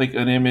see, like,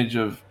 an image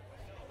of,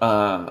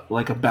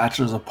 like, a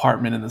bachelor's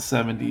apartment in the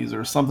 70s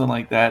or something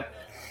like that,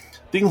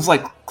 things,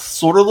 like,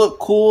 sort of look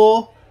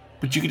cool,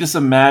 but you could just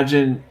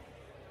imagine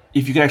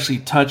if you could actually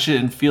touch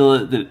it and feel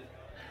it, that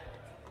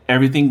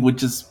everything would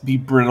just be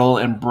brittle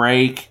and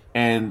break.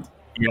 And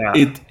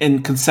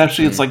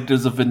conceptually, it's like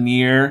there's a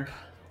veneer.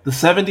 The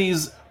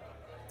 70s,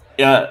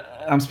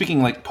 I'm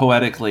speaking, like,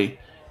 poetically,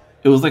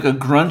 it was like a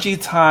grungy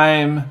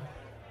time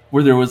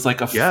where there was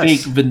like a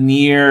fake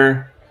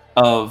veneer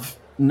of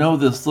no,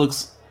 this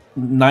looks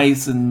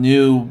nice and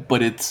new,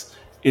 but it's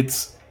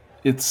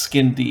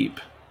skin deep.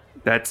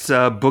 That's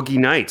Boogie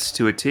Nights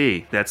to a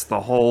T. That's the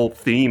whole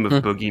theme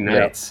of Boogie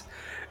Nights.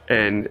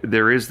 And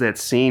there is that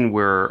scene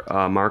where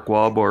Mark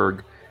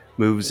Wahlberg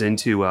moves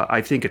into,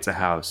 I think it's a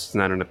house, it's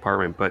not an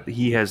apartment, but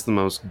he has the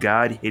most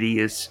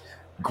hideous,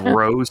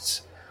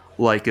 gross,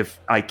 like if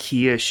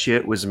IKEA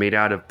shit was made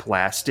out of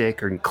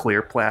plastic or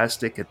clear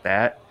plastic at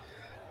that.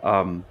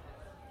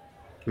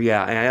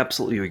 Yeah, I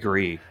absolutely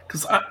agree.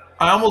 Because I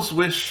almost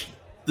wish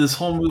this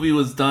whole movie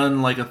was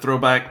done like a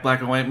throwback black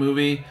and white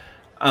movie.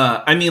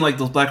 I mean, like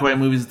those black and white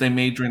movies that they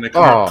made during the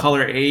Oh.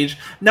 color age.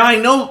 Now I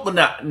know.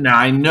 Now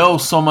I know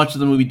so much of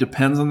the movie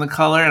depends on the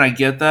color, and I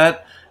get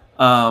that.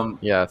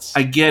 Yes.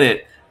 I get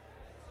it,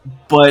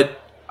 but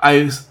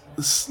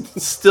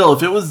still,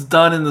 if it was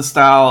done in the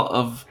style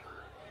of,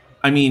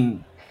 I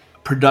mean,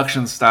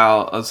 production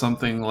style of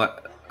something like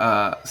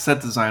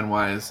set design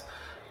wise,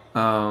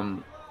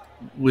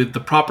 with the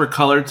proper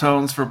color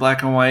tones for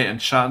black and white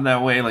and shot in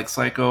that way, like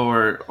Psycho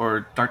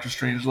or Doctor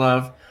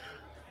Strangelove,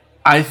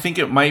 I think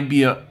it might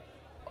be a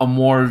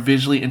more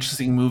visually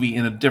interesting movie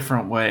in a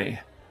different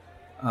way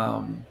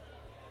than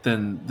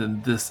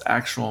this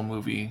actual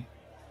movie.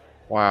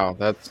 Wow,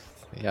 I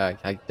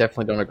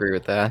definitely don't agree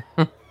with that.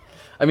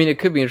 I mean, it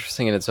could be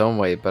interesting in its own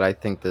way, but I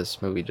think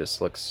this movie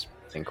just looks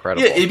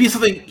incredible. Yeah, it'd be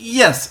something.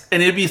 Yes,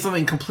 and it'd be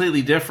something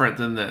completely different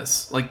than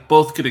this. Like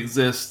both could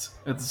exist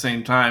at the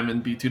same time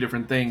and be two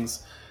different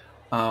things.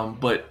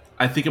 But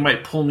I think it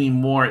might pull me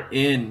more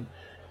in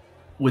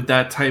with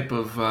that type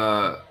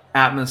of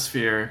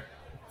atmosphere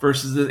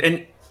versus this.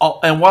 And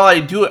while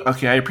I do it,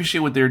 okay, I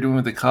appreciate what they're doing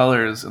with the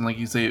colors and, like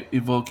you say,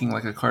 evoking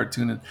like a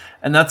cartoon,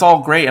 and that's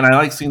all great. And I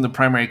like seeing the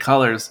primary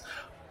colors,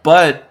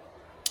 but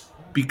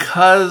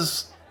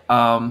because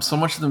so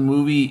much of the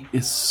movie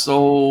is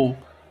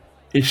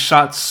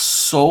shot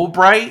so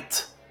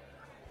bright.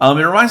 It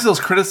reminds me of those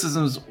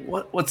criticisms.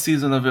 What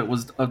season of it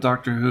was of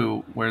Doctor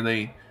Who where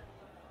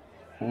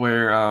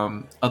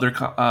other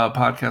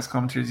podcast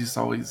commentators used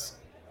to always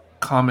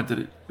comment that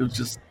it was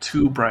just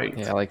too bright.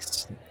 Yeah, like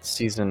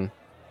season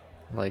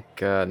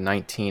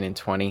 19 and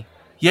 20.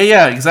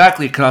 Yeah,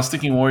 exactly.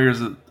 Sticking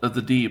Warriors of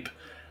the Deep.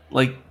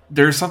 Like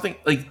there's something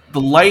like the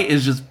light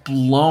is just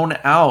blown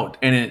out,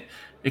 and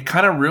it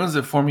kind of ruins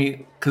it for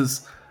me.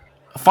 Because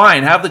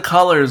fine, have the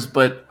colors,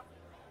 but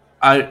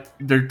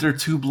they're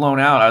too blown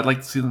out. I'd like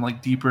to see them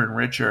like deeper and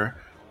richer,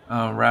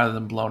 rather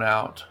than blown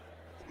out.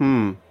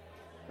 I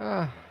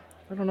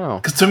don't know.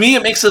 Because to me,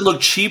 it makes it look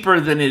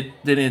cheaper than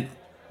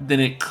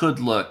it could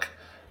look,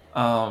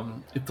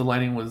 if the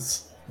lighting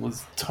was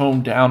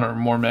toned down or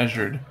more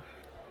measured.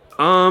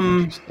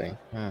 Interesting.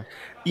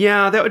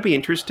 Yeah, that would be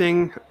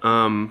interesting.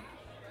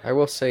 I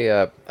will say,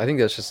 I think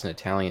that's just an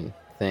Italian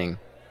thing.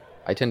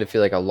 I tend to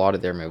feel like a lot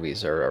of their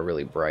movies are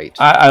really bright.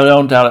 I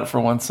don't doubt it for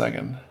 1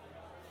 second.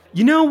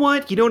 You know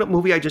what? You know what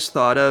movie I just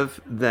thought of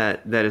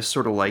that is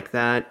sort of like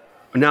that?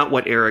 Not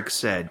what Eric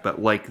said,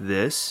 but like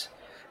this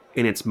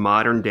in its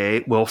modern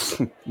day. Well,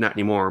 not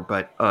anymore,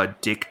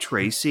 but Dick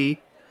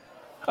Tracy.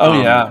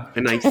 Oh yeah,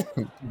 and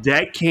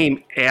that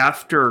came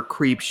after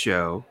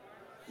Creepshow.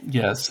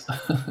 Yes.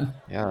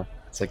 Yeah,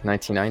 it's like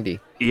 1990.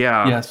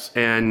 Yeah. Yes.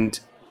 And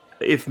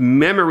if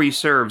memory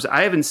serves,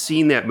 I haven't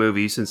seen that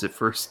movie since it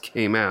first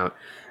came out,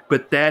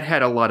 but that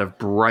had a lot of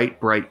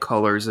bright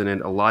colors in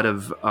it, a lot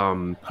of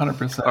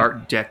 100%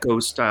 Art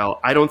Deco style.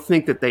 I don't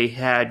think that they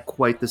had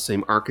quite the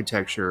same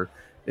architecture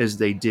as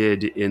they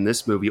did in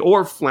this movie,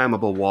 or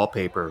flammable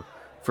wallpaper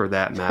for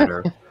that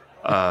matter.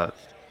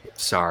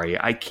 Sorry,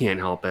 I can't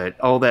help it.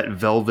 All that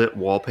velvet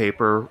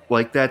wallpaper,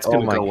 like that's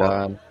gonna go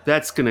up.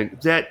 That's gonna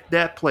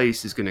that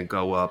place is gonna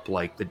go up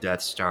like the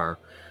Death Star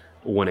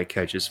when it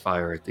catches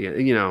fire at the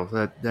end. You know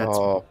that's.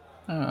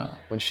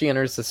 When she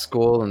enters the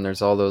school and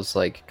there's all those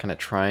like kind of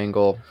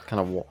triangle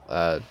kind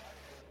of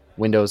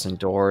windows and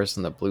doors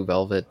and the blue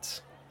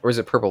velvet, or is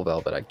it purple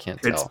velvet? I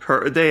can't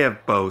tell. They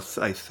have both,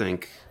 I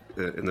think,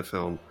 in the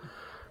film.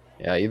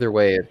 Yeah, either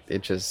way,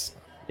 it just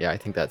I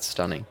think that's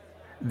stunning.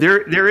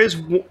 There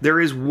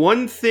is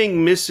one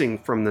thing missing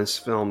from this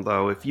film,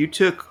 though. If you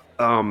took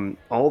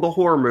all the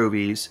horror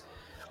movies,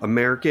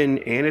 American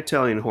and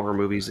Italian horror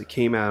movies that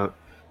came out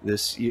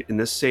in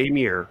this same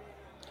year,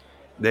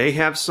 they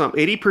have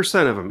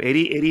 80% of them,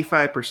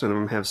 85% of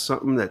them have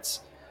something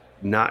that's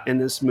not in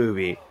this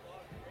movie,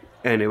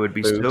 and it would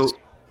be boobs. so.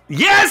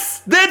 Yes,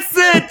 that's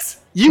it.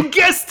 You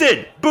guessed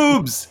it,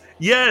 boobs.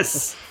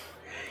 Yes,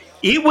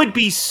 it would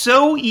be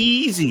so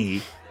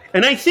easy.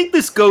 And I think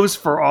this goes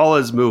for all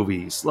his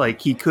movies. Like,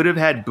 he could have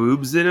had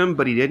boobs in him,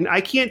 but he didn't. I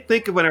can't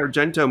think of an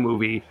Argento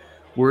movie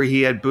where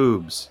he had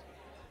boobs.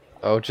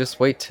 Oh,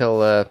 just wait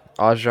till Aja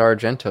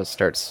Argento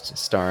starts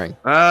starring.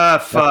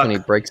 Fuck. That's when he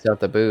breaks out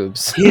the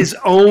boobs. His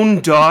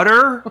own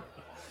daughter?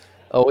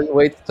 Oh, we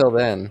wait till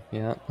then.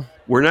 Yeah.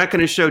 We're not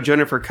going to show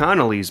Jennifer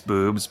Connelly's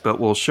boobs,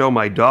 but we'll show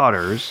my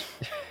daughter's.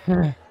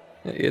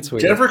 It's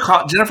weird.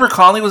 Jennifer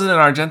Connelly was in an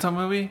Argento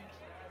movie?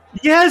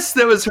 Yes,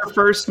 that was her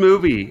first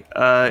movie.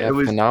 It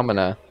was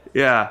Phenomena.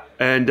 Yeah,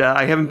 and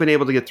I haven't been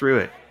able to get through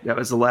it. That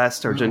was the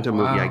last Argento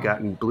movie I got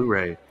in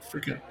Blu-ray.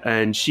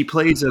 And she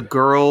plays a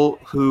girl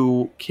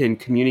who can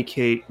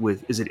communicate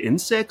with, is it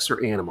insects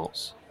or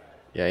animals?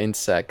 Yeah,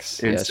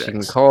 insects. Yeah, she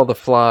can call the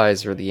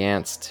flies or the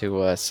ants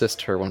to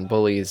assist her when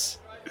bullies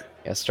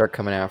start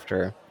coming after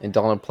her. And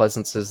Donald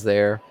Pleasance is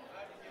there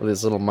with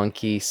his little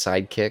monkey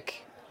sidekick.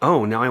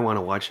 Oh, now I want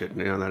to watch it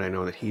now that I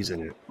know that he's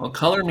in it. Well,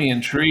 color me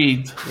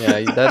intrigued.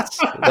 Yeah, that's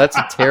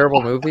a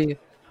terrible movie,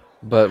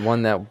 but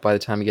one that by the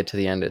time you get to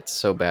the end, it's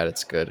so bad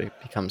it's good. It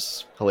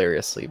becomes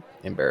hilariously,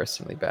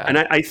 embarrassingly bad. And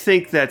I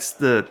think that's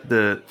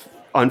the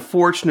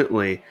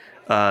unfortunately,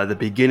 the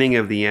beginning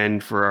of the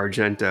end for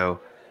Argento,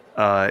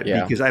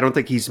 because I don't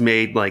think he's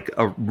made like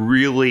a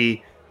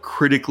really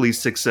critically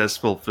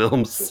successful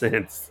film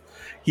since.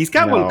 He's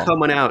got one No.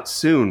 coming out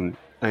soon,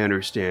 I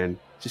understand.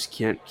 Just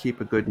can't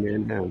keep a good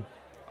man down.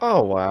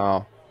 Oh,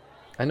 wow.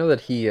 I know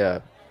that he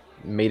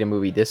made a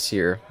movie this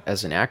year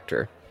as an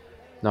actor,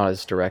 not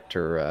as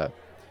director.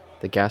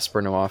 The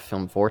Gaspar Noé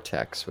film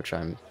Vortex, which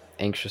I'm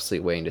anxiously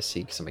waiting to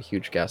see because I'm a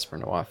huge Gaspar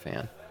Noé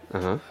fan.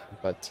 Uh-huh.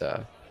 But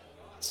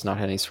it's not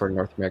had any sort of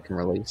North American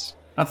release.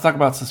 Let's talk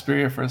about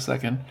Suspiria for a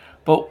second.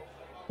 But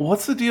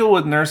what's the deal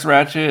with Nurse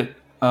Ratched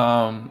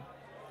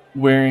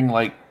wearing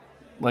like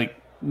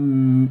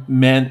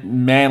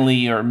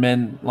manly or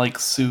men like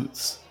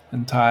suits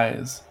and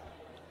ties?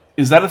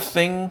 Is that a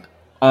thing?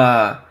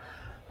 I've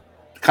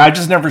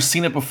just never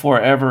seen it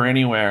before ever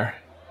anywhere.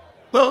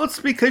 Well, it's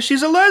because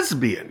she's a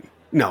lesbian.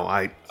 No,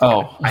 I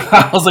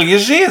was like,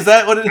 is she? Is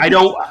that what it is? I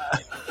don't.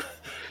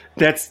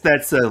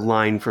 That's a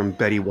line from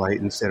Betty White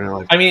in Saturday Night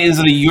Live. I mean, is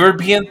it a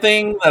European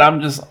thing that I'm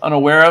just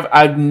unaware of?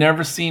 I've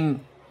never seen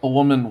a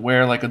woman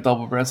wear like a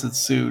double-breasted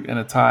suit and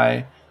a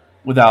tie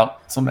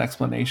without some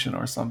explanation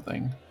or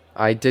something.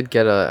 I did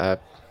get a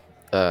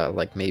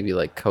like maybe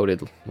like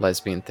coded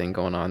lesbian thing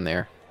going on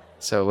there.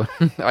 So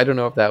I don't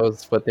know if that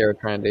was what they were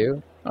trying to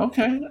do.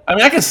 Okay, I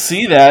mean, I can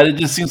see that. It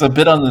just seems a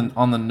bit on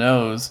the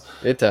nose.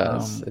 It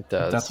does. It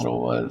does. That's what it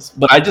was.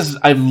 But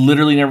I've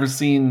literally never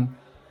seen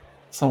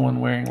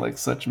someone wearing like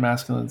such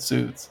masculine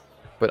suits.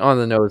 But on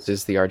the nose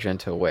is the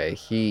Argento way.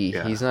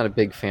 He's not a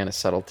big fan of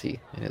subtlety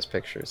in his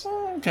pictures.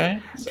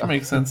 Okay, that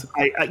makes sense.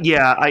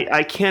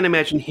 I can't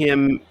imagine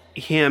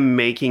him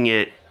making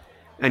it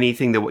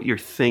anything that what you're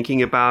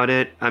thinking about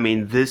it. I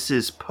mean, this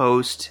is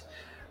post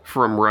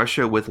From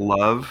Russia with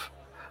Love.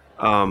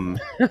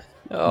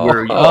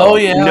 Oh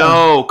yeah.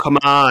 No, come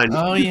on.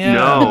 Oh yeah.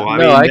 No,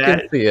 I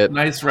can see it.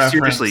 Nice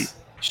reference.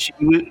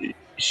 Seriously,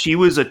 she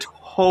was a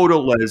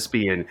total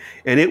lesbian,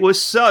 and it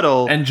was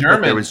subtle and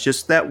German. But there was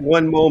just that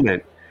one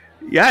moment.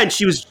 Yeah, and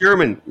she was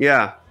German.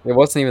 Yeah, it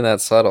wasn't even that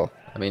subtle.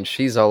 I mean,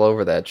 she's all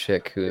over that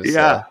chick who's.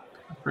 Yeah,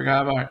 I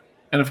forgot about her.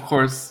 And of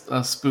course,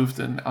 spoofed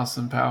in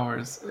Austin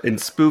Powers. And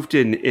spoofed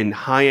in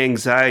High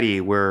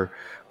Anxiety, where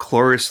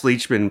Cloris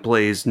Leachman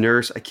plays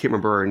nurse. I can't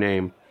remember her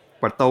name.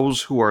 But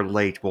those who are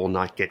late will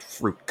not get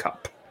fruit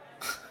cup.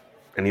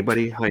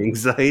 Anybody? High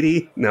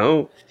Anxiety?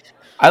 No?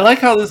 I like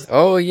how this...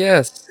 Oh,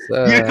 yes.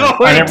 You know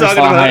what I I'm never talking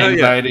saw about? High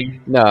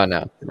Anxiety.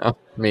 No.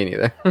 Me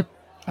neither.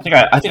 I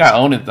think I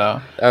own it,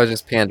 though. I was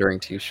just pandering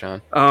to you,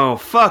 Sean. Oh,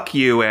 fuck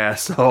you,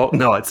 asshole.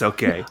 No, it's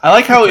okay. I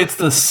like how it's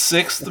the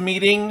 6th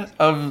meeting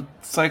of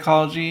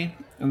psychology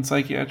and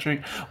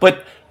psychiatric.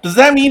 But does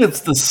that mean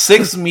it's the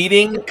 6th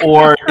meeting,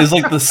 or is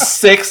like the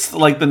 6th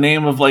like the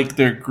name of like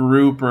their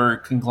group or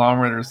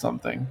conglomerate or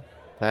something?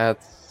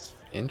 That's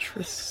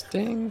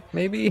interesting,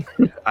 maybe?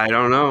 I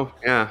don't know.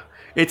 Yeah.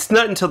 It's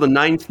not until the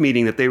 9th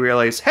meeting that they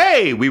realize,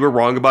 hey, we were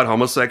wrong about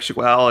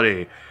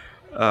homosexuality.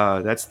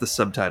 That's the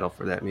subtitle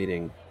for that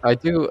meeting. I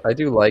do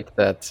like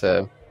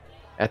that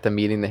at the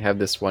meeting they have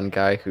this one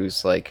guy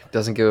who's like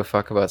doesn't give a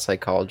fuck about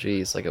psychology.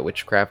 He's like a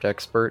witchcraft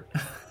expert.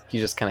 He's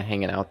just kind of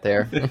hanging out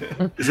there.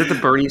 Is it the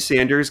Bernie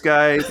Sanders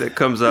guy that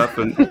comes up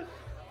and...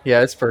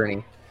 Yeah, it's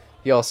Bernie.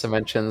 He also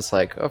mentions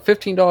like a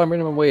 $15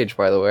 minimum wage,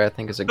 by the way, I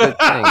think is a good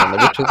thing, and the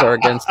witches are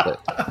against it.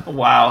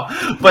 Wow.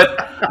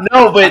 But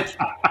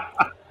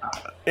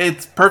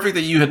it's perfect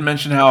that you had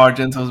mentioned how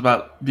Argento was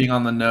about being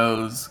on the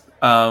nose,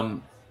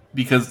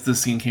 because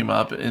this scene came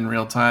up in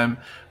real time.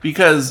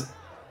 Because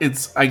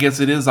I guess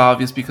it is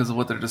obvious because of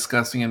what they're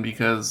discussing, and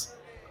because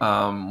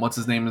what's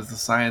his name is the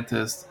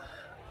scientist,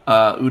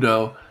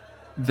 Udo,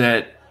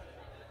 that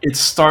it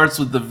starts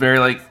with the very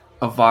like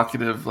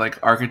evocative like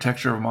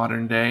architecture of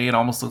modern day. It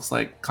almost looks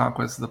like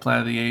Conquest of the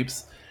Planet of the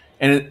Apes,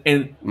 and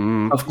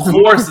of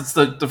course it's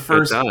the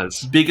first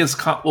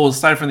biggest well,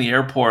 aside from the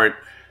airport,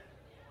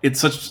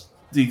 it's such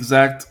the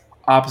exact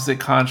opposite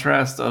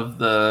contrast of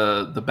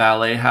the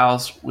ballet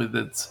house with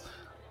its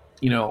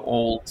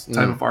old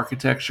type of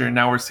architecture. And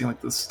now we're seeing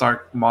like the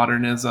stark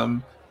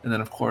modernism, and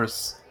then of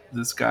course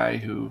this guy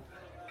who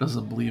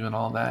doesn't believe in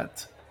all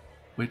that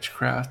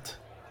witchcraft.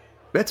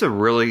 That's a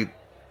really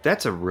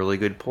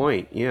good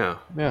point. Yeah.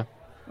 Yeah.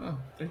 Oh,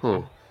 thank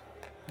you.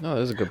 No,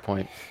 that is a good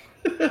point.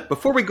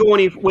 Before we go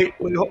any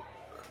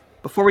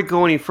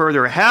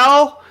further,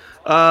 Hal,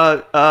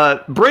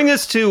 bring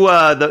us to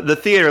the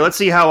theater. Let's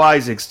see how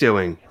Isaac's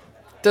doing.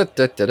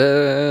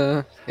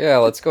 Da-da-da-da. Yeah,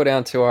 let's go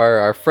down to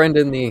our friend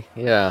in the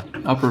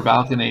upper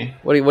balcony.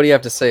 What do you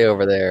have to say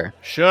over there?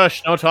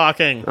 Shush, no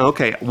talking.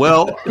 Okay,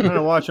 well, I'm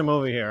gonna watch a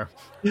movie here.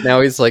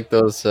 Now he's like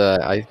those.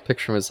 I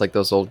picture him as like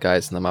those old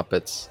guys in the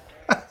Muppets.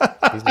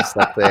 He's just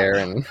up there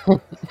and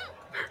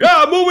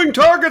yeah, moving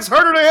targets,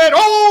 harder to hit.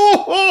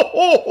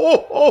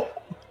 Oh,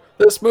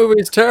 this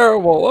movie's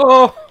terrible.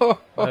 Oh,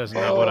 that is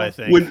not what I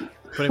think.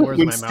 Putting words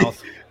in my mouth.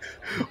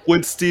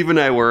 When Steve and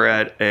I were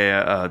at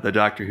the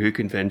Doctor Who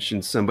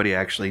convention, somebody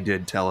actually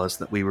did tell us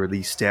that we were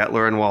the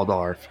Statler and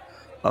Waldorf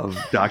of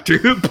Doctor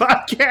Who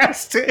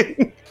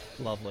podcasting.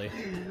 Lovely.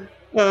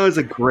 That was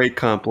a great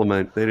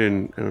compliment. They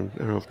didn't. I don't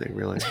know if they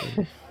realized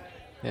it.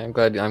 Yeah, I'm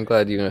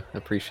glad you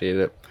appreciate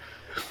it.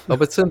 Oh,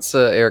 but since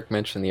Eric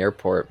mentioned the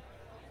airport,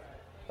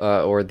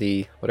 or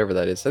the whatever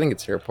that is, I think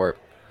it's airport.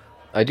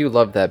 I do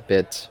love that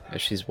bit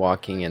as she's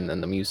walking and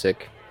then the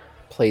music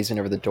plays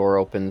whenever the door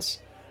opens.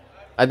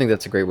 I think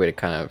that's a great way to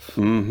kind of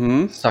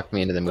Mm-hmm. suck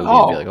me into the movie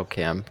and be like, Oh,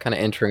 okay, I'm kind of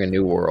entering a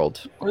new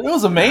world. it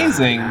was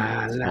amazing.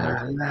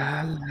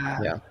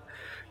 Yeah,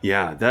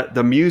 Yeah,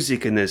 the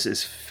music in this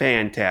is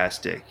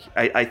fantastic.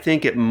 I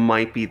think it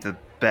might be the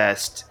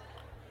best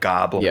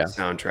Goblin Yeah.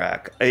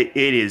 soundtrack. It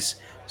is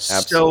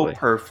Absolutely. so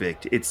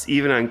perfect. It's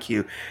even on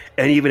cue,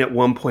 and even at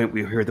one point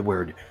we hear the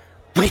word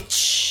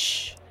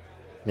 "witch."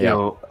 You yeah.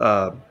 know,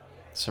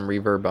 Some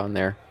reverb on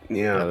there.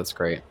 Yeah, yeah. that's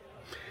great.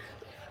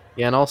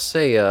 Yeah, and I'll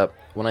say,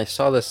 when I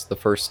saw this the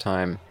first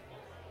time,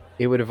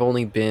 it would have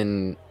only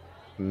been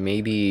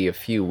maybe a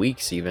few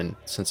weeks even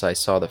since I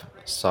saw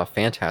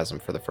Phantasm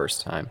for the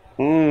first time.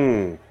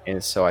 Mm.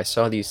 And so I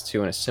saw these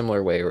two in a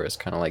similar way where it's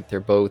kind of like they're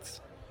both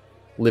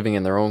living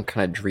in their own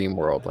kind of dream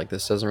world. Like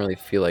this doesn't really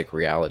feel like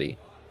reality.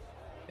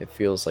 It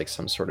feels like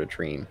some sort of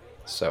dream.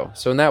 So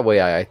in that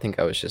way, I think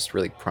I was just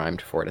really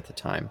primed for it at the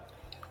time.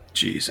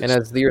 Jesus. And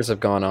as the years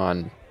have gone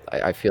on,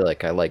 I feel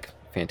like I like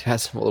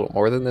Phantasm a little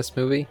more than this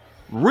movie.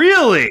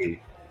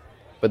 Really?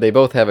 But they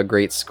both have a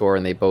great score,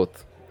 and they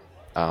both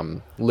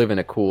live in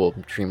a cool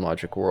Dream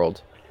Logic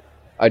world.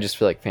 I just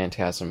feel like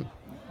Phantasm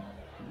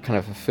kind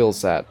of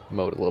fulfills that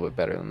mode a little bit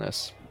better than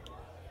this.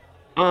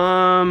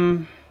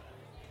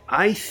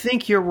 I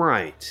think you're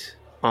right.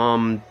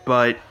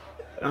 But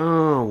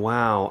oh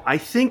wow, I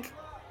think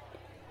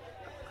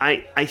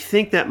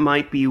that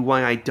might be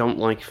why I don't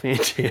like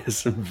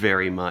Phantasm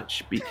very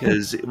much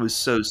because it was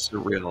so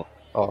surreal.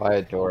 Oh, I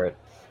adore it.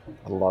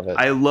 I love it.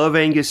 I love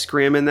Angus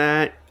Scrimm in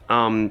that,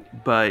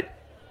 but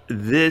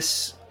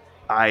this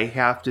I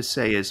have to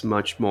say is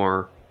much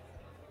more.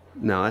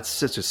 No, that's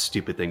such a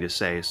stupid thing to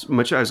say. I was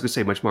going to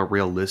say much more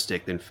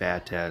realistic than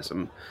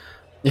Phantasm.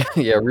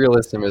 Yeah,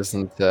 realism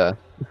isn't.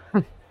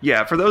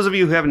 Yeah, for those of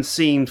you who haven't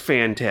seen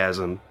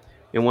Phantasm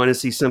and want to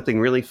see something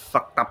really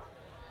fucked up,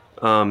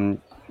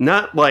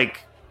 not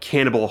like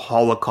Cannibal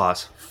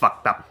Holocaust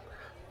fucked up,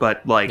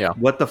 but like Yeah.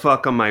 what the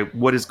fuck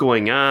what is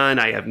going on?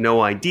 I have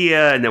no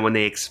idea. And then when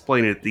they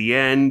explain it at the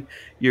end,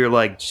 you're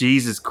like,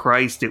 Jesus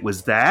Christ, it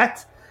was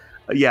that?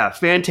 Yeah,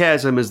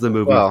 Phantasm is the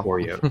movie Well. for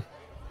you.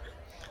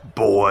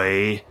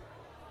 Boy.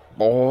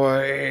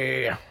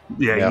 Boy.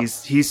 Yeah, Yeah.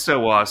 he's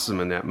so awesome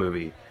in that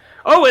movie.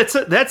 Oh,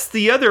 that's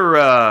the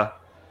other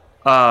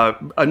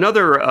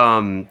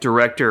another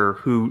director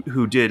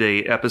who did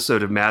a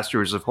episode of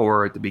Masters of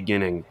Horror at the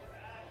beginning.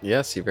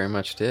 Yes, he very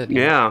much did.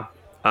 Yeah,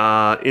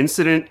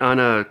 Incident on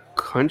a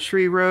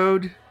Country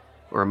Road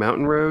or a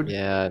Mountain Road.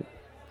 Yeah,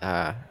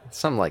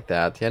 something like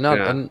that. Yeah, not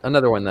Yeah.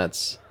 another one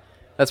that's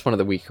one of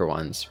the weaker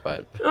ones,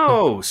 but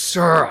Oh,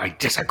 sir, I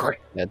disagree.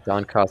 yeah,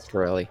 Don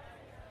Coscarelli.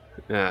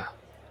 Yeah.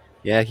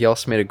 Yeah, he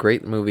also made a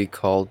great movie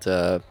called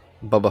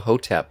Bubba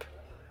Hotep,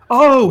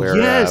 Oh where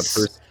yes.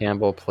 Bruce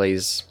Campbell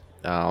plays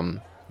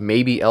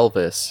maybe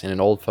Elvis in an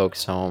old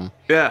folks' home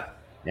Yeah.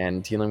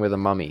 and dealing with a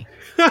mummy.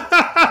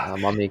 A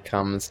mummy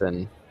comes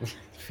and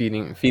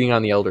feeding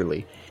on the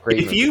elderly. Great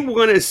If movie. you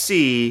want to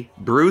see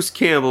Bruce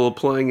Campbell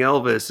playing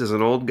Elvis as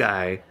an old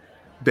guy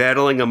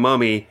battling a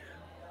mummy,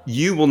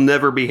 you will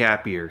never be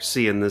happier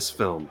seeing this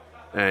film.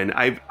 And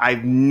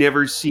I've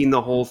never seen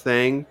the whole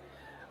thing.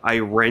 I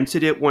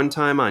rented it one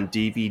time on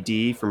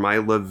DVD from I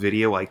Love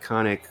Video,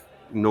 iconic,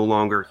 no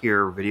longer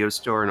here video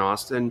store in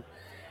Austin.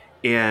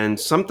 And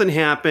something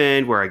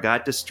happened where I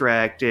got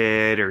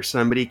distracted or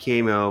somebody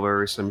came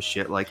over or some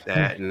shit like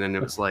that. And then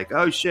it was like,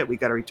 oh shit, we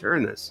got to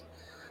return this.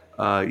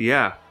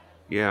 Yeah.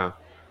 Yeah,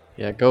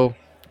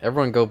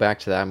 everyone go back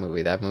to that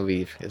movie. That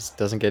movie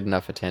doesn't get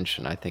enough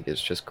attention. I think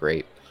it's just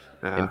great.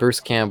 And Bruce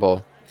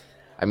Campbell,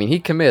 I mean, he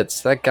commits.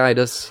 That guy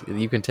does.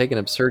 You can take an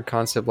absurd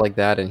concept like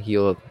that, and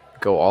he'll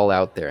go all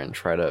out there and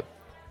try to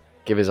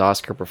give his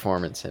Oscar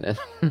performance in it.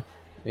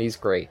 He's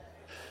great.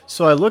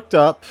 So I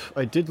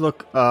did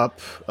look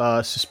up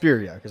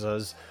Suspiria because I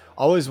was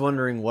always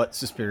wondering what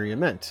Suspiria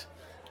meant.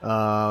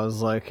 I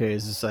was like, hey,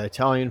 is this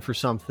Italian for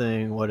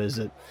something? What is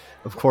it?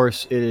 Of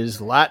course, it is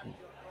Latin.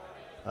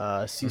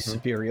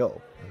 Suspirio.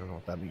 I don't know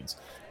what that means.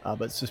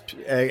 But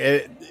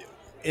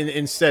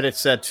instead it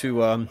said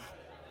to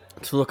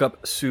look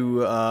up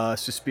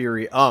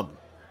Suspirium.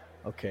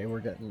 Okay, we're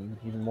getting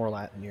even more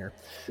Latin here.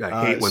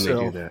 I hate when they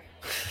do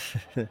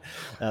that.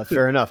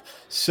 Fair enough.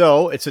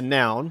 So it's a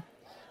noun,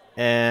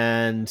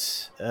 and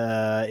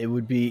it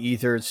would be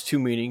either it's two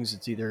meanings.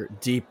 It's either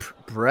deep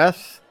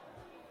breath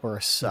or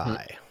a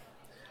sigh.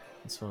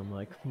 And so I'm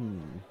like,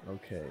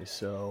 okay.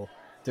 So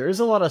there is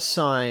a lot of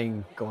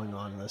sighing going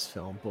on in this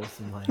film, both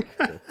in like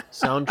the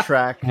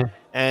soundtrack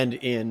and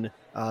in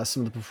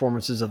some of the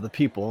performances of the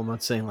people. I'm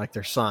not saying like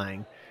they're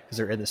sighing because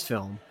they're in this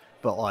film,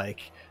 but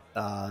like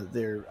I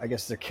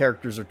guess their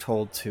characters are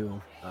told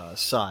to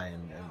sigh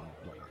and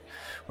whatnot,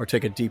 or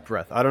take a deep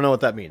breath. I don't know what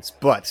that means,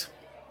 but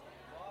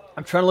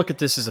I'm trying to look at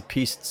this as a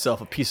piece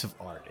itself, a piece of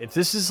art. If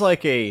this is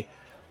like a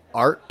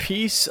art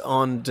piece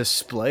on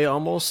display,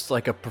 almost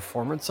like a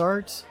performance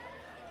art,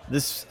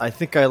 I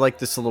think I like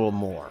this a little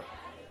more.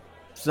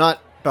 It's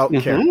not about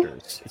Mhm.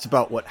 characters. It's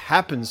about what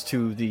happens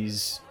to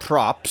these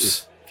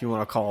props, if you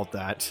want to call it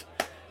that.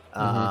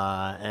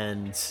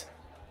 And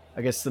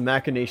I guess the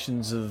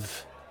machinations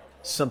of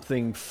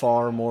something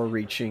far more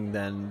reaching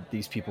than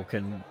these people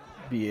can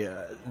be,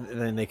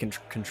 than they can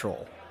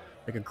control.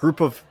 Like a group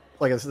of,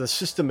 the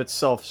system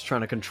itself is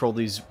trying to control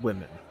these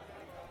women.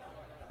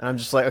 And I'm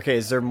just like, okay,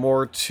 is there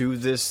more to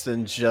this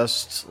than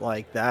just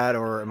like that,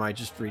 or am I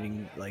just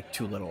reading like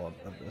too little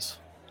of this?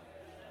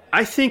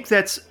 I think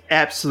that's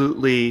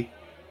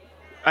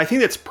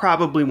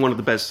probably one of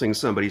the best things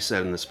somebody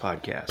said in this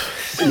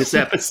podcast, in this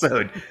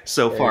episode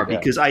so far,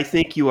 because I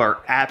think you are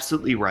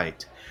absolutely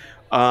right.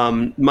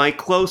 My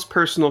close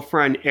personal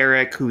friend,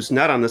 Eric, who's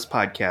not on this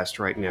podcast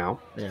right now,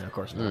 Yeah, of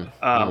course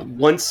not.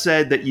 once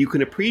said that you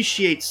can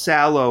appreciate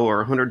Sallow or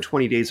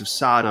 120 Days of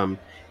Sodom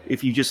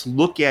if you just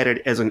look at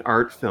it as an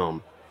art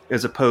film,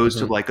 as opposed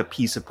to like a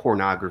piece of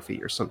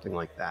pornography or something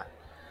like that.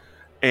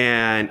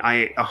 And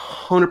I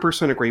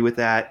 100% agree with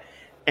that.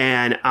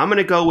 And I'm going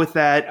to go with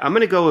that. I'm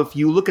going to go, if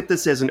you look at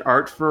this as an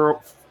art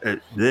for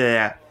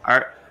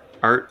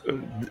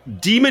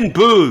Demon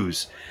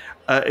Booze.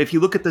 If you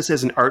look at this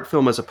as an art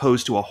film as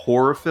opposed to a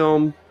horror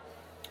film,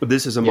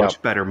 this is a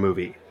much better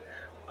movie.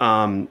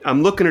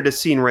 I'm looking at a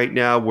scene right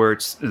now where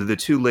it's the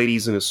two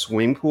ladies in a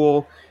swimming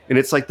pool, and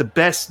it's like the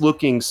best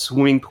looking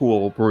swimming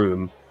pool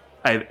room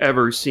I've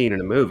ever seen in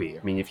a movie.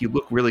 I mean, if you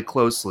look really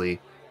closely,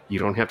 you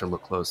don't have to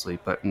look closely,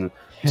 but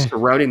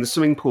surrounding the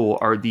swimming pool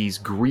are these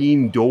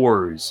green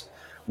doors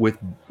with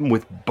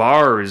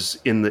bars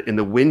in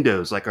the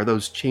windows. Like, are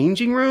those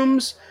changing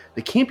rooms?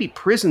 They can't be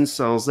prison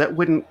cells. That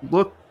wouldn't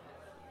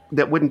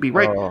be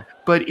right. Oh.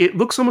 But it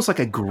looks almost like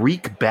a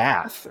Greek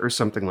bath or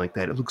something like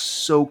that. It looks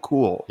so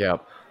cool. Yeah.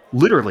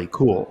 Literally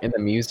cool. And the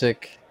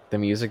music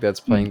that's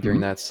playing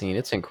during that scene,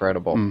 it's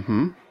incredible.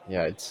 Mm-hmm.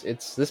 Yeah,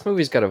 it's this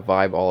movie's got a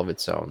vibe all of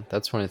its own.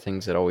 That's one of the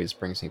things that always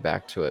brings me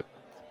back to it.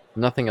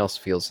 Nothing else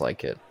feels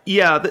like it.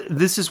 Yeah,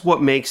 this is what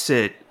makes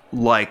it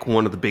like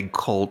one of the big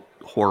cult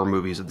horror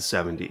movies of the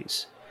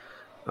 70s.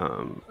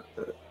 And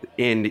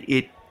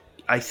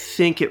I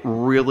think it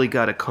really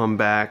got a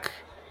comeback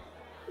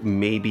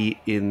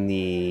maybe in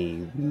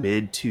the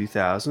mid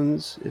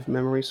 2000s, if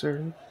memory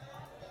serves.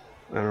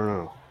 I don't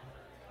know.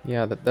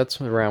 Yeah, that's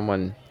around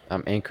when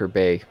Anchor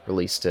Bay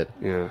released it.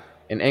 Yeah.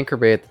 And Anchor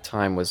Bay at the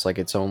time was like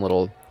its own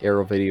little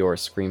Arrow Video or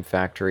Scream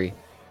Factory.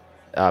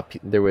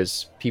 There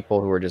was people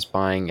who were just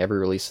buying every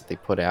release that they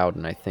put out,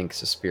 and I think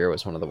Suspiria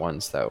was one of the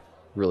ones that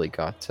really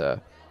got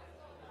the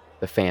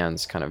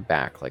fans kind of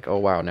back. Like, oh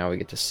wow, now we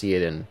get to see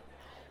it in,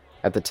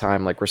 at the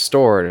time, like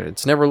restored.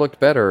 It's never looked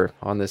better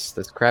on this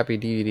crappy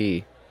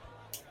DVD.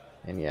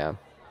 And yeah,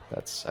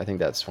 I think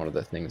that's one of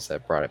the things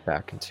that brought it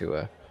back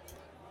into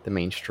the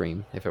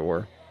mainstream, if it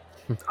were.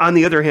 On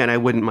the other hand, I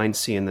wouldn't mind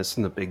seeing this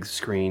in the big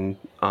screen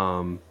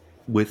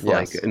with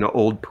like an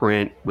old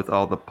print with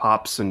all the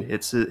pops and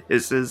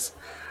hisses.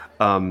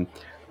 I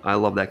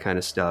love that kind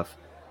of stuff,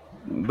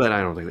 but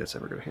I don't think that's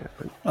ever going to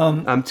happen.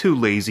 I'm too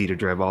lazy to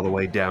drive all the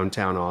way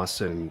downtown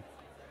Austin,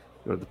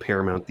 go to the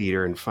Paramount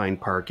Theater and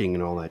find parking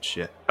and all that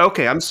shit.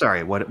 Okay, I'm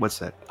sorry. What's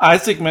that?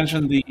 Isaac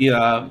mentioned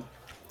the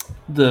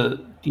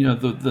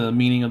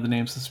meaning of the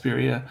name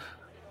Suspiria,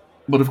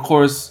 but of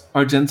course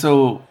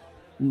Argento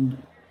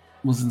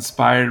was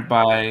inspired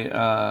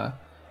by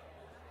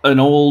an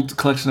old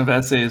collection of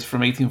essays from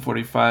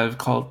 1845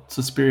 called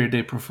Suspiria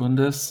de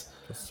Profundis.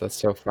 That's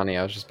so funny.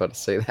 I was just about to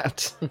say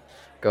that.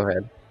 Go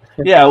ahead.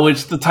 Yeah,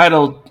 which the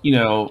title,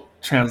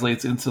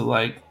 translates into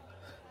like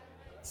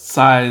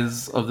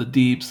sighs of the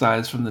deep,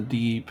 sighs from the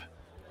deep.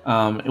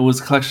 It was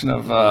a collection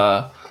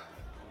of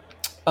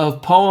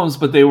poems,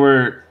 but they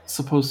were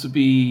supposed to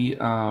be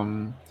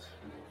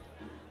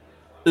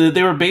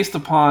they were based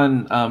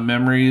upon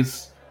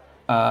memories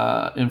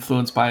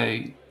influenced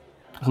by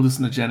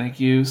hallucinogenic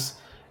use,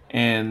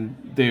 and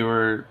they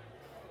were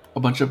a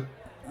bunch of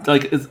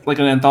it's like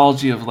an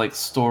anthology of like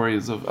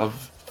stories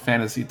of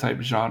fantasy type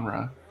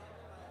genre,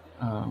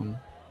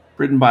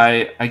 written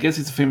by, I guess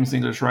he's a famous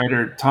English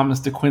writer, Thomas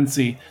de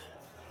Quincey,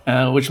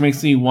 which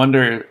makes me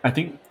wonder. I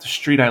think the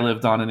street I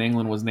lived on in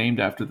England was named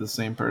after the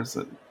same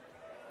person.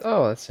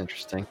 Oh, that's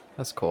interesting.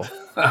 That's cool.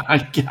 I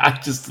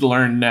just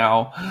learned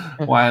now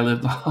why I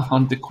lived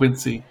on De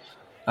Quincey.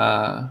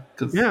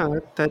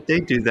 That they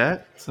do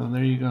that. So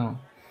there you go.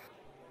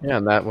 Yeah,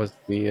 and that was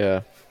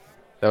the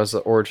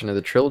origin of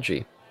the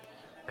trilogy,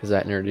 because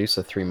that introduced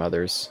the three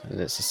mothers, and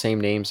it's the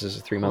same names as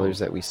the three mothers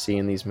that we see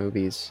in these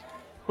movies.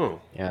 Yeah,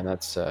 and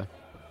that's I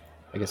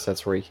guess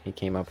that's where he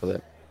came up with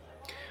it.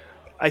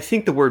 I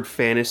think the word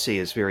fantasy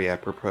is very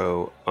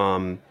apropos.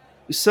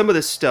 Some of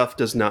this stuff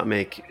does not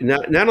make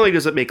not only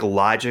does it make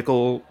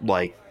logical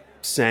like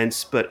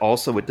sense, but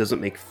also it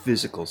doesn't make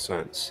physical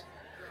sense.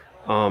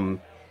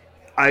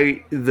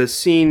 The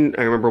scene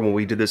I remember when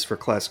we did this for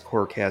Classic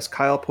Horrorcast,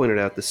 Kyle pointed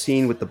out the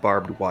scene with the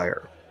barbed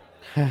wire.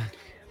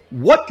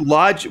 What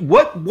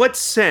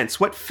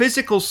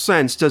physical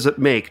sense does it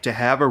make to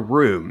have a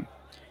room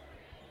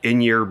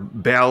in your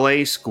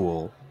ballet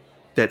school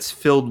that's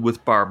filled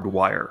with barbed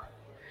wire?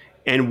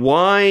 And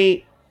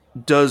why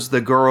does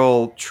the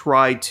girl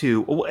try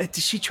to...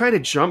 Does she try to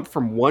jump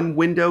from one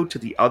window to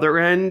the other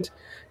end?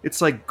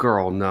 It's like,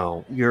 girl,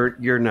 no.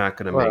 You're not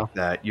going to make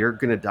that. You're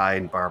going to die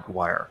in barbed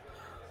wire.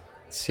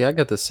 See, I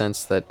got the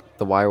sense that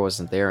the wire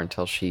wasn't there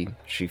until she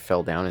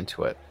fell down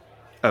into it.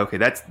 Okay,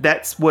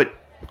 that's what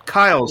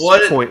Kyle's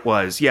point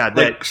was. Yeah,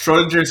 like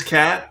Schrodinger's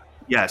cat?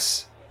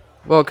 Yes.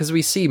 Well, because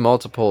we see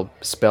multiple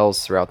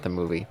spells throughout the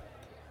movie.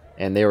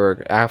 And they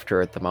were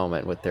after at the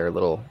moment with their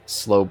little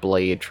slow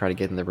blade trying to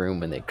get in the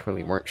room, and they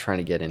clearly weren't trying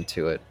to get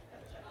into it.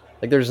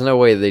 Like, there's no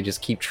way they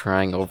just keep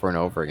trying over and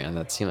over again.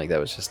 That seemed like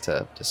that was just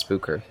to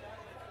spook her.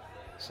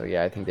 So,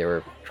 yeah, I think they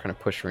were trying to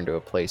push her into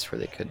a place where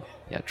they could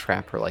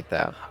trap her like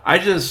that. I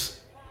just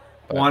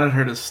wanted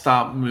her to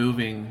stop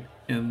moving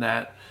in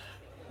that,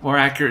 more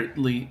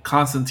accurately,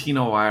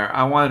 Constantino wire.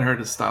 I wanted her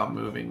to stop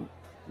moving.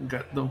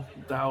 That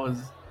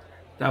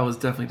was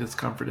definitely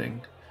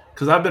discomforting.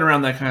 Because I've been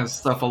around that kind of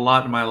stuff a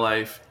lot in my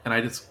life, and I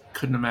just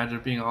couldn't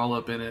imagine being all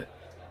up in it.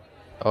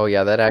 Oh,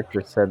 yeah, that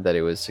actress said that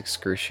it was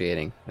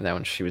excruciating. And that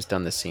when she was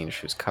done the scene,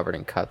 she was covered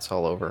in cuts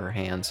all over her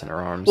hands and her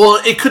arms.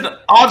 Well, it couldn't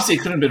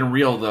have been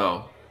real,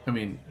 though. I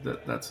mean,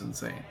 that's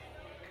insane.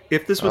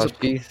 If this was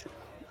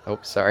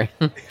sorry.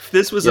 If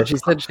this was she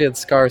said she had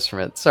scars from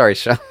it. Sorry,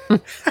 Sean.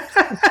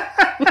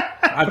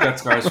 I've got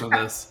scars from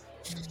this.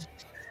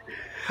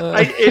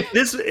 If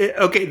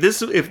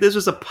this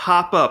was a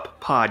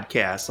pop-up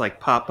podcast, like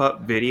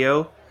pop-up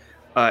video,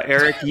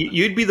 Eric,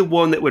 you'd be the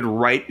one that would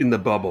write in the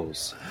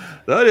bubbles.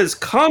 That is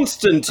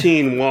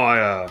Constantine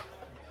wire.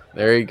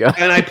 There you go.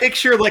 And I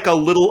picture like a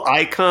little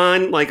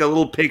icon, like a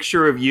little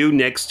picture of you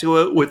next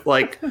to it with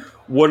like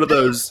one of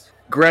those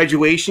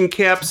graduation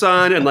caps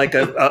on and like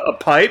a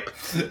pipe.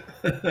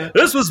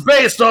 This was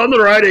based on the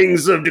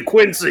writings of De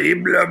Quincey.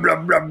 Blah blah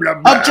blah blah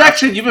blah.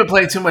 Objection! You've been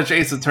playing too much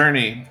Ace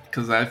Attorney,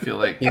 because I feel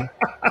like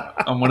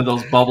I'm one of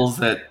those bubbles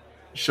that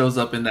shows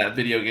up in that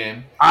video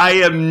game. I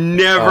am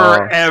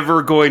never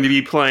ever going to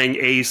be playing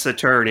Ace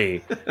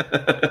Attorney.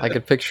 I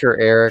could picture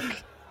Eric.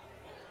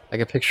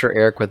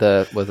 with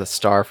a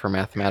star for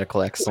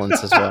mathematical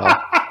excellence as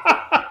well.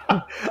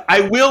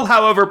 I will,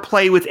 however,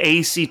 play with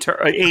Ace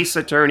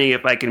Attorney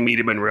if I can meet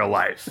him in real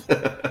life.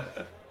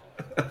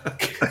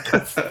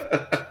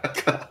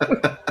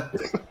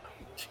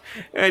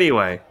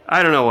 Anyway,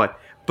 I don't know what.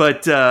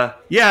 But,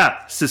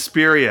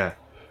 Suspiria.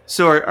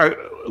 So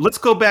let's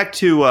go back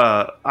to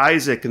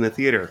Isaac in the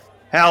theater.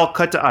 Hal,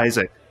 cut to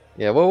Isaac.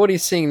 Yeah, well, what are you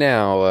seeing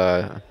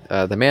now?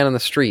 The Man on the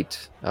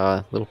Street,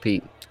 Little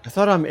Pete. I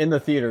thought I'm in the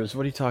theaters.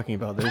 What are you talking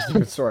about? There's a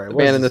different story. The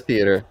Man in the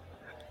Theater.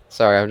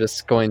 Sorry, I'm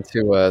just going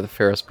to the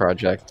Ferris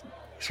Project.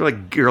 It's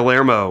like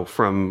Guillermo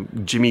from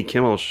Jimmy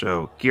Kimmel's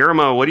show.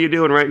 Guillermo, what are you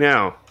doing right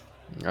now?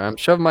 I'm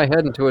shoving my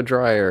head into a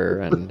dryer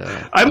and...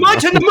 I'm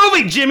watching the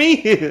movie,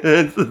 Jimmy!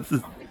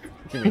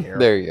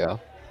 There you go.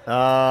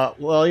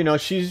 Well,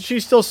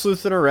 she's still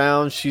sleuthing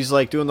around. She's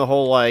like doing the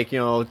whole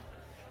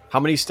how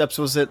many steps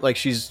was it? Like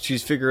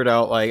she's figured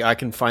out like I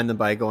can find them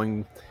by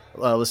going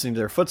listening to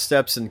their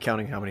footsteps and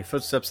counting how many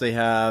footsteps they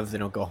have. They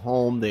don't go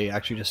home. They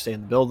actually just stay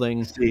in the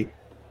building. See.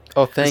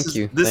 Oh, thank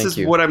you. This is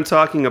what I'm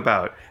talking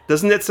about.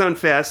 Doesn't that sound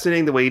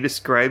fascinating the way he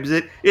describes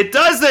it? It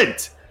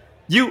doesn't.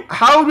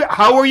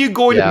 How are you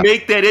going to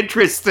make that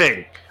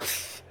interesting?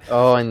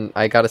 Oh, and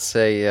I gotta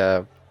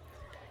say,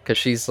 because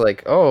she's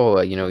like,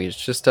 he's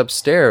just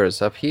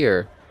upstairs, up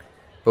here.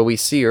 But we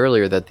see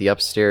earlier that the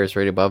upstairs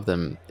right above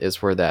them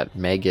is where that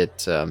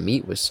maggot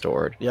meat was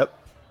stored. Yep.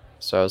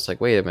 So I was like,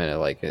 wait a minute,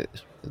 like,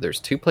 there's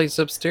two places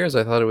upstairs?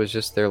 I thought it was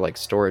just their, like,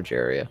 storage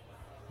area.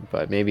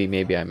 But maybe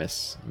I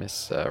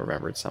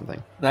misremembered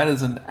something. That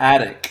is an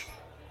attic.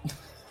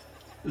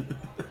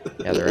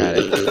 Yeah, they're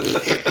attic.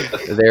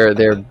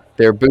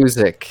 They're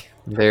boozic.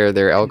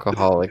 They're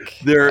alcoholic.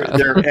 They're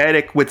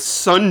attic with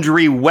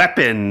sundry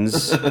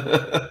weapons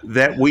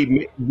that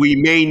we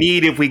may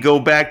need if we go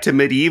back to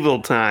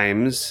medieval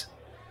times.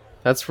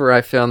 That's where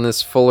I found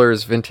this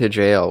Fuller's Vintage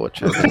Ale,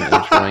 which I've been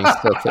enjoying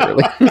so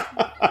thoroughly.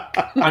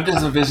 I'm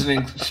just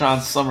envisioning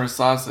Sean's summer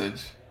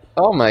sausage.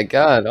 Oh my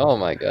god!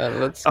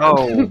 Let's.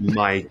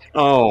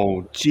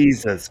 Oh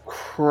Jesus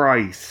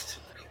Christ!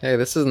 Hey,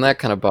 this isn't that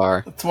kind of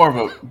bar. It's more of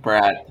a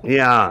brat.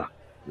 Yeah,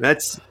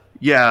 that's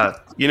like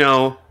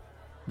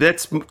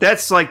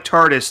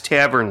TARDIS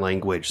tavern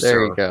language.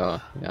 There you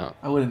go. Yeah,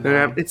 I wouldn't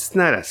know. It's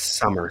not a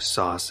summer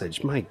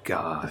sausage. My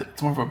God,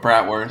 it's more of a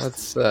bratwurst.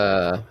 Let's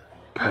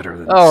better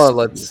than.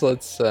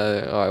 Let's.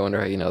 I wonder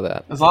how you know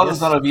that. As long as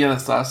it's not a Vienna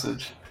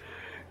sausage.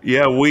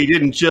 Yeah, we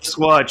didn't just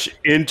watch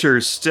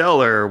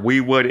Interstellar.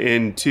 We went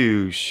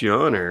into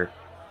Shawner.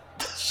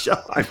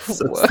 I'm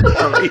so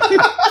sorry.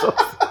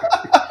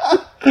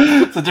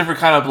 It's a different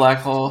kind of black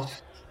hole.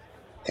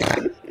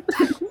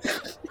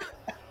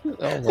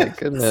 Oh my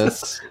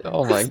goodness.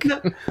 Oh my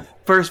god.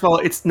 First of all,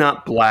 it's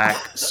not black,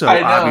 so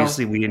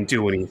obviously we didn't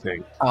do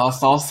anything. I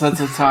lost all sense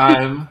of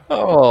time.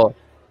 Oh.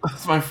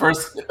 That's my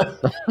first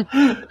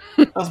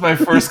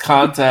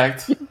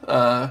contact.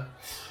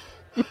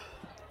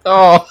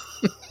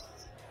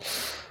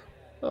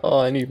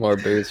 Oh, I need more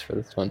booze for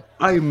this one.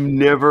 I'm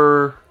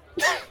never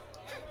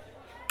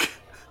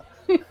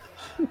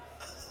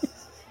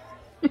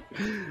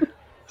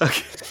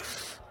Okay.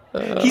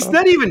 He's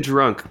not even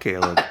drunk,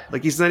 Caleb.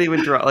 Like he's not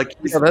even drunk. Like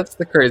Yeah, that's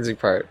the crazy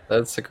part.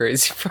 That's the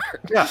crazy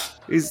part. yeah,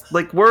 he's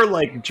like we're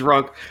like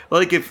drunk.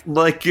 Like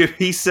if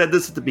he said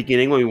this at the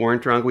beginning when we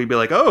weren't drunk, we'd be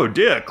like, "Oh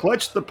dear,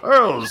 clutch the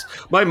pearls!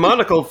 My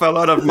monocle fell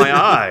out of my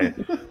eye."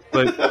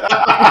 But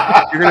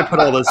you're gonna put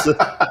all this.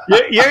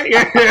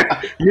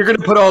 You're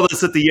gonna put all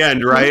this at the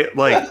end, right?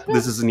 Like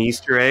this is an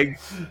Easter egg.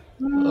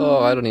 Oh,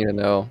 I don't even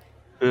know.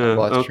 I've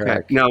lost Okay.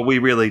 track. No, we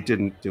really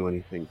didn't do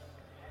anything.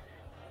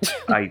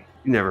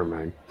 Never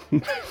mind.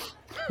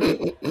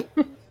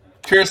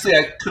 Curiously,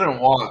 I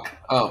couldn't walk.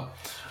 Oh,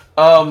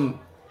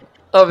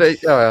 Oh,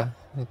 yeah.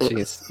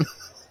 Jeez.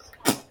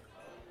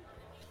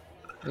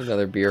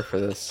 Another beer for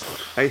this.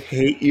 I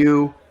hate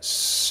you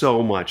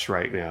so much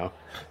right now.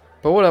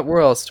 But where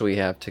else do we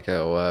have to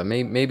go?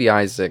 Maybe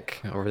Isaac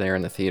over there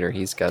in the theater.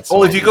 He's got some.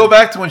 well, if you go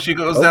back to when she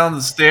goes down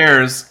the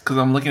stairs, because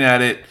I'm looking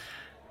at it,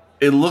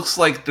 it looks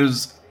like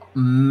there's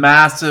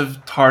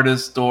massive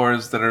TARDIS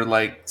doors that are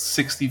like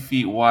 60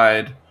 feet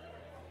wide.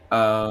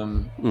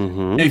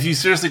 If you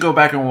seriously go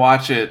back and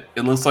watch it,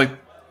 it looks like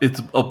it's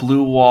a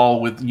blue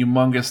wall with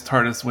humongous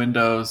TARDIS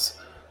windows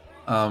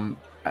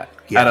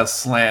at a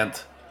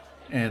slant.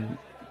 And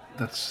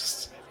that's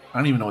just, I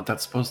don't even know what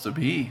that's supposed to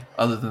be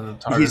other than the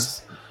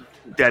TARDIS.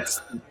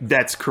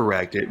 That's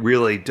correct. It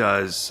really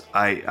does.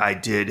 I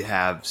did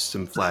have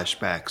some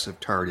flashbacks of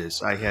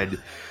TARDIS. I had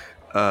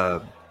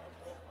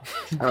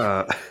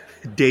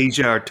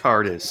Deja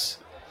TARDIS,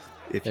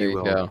 if There you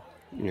will. go.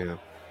 Yeah.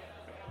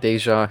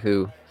 Deja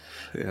who.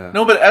 Yeah.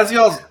 No, but as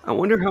y'all I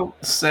wonder how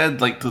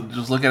said, like to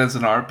just look at it as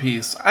an art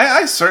piece,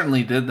 I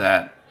certainly did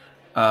that.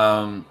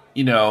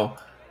 You know,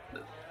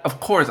 of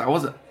course, I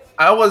wasn't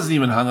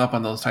even hung up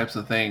on those types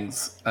of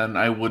things, and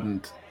I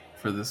wouldn't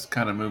for this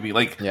kind of movie.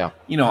 Like, Yeah.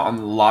 you know, on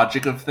the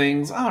logic of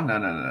things. Oh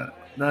no,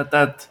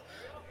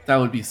 that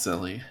would be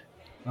silly.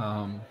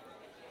 I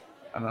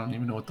don't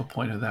even know what the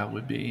point of that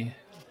would be.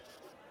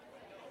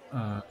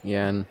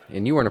 Yeah,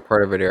 and you weren't a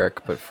part of it,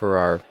 Eric, but for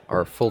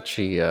our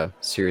Fulci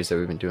series that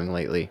we've been doing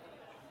lately,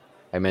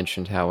 I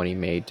mentioned how when he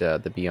made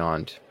The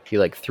Beyond, he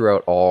like threw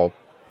out all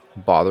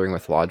bothering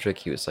with logic.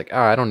 He was like,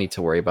 I don't need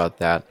to worry about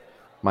that.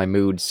 My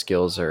mood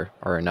skills are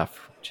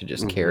enough to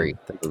just carry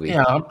the movie.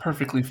 Yeah, I'm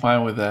perfectly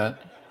fine with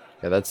that.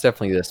 Yeah, that's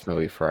definitely this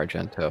movie for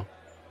Argento.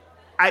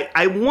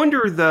 I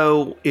wonder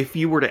though if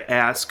you were to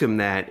ask him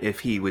that, if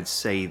he would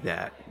say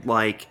that.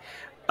 Like,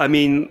 I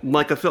mean,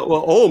 like a film.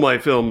 Well, all my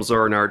films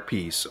are an art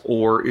piece.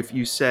 Or if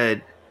you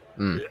said,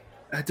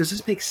 does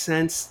this make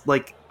sense?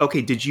 Like,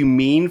 okay, did you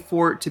mean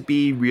for it to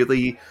be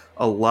really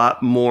a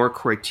lot more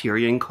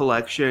Criterion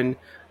Collection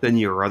than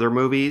your other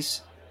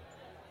movies?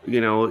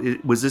 You know,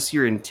 was this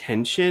your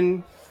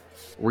intention?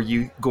 Were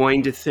you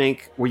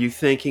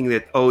thinking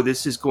that, oh,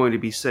 this is going to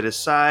be set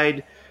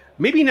aside?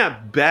 Maybe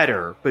not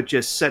better, but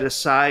just set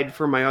aside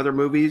for my other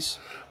movies?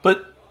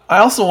 But I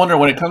also wonder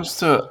when it comes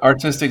to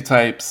artistic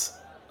types,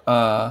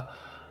 I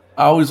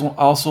always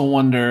also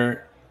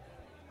wonder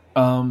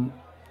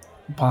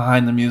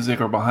behind the music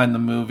or behind the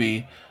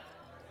movie,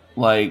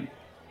 like,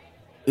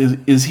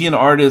 is he an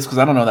artist? Because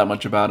I don't know that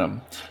much about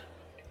him.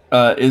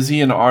 Is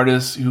he an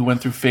artist who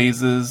went through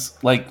phases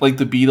like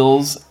the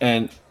Beatles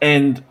and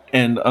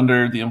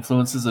under the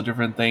influences of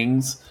different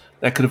things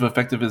that could have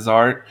affected his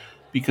art?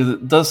 Because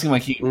it does seem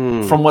like he,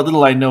 from what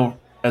little I know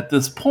at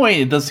this point,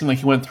 it does seem like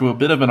he went through a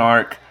bit of an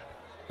arc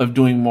of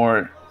doing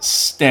more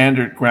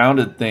standard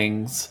grounded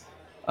things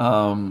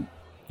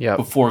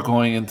before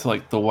going into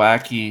like the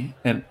wacky,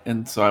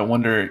 and so I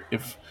wonder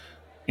if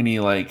any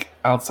like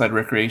outside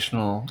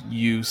recreational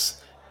use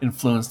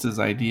influenced his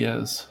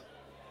ideas.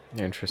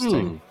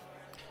 Interesting.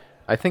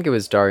 I think it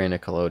was Daria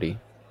Nicolodi.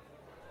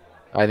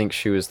 I think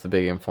she was the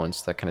big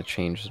influence that kind of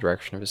changed the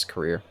direction of his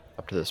career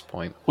up to this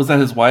point. Was that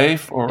his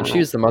wife, or and she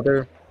was the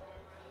mother,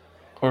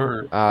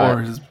 or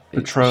his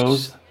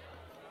betrothed,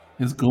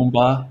 his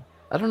Goomba?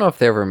 I don't know if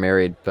they ever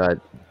married, but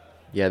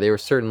yeah, they were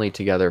certainly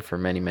together for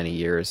many, many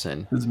years,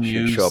 and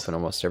she'd show up in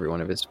almost every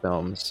one of his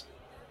films.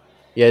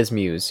 Yeah, his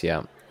muse.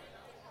 Yeah,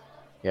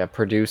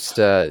 produced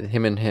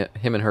him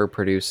and her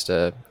produced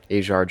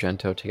Asia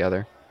Argento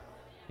together.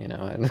 You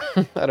know, and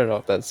I don't know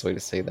if that's the way to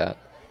say that,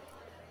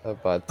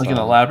 but like in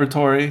a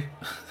laboratory.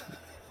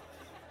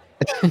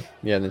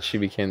 Yeah, and then she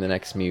became the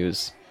next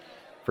muse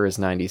for his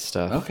 90s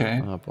stuff.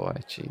 Okay. Oh boy,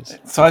 jeez.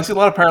 So I see a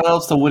lot of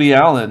parallels to Woody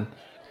Allen.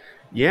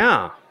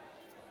 Yeah,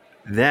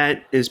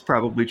 that is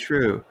probably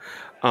true.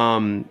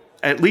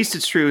 At least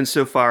it's true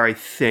insofar, I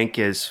think,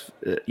 as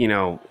you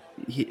know,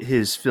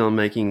 his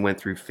filmmaking went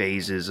through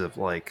phases of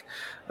like,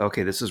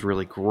 okay, this is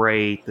really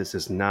great, this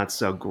is not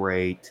so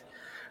great.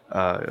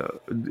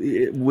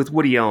 With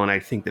Woody Allen, I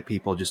think that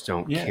people just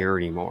don't care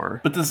anymore.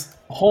 But this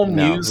whole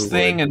muse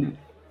thing and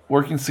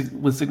working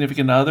with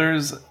significant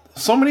others,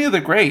 so many of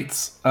the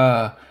greats.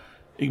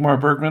 Ingmar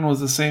Bergman was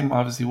the same,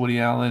 obviously Woody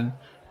Allen,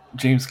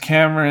 James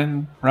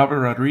Cameron,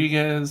 Robert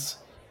Rodriguez,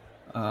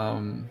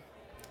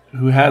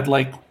 who had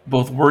like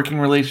both working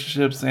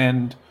relationships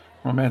and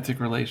romantic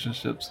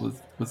relationships with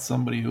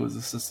somebody who was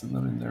assisting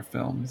them in their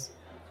films.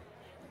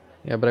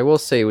 Yeah, but I will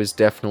say it was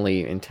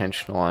definitely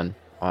intentional on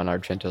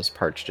Argento's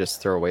part to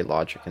just throw away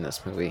logic in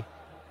this movie.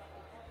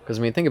 Because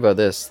I mean, think about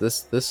this.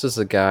 This is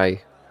a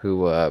guy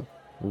who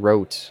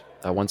wrote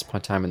Once Upon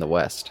a Time in the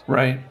West.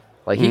 Right.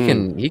 Like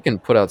he can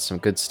put out some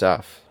good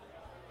stuff,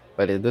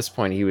 but at this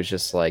point he was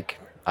just like,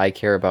 I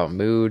care about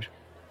mood,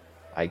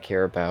 I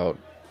care about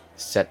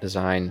set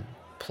design,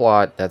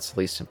 plot. That's the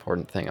least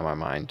important thing on my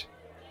mind.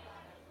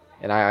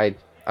 And I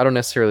don't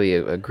necessarily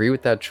agree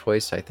with that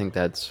choice. I think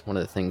that's one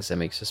of the things that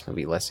makes this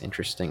movie less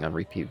interesting on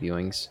repeat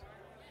viewings.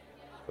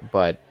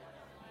 But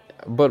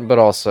but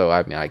also,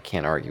 I mean, I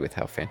can't argue with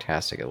how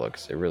fantastic it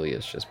looks. It really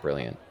is just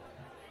brilliant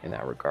in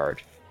that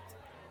regard.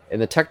 In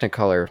the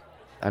Technicolor,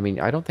 I mean,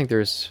 I don't think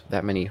there's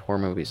that many horror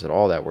movies at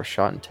all that were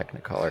shot in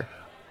Technicolor.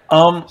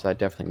 Um, So that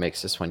definitely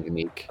makes this one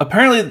unique.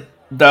 apparently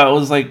that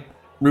was like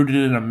rooted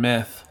in a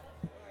myth.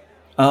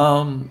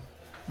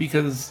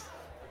 Because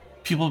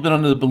people have been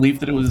under the belief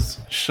that it was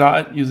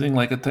shot using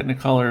like a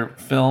Technicolor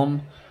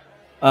film.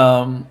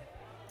 Um,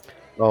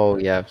 Oh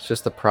yeah, it's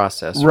just the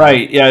process,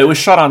 right. Yeah, it was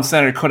shot on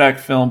standard Kodak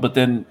film, but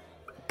then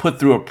put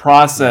through a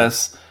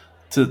process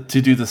to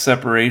do the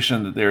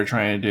separation that they were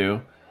trying to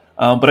do.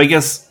 But I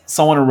guess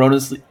someone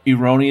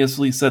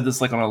erroneously said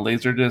this like on a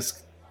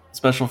Laserdisc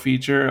special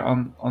feature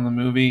on the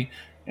movie,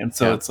 and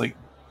so Yeah. it's like,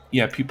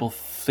 yeah, people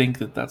think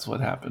that that's what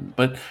happened,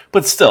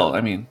 but still,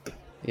 I mean,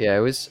 Yeah,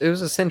 it was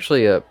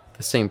essentially the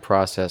same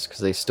process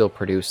because they still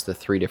produced the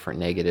three different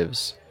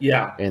negatives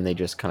yeah, and they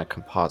just kind of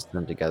composite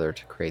them together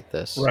to create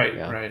this. right,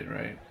 Yeah.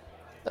 right.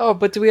 Oh,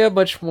 but do we have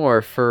much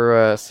more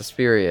for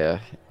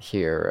Suspiria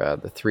here?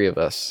 The three of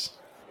us.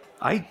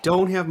 I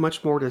don't have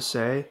much more to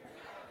say.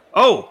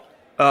 Oh,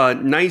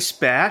 nice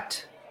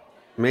bat,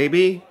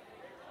 maybe.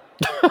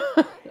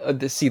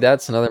 See,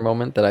 that's another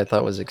moment that I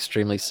thought was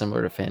extremely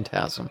similar to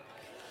Phantasm.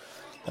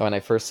 When I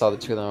first saw the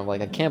two of them, I'm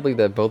like, I can't believe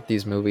that both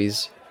these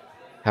movies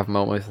have a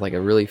moment with like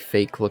a really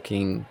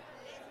fake-looking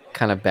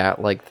kind of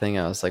bat-like thing.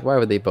 I was like, why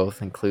would they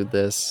both include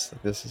this?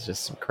 Like, this is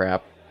just some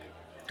crap.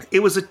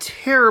 It was a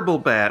terrible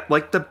bat.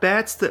 Like the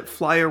bats that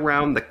fly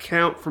around the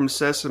Count from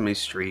Sesame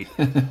Street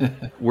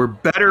were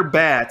better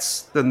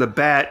bats than the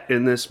bat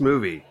in this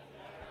movie.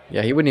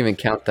 Yeah, he wouldn't even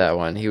count that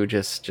one. He would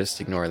just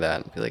ignore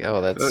that and be like,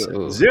 oh, that's...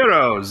 ooh.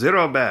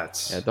 Zero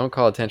bats. Yeah, don't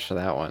call attention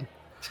to that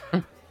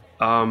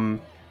one.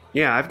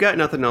 Yeah, I've got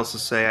nothing else to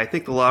say. I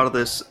think a lot of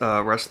this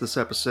rest of this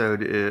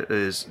episode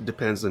is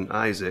depends on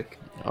Isaac.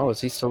 Oh, is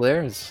he still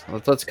there?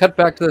 Let's cut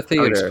back to the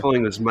Oh, he's theater.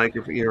 pulling his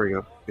microphone. Here we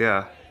go.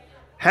 Yeah.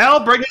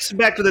 Hal, bring us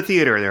back to the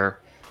theater there.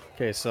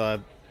 Okay, so I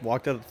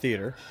walked out of the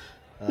theater,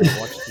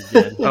 watched it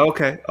again.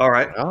 Okay, all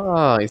right.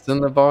 Oh, he's in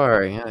the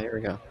bar. Yeah, here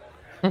we go.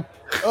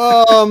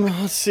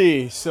 Let's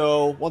see.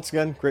 So once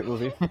again, great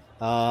movie.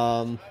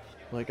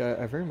 Like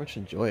I very much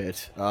enjoy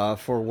it.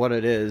 For what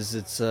it is,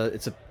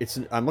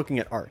 I'm looking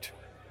at art,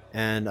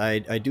 and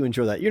I do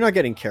enjoy that. You're not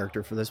getting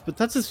character for this, but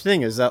that's the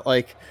thing is that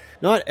like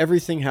not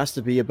everything has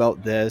to be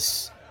about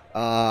this.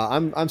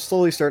 I'm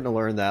slowly starting to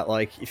learn that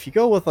like if you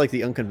go with like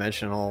the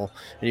unconventional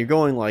and you're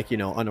going like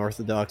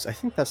unorthodox, I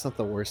think that's not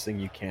the worst thing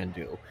you can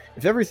do.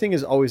 If everything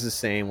is always the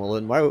same, well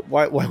then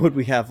why would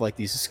we have like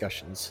these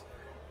discussions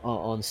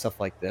on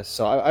stuff like this?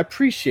 So I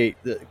appreciate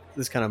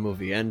this kind of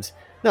movie, and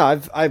no,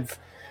 I've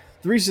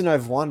the reason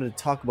I've wanted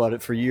to talk about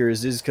it for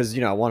years is because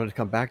I wanted to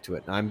come back to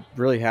it, and I'm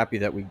really happy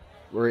that we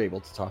were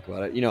able to talk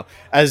about it.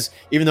 As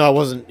even though I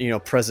wasn't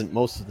present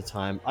most of the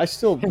time, I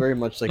still very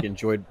much like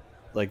enjoyed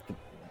like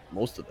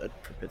most of it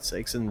for pit's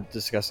sakes and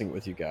discussing it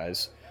with you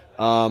guys.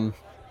 But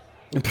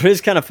it's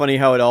kind of funny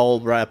how it all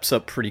wraps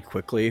up pretty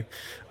quickly.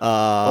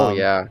 Oh,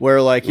 yeah.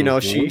 Where like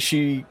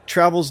she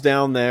travels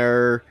down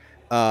there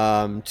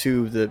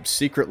to the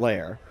secret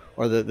lair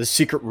or the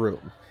secret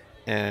room,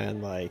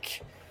 and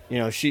like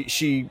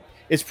she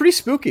it's pretty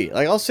spooky.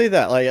 Like I'll say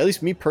that. Like at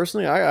least me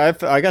personally,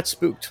 I got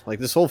spooked. Like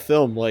this whole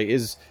film like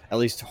is at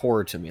least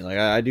horror to me. Like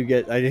I did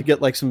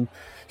get like some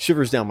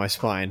shivers down my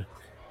spine.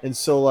 And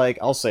so, like,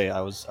 I'll say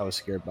I was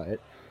scared by it.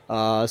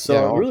 It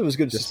really was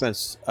good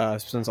suspense.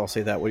 Since I'll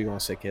say that, what do you want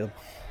to say, Caleb?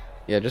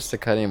 Yeah, just to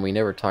cut in, we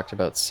never talked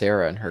about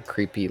Sarah and her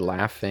creepy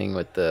laughing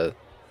with the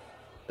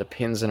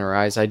pins in her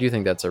eyes. I do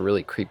think that's a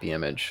really creepy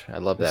image. I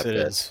love that bit.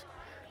 It is.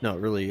 No, it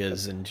really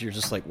is, and you're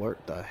just like,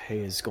 what the hey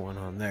is going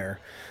on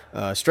there?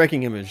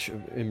 Striking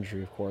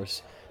imagery, of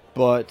course,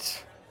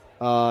 but.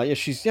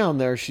 She's down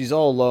there. She's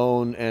all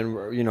alone, and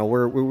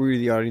we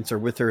the audience are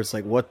with her. It's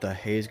like, what the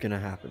hey is gonna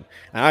happen?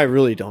 And I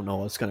really don't know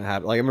what's gonna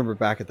happen. Like I remember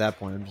back at that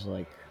point, I'm just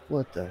like,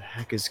 what the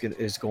heck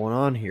is going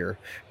on here?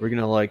 We're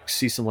gonna like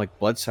see some like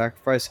blood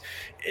sacrifice.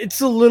 It's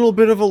a little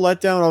bit of a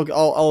letdown.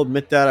 I'll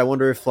admit that. I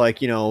wonder if like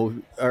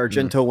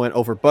Argento went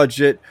over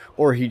budget,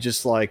 or he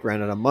just like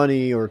ran out of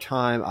money or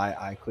time.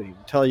 I couldn't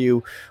even tell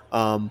you.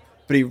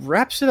 But he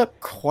wraps it up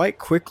quite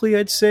quickly,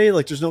 I'd say.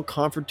 Like, there's no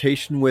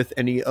confrontation with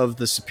any of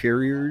the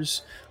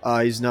superiors.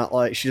 He's not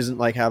like, she doesn't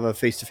like have a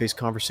face-to-face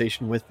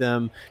conversation with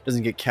them.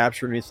 Doesn't get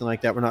captured or anything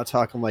like that. We're not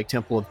talking like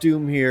Temple of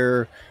Doom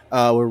here,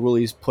 where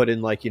Willie's put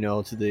in like to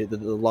the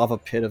lava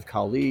pit of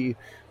Kali.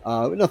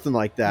 Nothing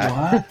like that.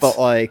 What? But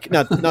like,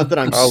 not that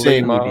I'm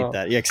saying we Alima. need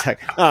that. Yeah,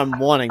 exactly. I'm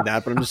wanting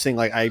that, but I'm just saying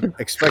like I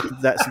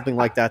expected that something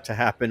like that to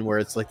happen, where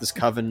it's like this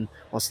coven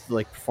wants to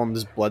like perform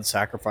this blood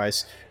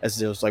sacrifice,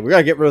 as it was like we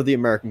gotta get rid of the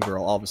American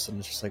girl. All of a sudden,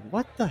 it's just like,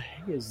 what the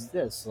heck is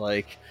this?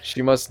 Like,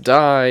 She must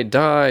die,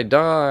 die,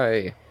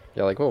 die.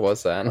 Yeah, like what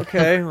was that?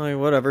 okay, like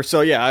whatever. So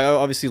yeah,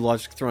 obviously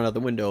logic thrown out the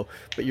window,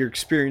 but you're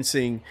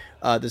experiencing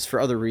this for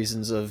other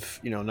reasons of,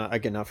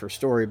 not for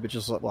story, but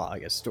just well, I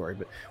guess story,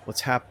 but what's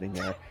happening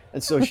there.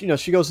 And so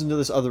she goes into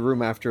this other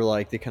room after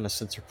like they kind of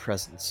sense her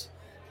presence,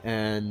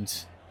 and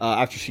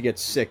after she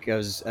gets sick,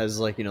 as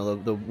like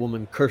the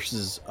woman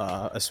curses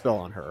a spell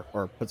on her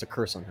or puts a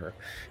curse on her,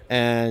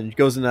 and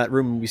goes in that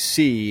room and we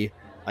see,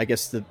 I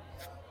guess the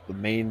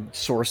main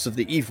source of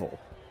the evil.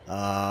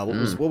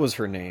 What was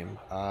her name?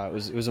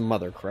 It was a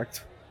mother,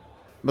 correct?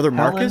 Mother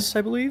Helen? Marcus,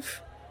 I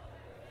believe.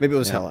 Maybe it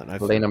was Yeah, Helen.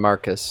 Helena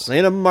Marcus.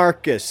 Helena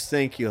Marcus.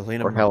 Thank you,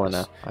 Helena Or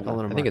Marcus.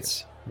 Helena. I think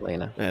it's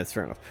Helena. Yeah, that's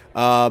fair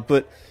enough.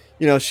 But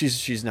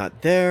she's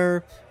not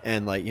there,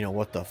 and like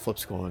what the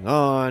flip's going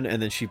on,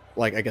 and then she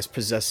like I guess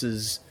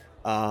possesses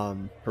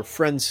her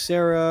friend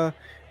Sarah,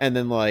 and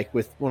then like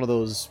with one of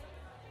those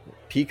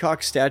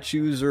peacock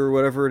statues or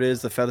whatever it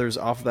is, the feathers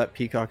off of that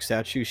peacock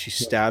statue, she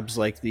stabs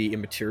like the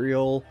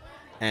immaterial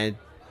and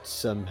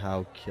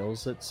somehow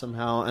kills it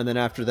somehow, and then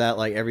after that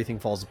like everything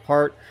falls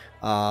apart.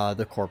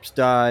 The corpse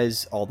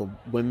dies, all the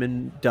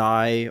women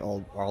die,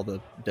 all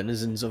the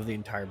denizens of the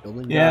entire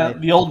building Yeah, die.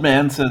 the old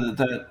man said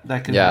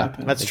that could Yeah.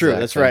 happen. That's true.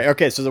 That's Exactly. right.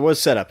 Okay, so there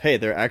was setup. Hey,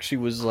 there actually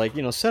was like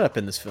setup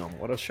in this film.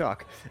 What a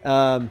shock.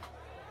 And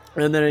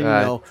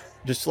then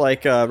just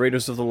like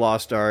Raiders of the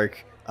Lost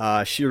Ark,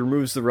 she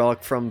removes the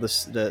relic from the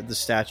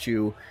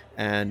statue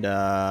and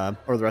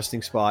or the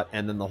resting spot,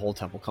 and then the whole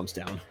temple comes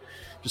down,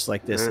 just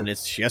like this. And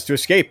she has to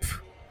escape,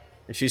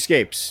 and she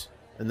escapes,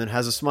 and then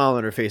has a smile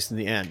on her face in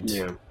the end.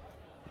 Yeah.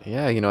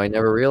 Yeah, I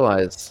never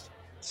realized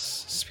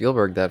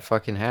Spielberg, that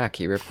fucking hack.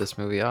 He ripped this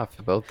movie off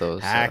about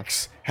those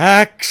Hacks.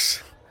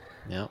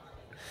 Yeah.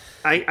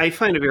 I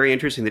find it very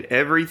interesting that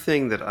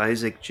everything that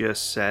Isaac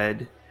just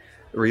said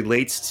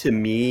relates to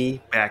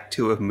me back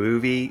to a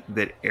movie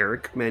that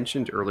Eric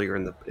mentioned earlier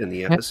in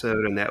the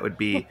episode, and that would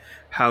be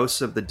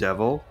House of the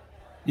Devil,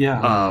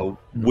 Yeah.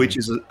 which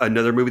is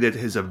another movie that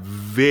has a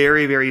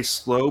very, very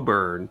slow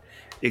burn,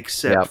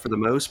 except Yep. for the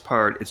most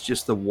part, it's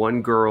just the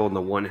one girl in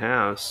the one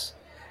house,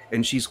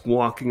 and she's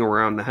walking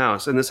around the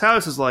house. And this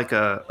house is like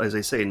as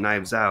they say,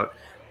 Knives Out.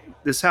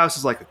 This house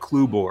is like a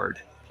clue board.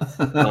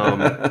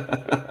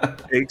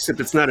 Except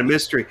it's not a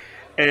mystery.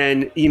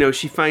 And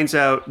she finds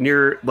out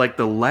near like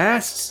the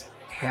last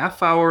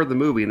half hour of the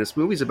movie, and this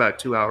movie's about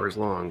 2 hours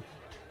long,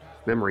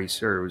 if memory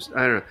serves,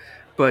 I don't know,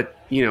 but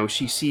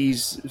she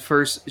sees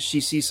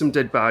some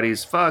dead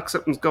bodies. Fuck,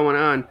 something's going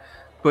on.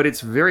 But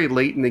it's very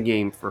late in the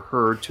game for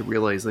her to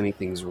realize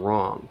anything's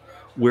wrong,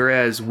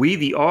 whereas we,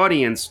 the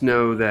audience,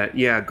 know that,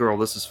 yeah, girl,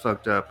 this is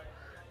fucked up,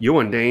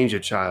 you're in danger,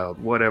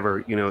 child,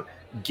 whatever,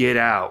 get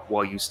out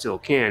while you still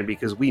can,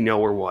 because we know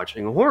we're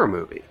watching a horror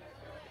movie.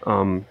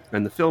 And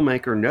the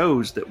filmmaker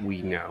knows that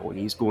we know, and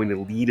he's going to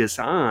lead us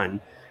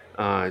on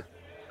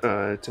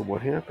to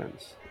what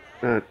happens.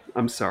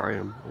 I'm sorry,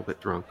 I'm a little bit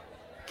drunk.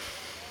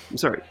 I'm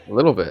sorry. A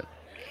little bit.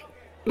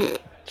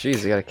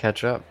 Jeez, you gotta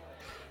catch up.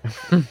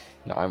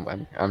 No,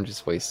 I'm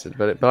just wasted.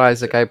 But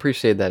Isaac, I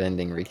appreciate that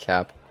ending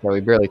recap. Yeah, we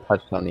barely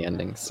touched on the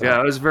ending. So. Yeah,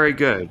 it was very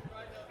good.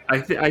 I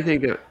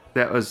think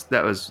that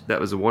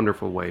was a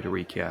wonderful way to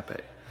recap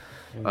it.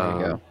 There you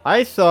go.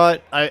 I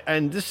thought,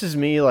 and this is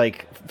me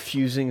like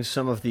fusing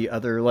some of the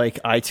other like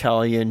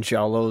Italian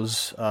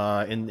giallos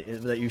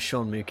that you've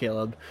shown me,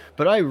 Caleb,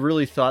 but I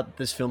really thought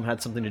this film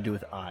had something to do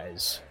with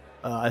eyes.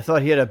 I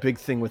thought he had a big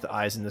thing with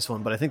eyes in this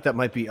one, but I think that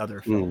might be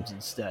other films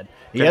instead.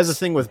 He has a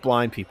thing with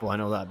blind people. I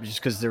know that just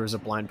because there was a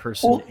blind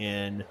person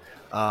in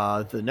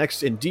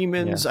in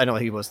Demons. Yeah. I know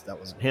that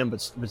wasn't him, but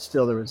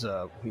still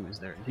he was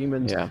there in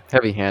Demons. Yeah,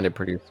 heavy-handed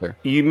producer.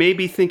 You may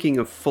be thinking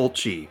of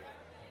Fulci.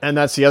 And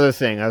that's the other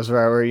thing. That's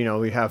where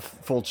we have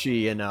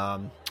Fulci in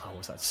what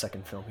was that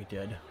second film he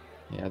did?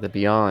 Yeah, The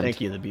Beyond. Thank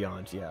you, The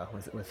Beyond. Yeah,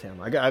 with him.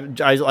 I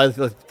like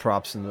the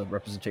props and the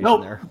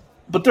representation there.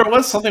 But there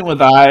was something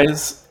with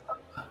eyes,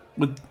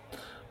 with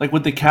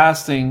the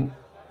casting,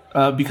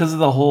 because of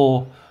the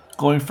whole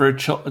going for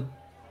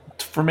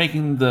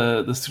making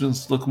the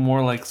students look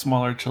more like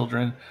smaller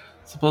children.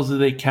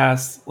 Supposedly they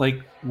cast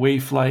like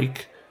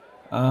waif-like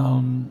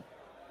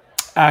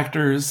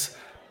actors.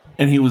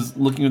 And he was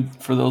looking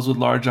for those with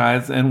large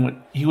eyes. And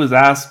when he was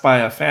asked by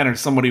a fan or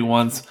somebody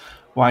once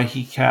why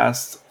he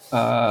cast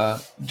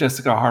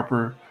Jessica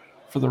Harper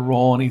for the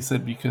role, and he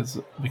said because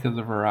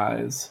of her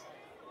eyes.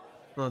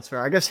 Well, that's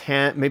fair. I guess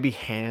maybe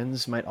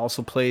hands might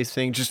also play a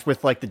thing, just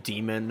with like the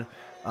demon,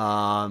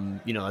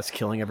 that's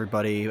killing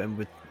everybody.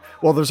 And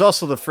there's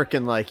also the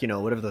freaking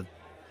whatever the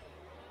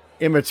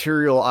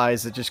immaterial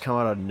eyes that just come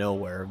out of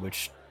nowhere,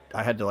 which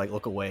I had to like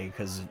look away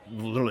because it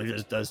literally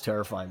just does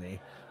terrify me.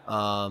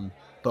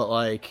 But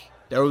like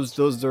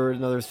those are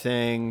another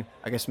thing.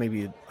 I guess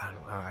maybe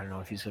I don't know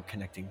if he's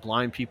connecting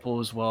blind people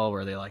as well,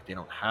 where they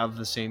don't have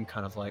the same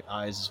kind of like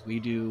eyes as we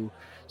do.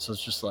 So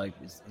it's just like,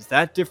 is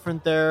that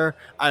different there?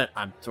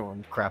 I'm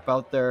throwing crap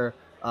out there.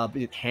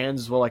 But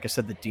hands as well. Like I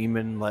said, the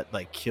demon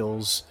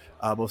kills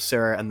both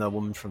Sarah and the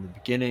woman from the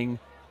beginning.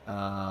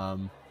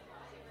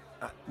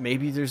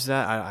 Maybe there's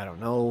that. I don't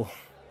know.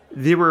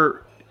 There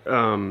were.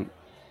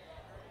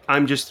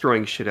 I'm just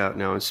throwing shit out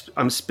now.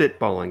 I'm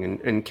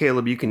spitballing, and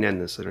Caleb, you can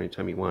end this at any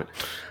time you want.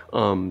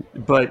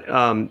 But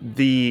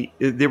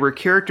there were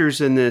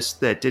characters in this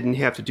that didn't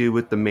have to do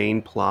with the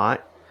main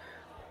plot,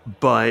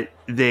 but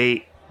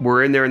they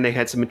were in there and they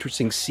had some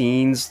interesting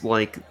scenes,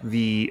 like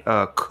the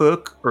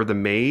cook or the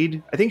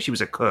maid. I think she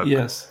was a cook.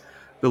 Yes.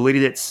 The lady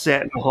that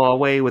sat in the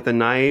hallway with a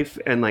knife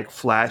and like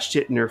flashed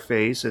it in her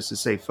face as to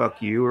say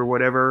 "fuck you" or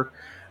whatever.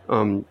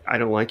 I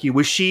don't like you.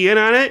 Was she in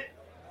on it?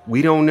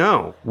 We don't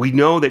know. We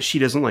know that she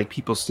doesn't like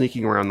people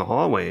sneaking around the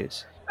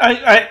hallways.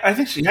 I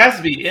think she has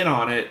to be in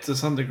on it to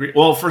some degree.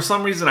 Well, for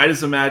some reason, I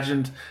just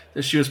imagined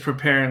that she was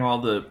preparing all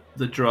the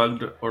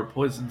drugged or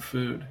poisoned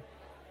food.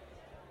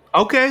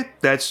 Okay,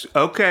 that's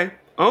okay.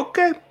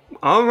 Okay,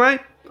 all right.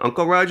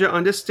 Uncle Roger,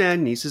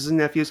 understand, nieces and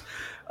nephews.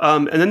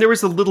 And then there was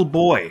the little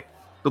boy,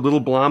 the little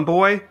blonde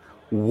boy.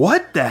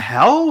 What the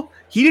hell?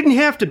 He didn't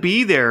have to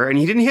be there, and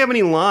he didn't have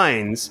any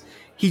lines.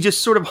 He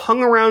just sort of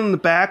hung around in the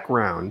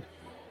background.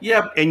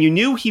 Yeah, and you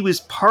knew he was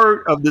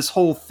part of this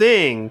whole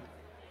thing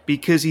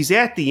because he's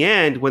at the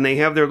end when they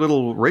have their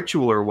little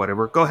ritual or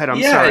whatever. Go ahead,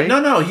 I'm sorry.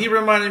 No, he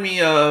reminded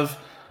me of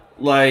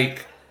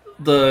like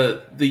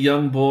the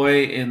young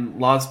boy in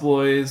Lost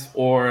Boys,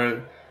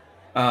 or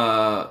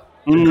the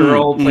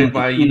girl played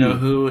by you know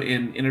who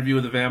in Interview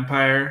with the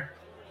Vampire.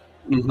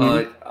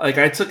 Like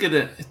I took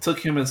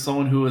him as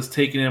someone who was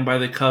taken in by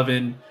the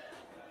coven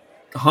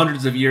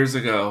hundreds of years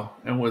ago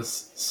and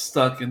was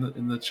stuck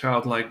in the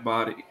childlike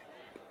body.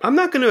 I'm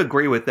not going to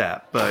agree with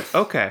that, but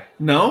okay.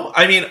 No?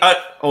 I mean,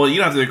 well, you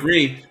don't have to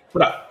agree,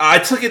 but I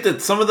took it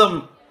that some of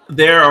them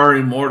there are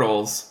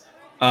immortals.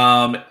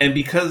 And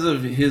because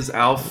of his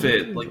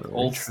outfit, like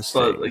old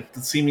stuff, like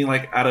seeming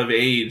like out of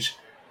age,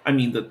 I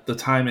mean, the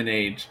time and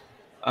age,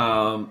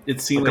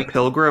 it seemed like a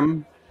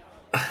pilgrim.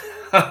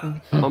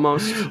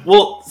 Almost.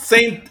 Well,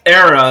 same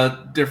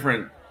era,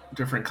 different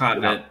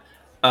continent.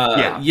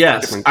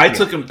 Yes, I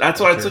took him. That's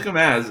what I took him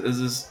as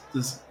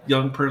this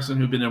young person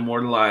who'd been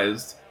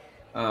immortalized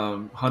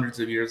hundreds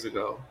of years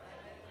ago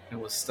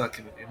and was stuck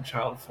in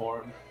child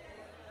form.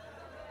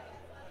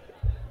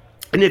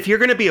 And if you're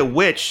going to be a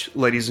witch,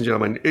 ladies and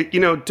gentlemen,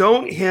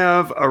 don't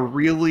have a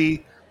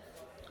really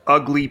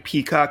ugly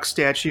peacock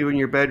statue in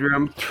your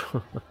bedroom.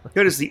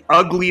 That is the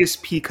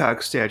ugliest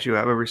peacock statue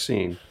I've ever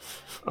seen.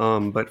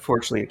 But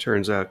fortunately, it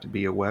turns out to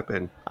be a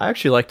weapon. I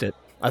actually liked it.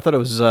 I thought it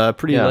was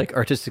pretty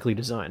artistically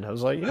designed. I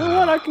was like, you know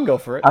what, I can go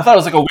for it. I thought it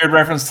was like a weird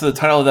reference to the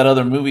title of that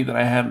other movie that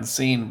I hadn't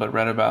seen but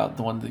read about,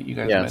 the one that you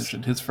guys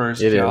mentioned, his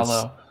first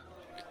Giallo.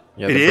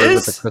 Yeah, the bird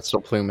with the crystal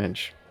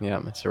plumage.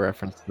 Yeah, it's a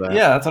reference to that.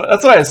 Yeah,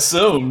 that's what I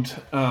assumed.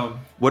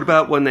 What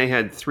about when they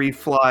had 3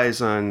 flies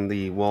on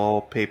the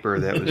wallpaper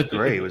that was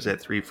gray? Was that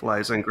 3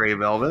 flies on gray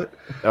velvet?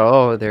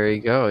 Oh, there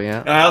you go, yeah.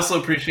 And I also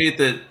appreciate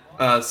that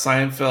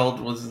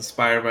Seinfeld was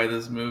inspired by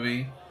this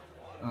movie.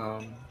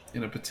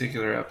 In a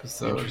particular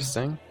episode.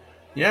 Interesting.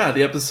 Yeah,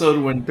 the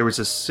episode when there was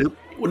a soup.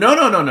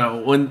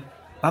 No. When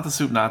not the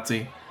soup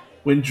Nazi.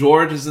 When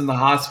George is in the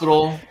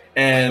hospital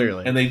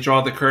and they draw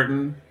the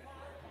curtain.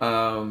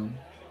 Oh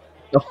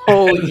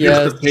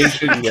yes, the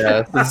patient,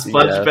 the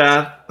sponge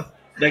bath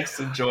next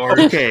to George.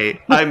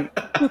 Okay, I'm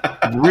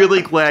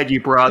really glad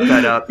you brought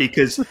that up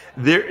because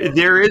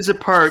there is a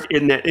part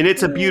in that, and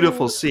it's a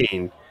beautiful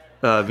scene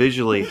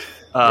visually.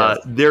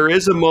 There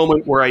is a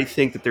moment where I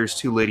think that there's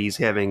 2 ladies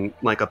having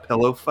like a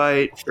pillow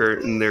fight,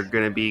 and they're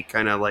going to be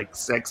kind of like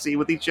sexy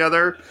with each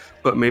other,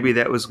 but maybe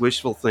that was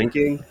wishful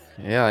thinking.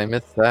 Yeah, I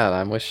missed that.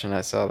 I'm wishing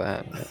I saw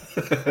that.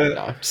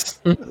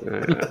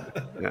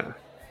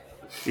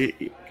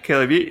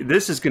 Caleb,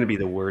 this is going to be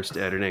the worst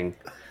editing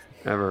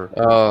ever.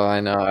 Oh,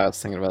 I know. I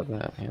was thinking about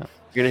that. Yeah. You're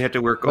going to have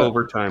to work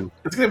overtime.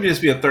 It's going to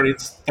just be a 30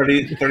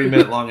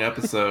 minute long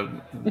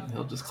episode.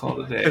 He'll just call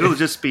it a day. It'll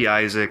just be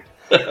Isaac.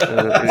 He'll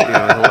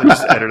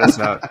just edit us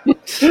out.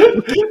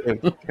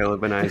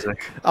 Caleb and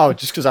Isaac. Oh,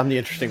 just because I'm the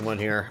interesting one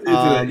here.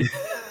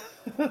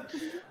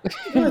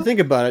 When I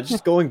think about it,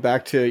 just going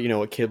back to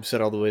what Kib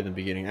said all the way in the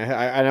beginning,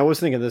 I was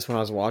thinking this when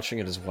I was watching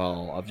it as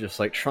well, of just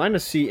like trying to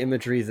see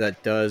imagery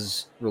that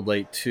does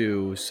relate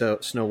to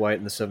Snow White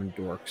and the Seven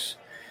Dwarfs,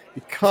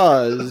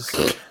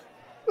 because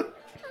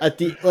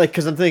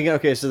because I'm thinking,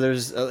 okay, so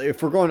there's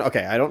if we're going,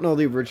 okay, I don't know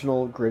the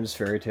original Grimm's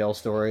fairy tale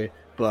story,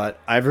 but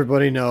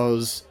everybody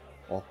knows.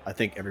 Well, I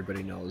think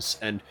everybody knows,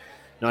 and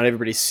not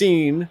everybody's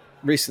seen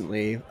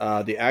recently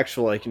the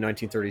actual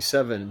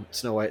 1937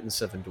 Snow White and the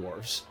Seven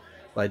Dwarfs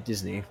by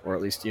Disney, or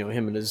at least him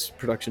and his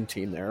production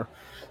team there.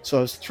 So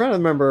I was trying to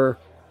remember.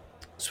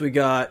 So we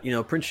got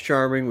Prince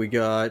Charming. We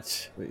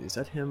got is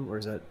that him or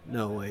is that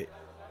no wait?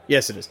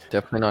 Yes, it is.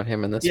 Definitely not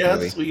him in this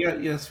Yes, movie.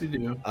 we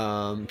do.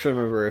 I'm trying to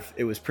remember if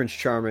it was Prince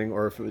Charming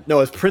or if it was, no,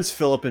 it's Prince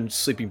Philip in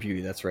Sleeping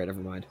Beauty. That's right.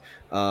 Never mind.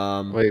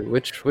 Wait,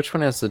 which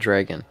one has the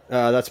dragon?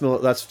 That's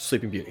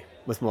Sleeping Beauty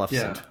with Yeah,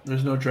 Maleficent.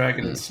 there's no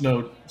dragon in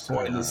Snow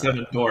in the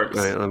Seven Dwarfs.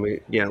 All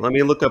right, let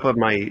me look up on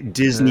my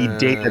Disney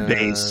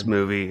database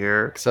movie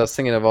here. Because I was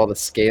thinking of all the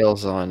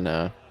scales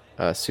on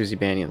Susie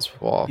Banion's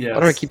wall. Why do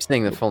I Yes. keep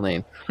saying the full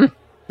name?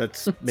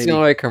 That's It's the maybe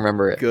only way I can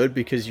remember it. good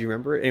because you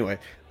remember it. Anyway,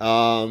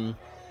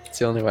 It's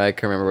the only way I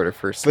can remember what her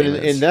first but name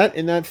is.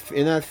 in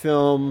that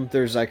film,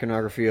 there's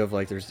iconography of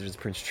like there's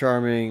Prince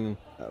Charming.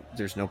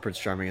 There's no Prince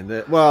Charming in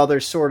the well.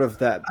 There's sort of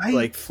that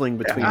like fling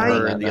between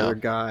her and the other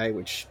guy,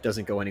 which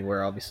doesn't go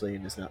anywhere obviously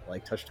and is not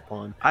like touched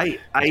upon. I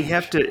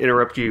have to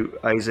interrupt you,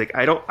 Isaac.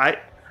 I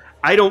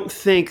don't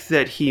think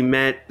that he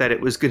meant that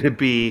it was going to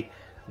be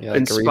Yeah, like a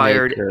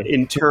inspired remake or-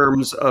 in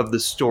terms of the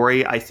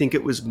story. I think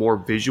it was more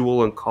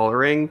visual and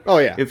coloring. Oh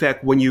yeah, In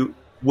fact, when you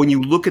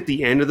look at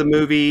the end of the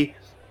movie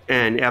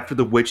and after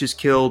the witch is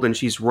killed and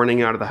she's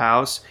running out of the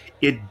house,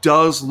 it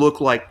does look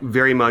like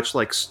very much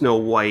like Snow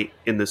White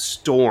in the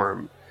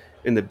storm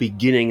in the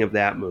beginning of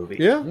that movie.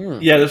 yeah.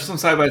 Yeah, there's some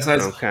side by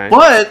sides. Okay.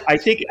 But I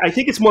think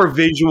it's more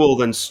visual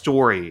than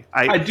story.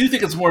 I do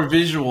think it's more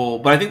visual,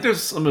 but I think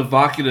there's some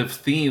evocative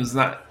themes,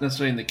 not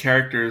necessarily in the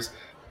characters,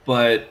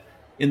 but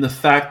in the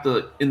fact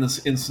that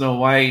in Snow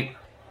White,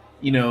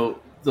 you know,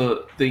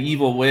 the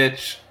evil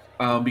witch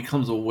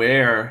becomes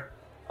aware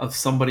of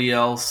somebody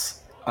else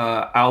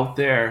out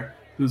there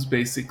who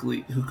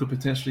could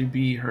potentially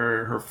be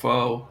her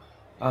foe,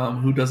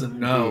 who doesn't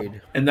know,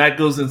 Indeed. and that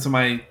goes into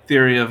my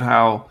theory of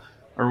how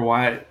or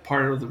why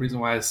part of the reason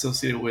why I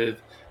associate it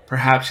with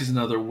perhaps she's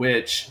another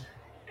witch,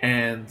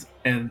 and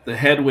the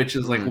head witch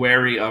is like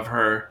wary of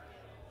her,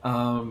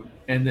 and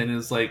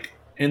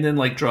then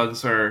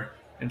drugs her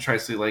and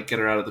tries to like get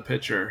her out of the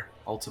picture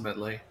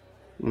ultimately.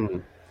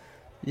 Mm.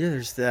 Yeah,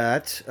 there's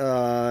that.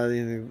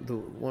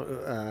 The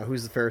one,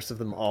 who's the fairest of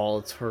them all?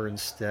 It's her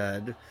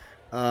instead.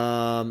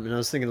 And I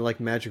was thinking like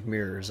magic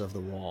mirrors of the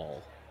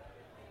wall.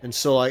 And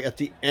so like at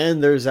the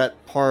end, there's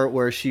that part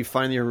where she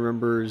finally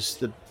remembers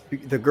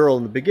the girl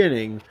in the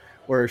beginning,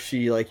 where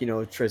she like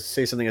tries to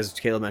say something as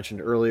Kayla mentioned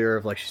earlier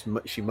of like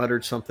she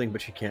muttered something,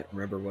 but she can't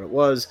remember what it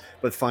was.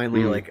 But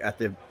finally, like at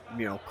the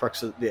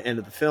crux of the end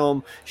of the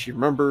film, she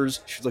remembers.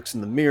 She looks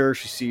in the mirror.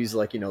 She sees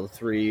like the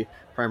three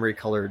primary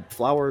colored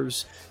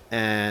flowers,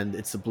 and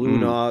it's the blue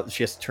knob.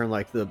 She has to turn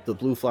like the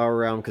blue flower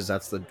around because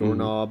that's the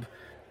doorknob.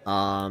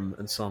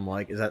 And so I'm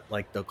like, is that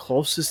like the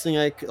closest thing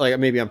like?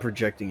 Maybe I'm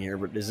projecting here,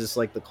 but is this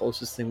like the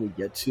closest thing we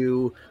get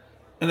to?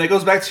 And that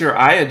goes back to your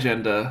eye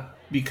agenda,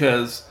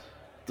 because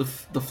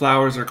the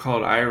flowers are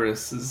called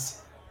irises,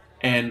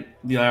 and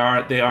they are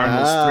in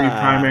those three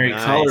primary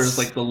nice. colors,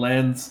 like the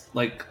lens,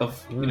 like of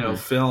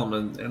film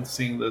and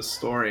seeing this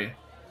story.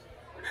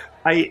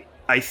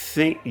 I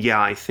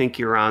think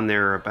you're on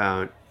there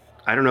about.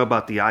 I don't know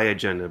about the eye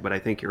agenda, but I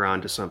think you're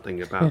on to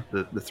something about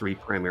the three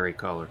primary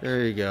colors.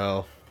 There you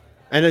go.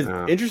 And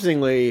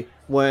interestingly,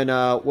 when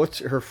what's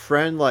her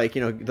friend like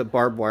the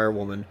barbed wire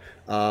woman,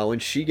 when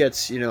she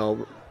gets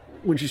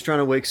when she's trying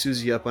to wake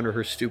Susie up under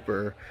her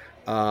stupor,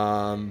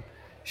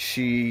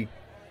 she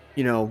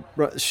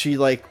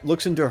like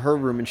looks into her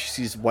room and she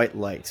sees white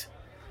light.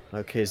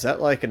 Okay, is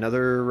that like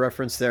another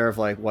reference there of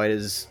like white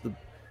is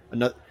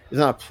it's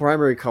not a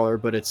primary color,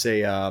 but it's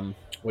a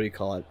what do you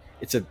call it?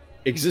 It's a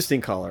existing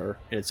color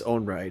in its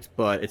own right,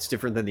 but it's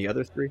different than the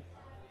other three.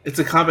 It's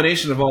a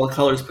combination of all the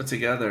colors put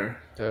together.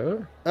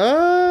 Oh.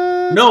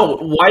 No,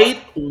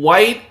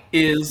 white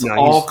is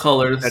all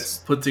colors that's-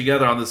 put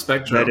together on the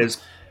spectrum. That is,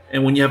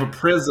 And when you have a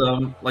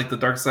prism, like the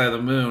dark side of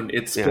the moon,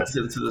 it splits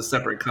into the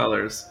separate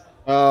colors.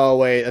 Oh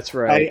wait, that's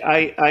right.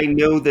 I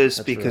know this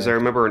That's because right. I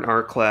remember in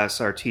art class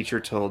our teacher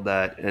told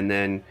that, and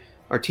then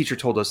our teacher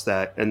told us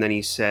that, and then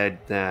he said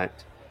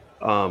that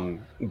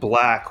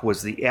black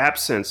was the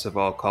absence of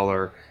all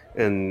color.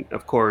 And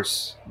of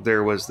course,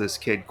 there was this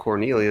kid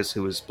Cornelius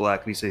who was black,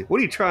 and he said, "What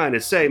are you trying to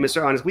say,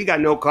 Mr. Honest? We got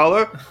no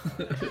color."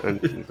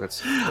 And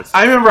that's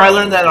I remember I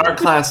learned that in art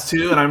class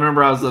too, and I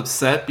remember I was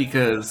upset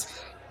because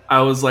I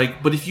was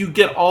like, "But if you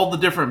get all the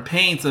different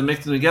paints and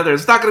mix them together,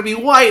 it's not going to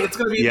be white; it's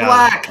going to be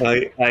black."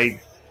 I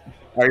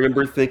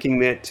remember thinking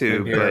that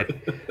too,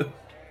 but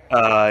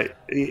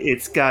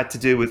it's got to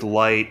do with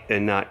light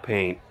and not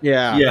paint.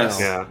 Yeah. Yes.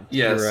 no, Yeah.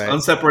 Yes, You're right.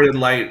 unseparated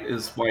light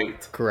is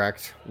white.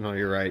 Correct. No,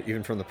 you're right.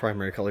 Even from the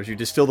primary colors, you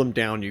distill them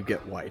down, you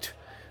get white.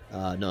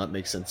 No, that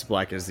makes sense.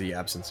 Black is the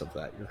absence of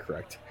that. You're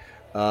correct.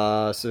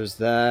 So there's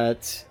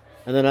that.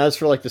 And then as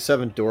for like the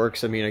seven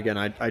dorks, I mean, again,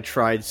 I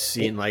tried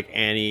seeing like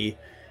any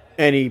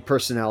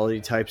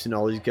personality types and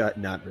all these got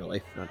not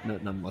really,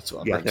 none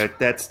whatsoever. Yeah,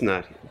 that's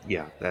not.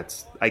 Yeah,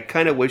 that's. I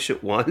kind of wish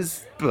it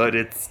was, but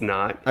it's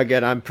not.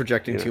 Again, I'm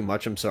projecting too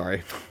much. I'm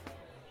sorry.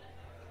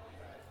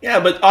 Yeah,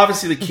 but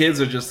obviously the kids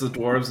are just the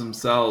dwarves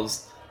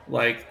themselves,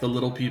 like the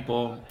little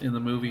people in the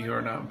movie who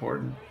are not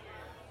important.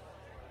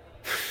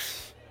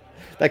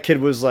 That kid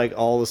was like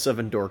all the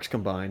seven dorks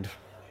combined.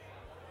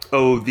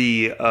 Oh,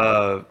 the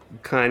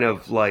kind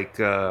of like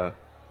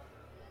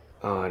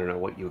I don't know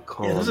what you would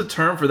call Yeah, him. there's a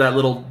term for that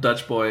little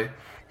Dutch boy.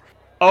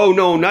 Oh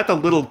no, not the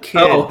little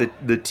kid, Oh.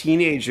 the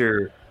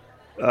teenager.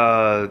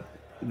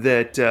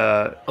 That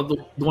Oh,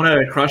 the one that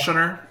had a crush on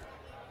her.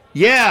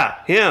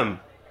 yeah, him.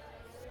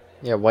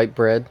 Yeah, white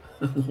bread.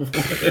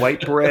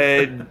 White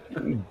bread,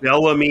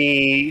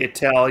 Bellamy,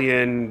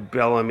 Italian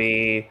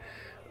Bellamy.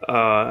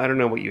 I don't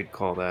know what you'd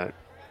call that.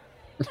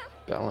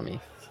 Bellamy.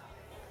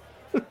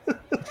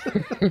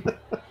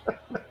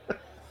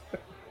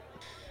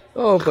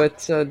 Oh,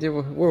 but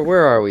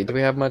where are we? Do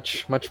we have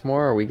much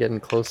more? Are we getting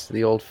close to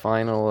the old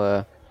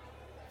final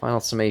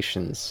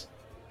summations?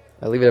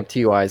 I'll leave it up to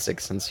you, Isaac,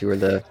 since you were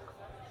the...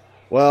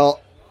 Well,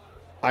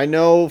 I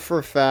know for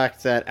a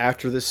fact that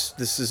after this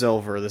is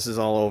over, this is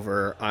all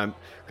over, I'm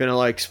gonna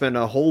like spend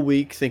a whole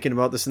week thinking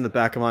about this in the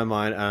back of my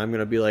mind, and I'm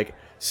gonna be like,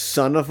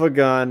 son of a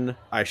gun,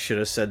 I should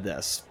have said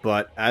this.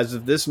 But as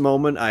of this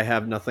moment, I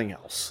have nothing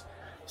else.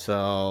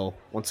 So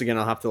once again,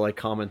 I'll have to like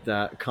comment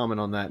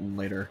on that in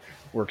later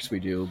works we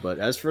do. But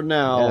as for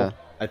now, Yeah.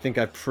 I think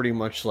I pretty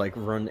much like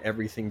run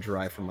everything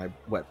dry from my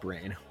wet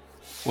brain.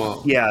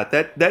 Whoa. Yeah,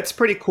 that's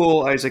pretty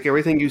cool, Isaac.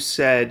 Everything you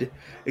said,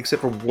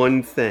 except for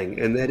one thing,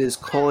 and that is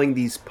calling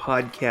these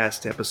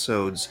podcast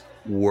episodes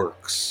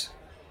works.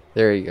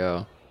 There you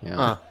go. Yeah.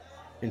 Huh.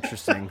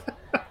 Interesting.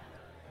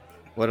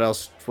 What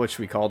else? What should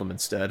we call them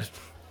instead?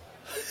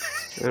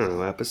 I don't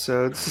know,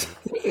 episodes.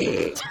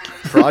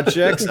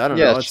 Projects? I don't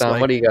Yeah, know. It's Sean,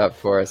 like, what do you got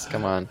for us?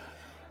 Come on.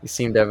 You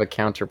seem to have a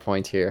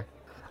counterpoint here.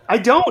 I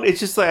don't. It's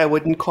just like I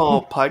wouldn't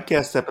call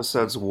podcast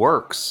episodes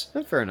works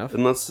fair enough.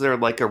 unless they're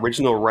like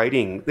original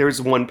writing.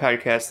 There's one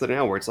podcast that I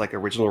know where it's like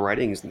original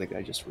writings, and the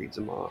guy just reads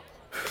them off.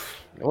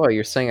 Oh,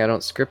 you're saying I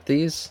don't script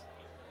these?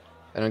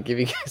 I don't give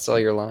you guys all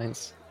your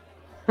lines?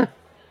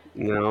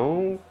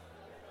 No.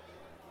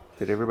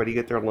 Did everybody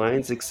get their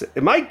lines?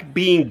 Am I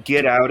being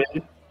get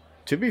outed?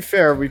 To be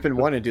fair, we've been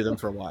wanting to do them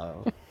for a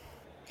while.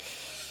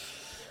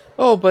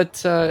 Oh,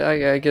 but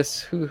I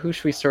guess who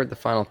should we start with the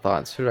final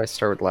thoughts? Who did I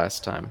start with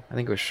last time? I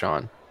think it was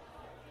Sean.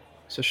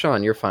 So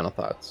Sean, your final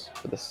thoughts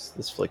for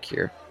this flick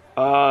here.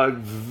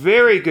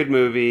 Very good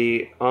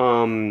movie.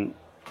 I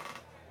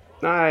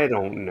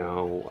don't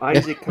know.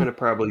 Isaac kind of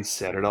probably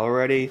said it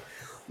already.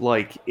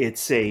 Like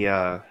it's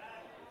a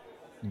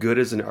good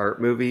as an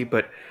art movie,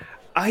 but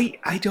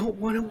I don't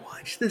want to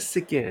watch this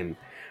again.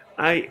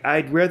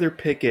 I'd rather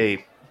pick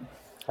a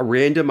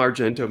random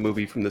Argento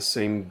movie from the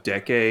same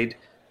decade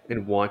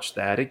and watch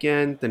that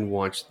again than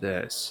watch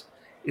this.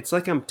 It's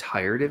like I'm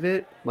tired of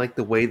it, like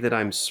the way that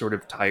I'm sort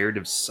of tired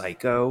of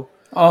Psycho.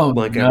 Oh,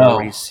 Like no. I've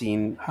already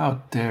seen.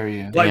 How dare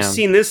you? Well, I've Damn.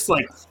 seen this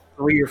like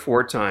 3 or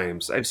 4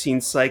 times. I've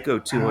seen Psycho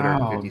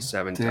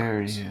 257 How dare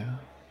times. you?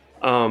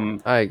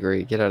 I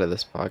agree. Get out of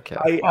this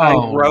podcast.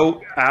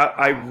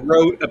 I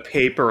wrote a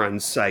paper on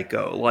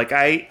Psycho. Like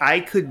I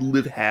could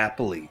live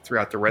happily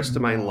throughout the rest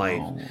of my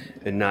life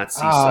and not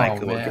see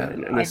Psycho man.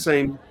 again. And the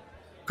same,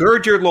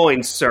 gird your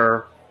loins,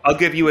 sir. I'll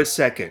give you a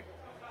second.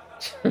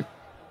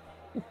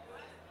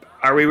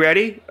 Are we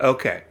ready?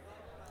 Okay.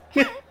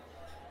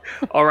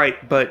 All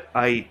right, but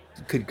I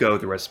could go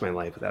the rest of my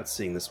life without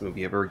seeing this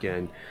movie ever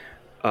again,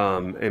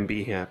 and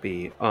be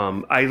happy.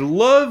 I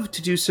love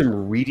to do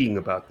some reading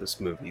about this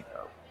movie,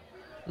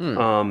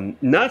 though.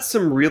 Not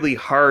some really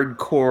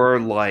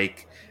hardcore,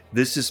 like,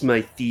 this is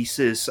my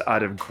thesis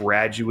out of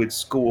graduate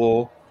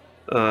school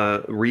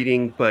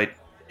reading, but,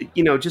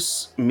 you know,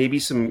 just maybe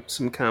some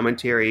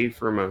commentary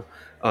from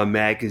a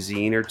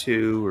magazine or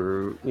two,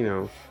 or, you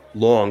know,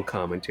 long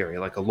commentary,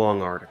 like a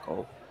long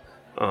article.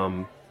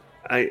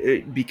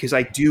 Because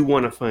I do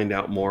want to find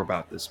out more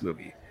about this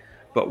movie.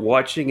 But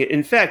watching it,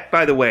 in fact,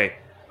 by the way,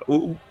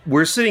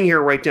 we're sitting here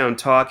right down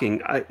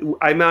talking.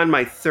 I'm on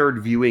my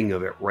 3rd viewing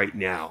of it right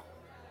now.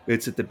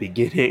 It's at the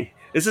beginning.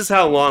 This is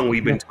how long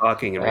we've been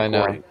talking and I know.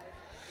 recording.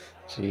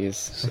 Jeez.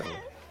 So,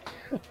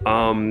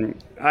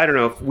 I don't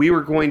know if we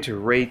were going to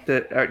rate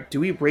that. Do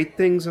we rate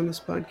things on this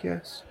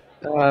podcast?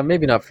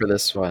 Maybe not for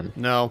this one.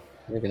 No.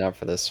 Maybe not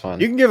for this one.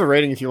 You can give a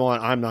rating if you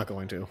want. I'm not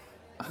going to.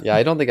 Yeah,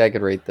 I don't think I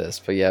could rate this,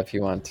 but yeah, if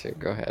you want to,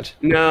 go ahead.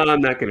 No, I'm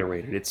not going to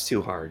rate it. It's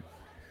too hard.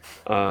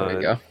 There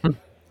you go.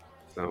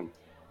 So.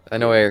 I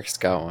know Eric's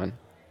got one.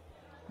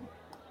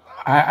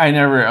 I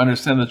never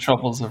understand the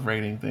troubles of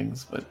rating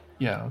things, but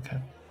yeah, okay.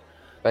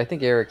 But I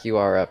think, Eric, you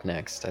are up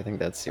next. I think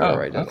that's you were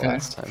right okay.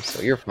 last time.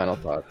 So your final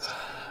thoughts.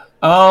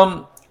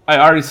 I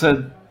already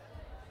said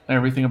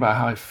everything about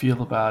how I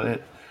feel about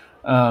it.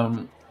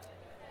 And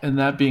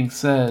that being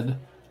said,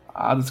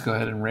 I'll just go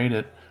ahead and rate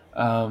it.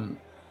 I'm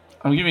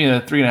giving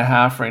it a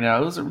 3.5 right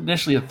now. It was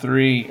initially a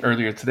 3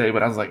 earlier today,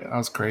 but I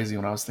was crazy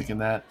when I was thinking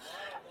that.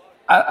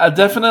 I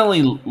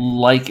definitely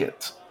like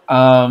it.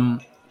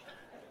 But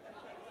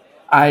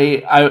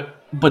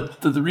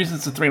the reason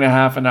it's a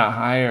 3.5 and not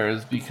higher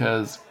is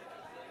because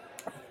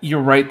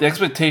you're right. The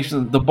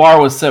expectation, the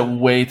bar was set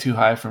way too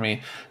high for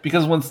me.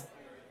 Because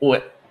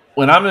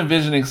when I'm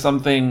envisioning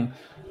something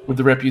with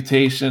the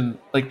reputation,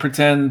 like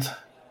pretend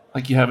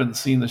like you haven't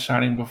seen The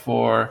Shining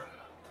before,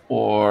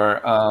 or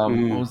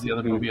what was the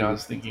other movie I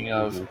was thinking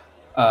of?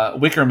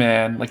 Wicker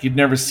Man, like you'd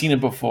never seen it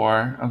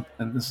before, and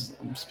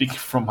I'm speaking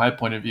from my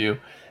point of view.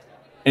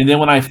 And then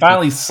when I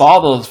finally saw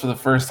those for the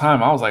first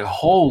time, I was like,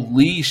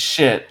 "Holy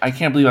shit! I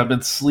can't believe I've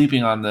been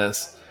sleeping on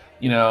this."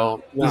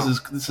 Wow.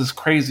 This is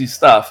crazy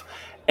stuff.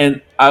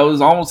 And I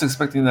was almost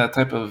expecting that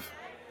type of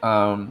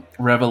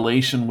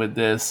revelation with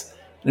this,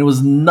 and it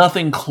was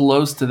nothing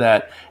close to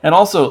that. And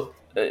also,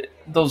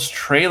 those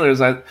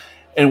trailers,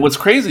 and what's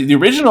crazy, the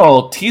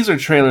original teaser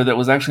trailer that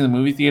was actually in the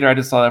movie theater, I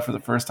just saw that for the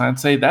first time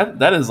today.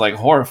 That is like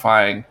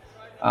horrifying.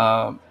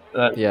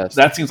 Yes.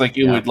 That seems like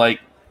it Yeah. would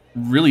like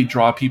really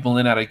draw people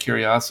in out of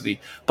curiosity.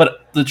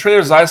 But the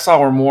trailers I saw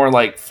were more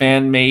like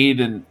fan made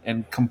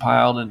and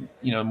compiled and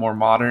more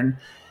modern.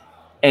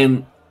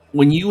 And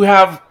when you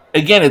have,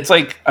 again, it's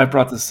like I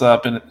brought this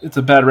up, and it's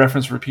a bad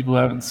reference for people who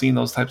haven't seen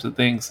those types of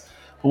things.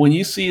 But when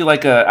you see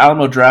like a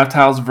Alamo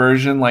Drafthouse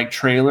version like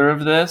trailer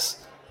of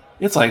this,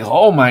 it's like,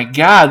 oh my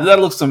god, that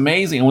looks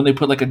amazing. And when they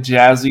put like a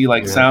jazzy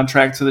like Yeah.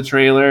 soundtrack to the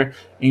trailer,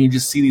 and you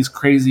just see these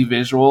crazy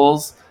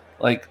visuals,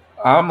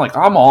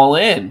 I'm all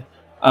in.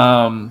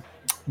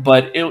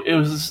 But it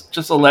was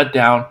just a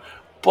letdown.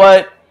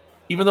 But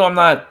even though I'm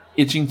not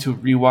itching to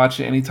rewatch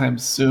it anytime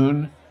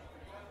soon,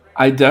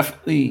 I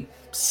definitely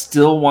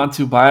still want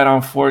to buy it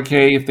on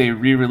 4K if they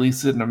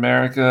re-release it in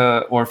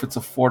America, or if it's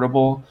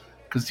affordable,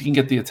 because you can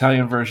get the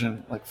Italian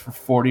version like for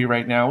 40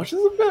 right now, which is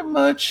a bit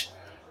much.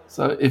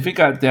 So if it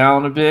got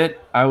down a bit,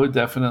 I would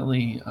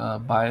definitely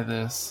buy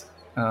this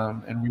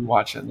and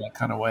rewatch it in that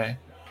kind of way.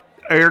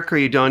 Eric, are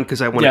you done?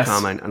 Because I want to Yes.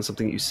 comment on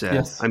something you said.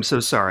 Yes. I'm so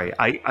sorry.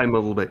 I'm a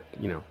little bit,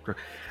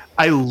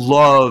 I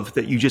love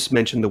that you just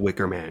mentioned The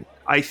Wicker Man.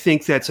 I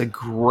think that's a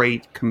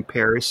great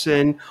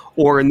comparison,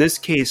 or in this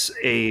case,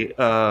 a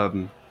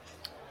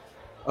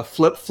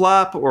flip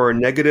flop or a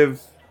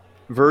negative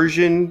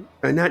version.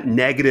 Not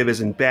negative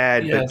isn't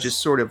bad, but Yes. just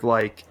sort of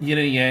like Yin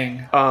and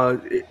yang.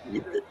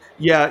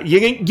 yeah,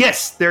 yin and,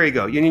 yes, there you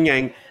go, yin and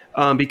yang.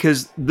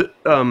 Because the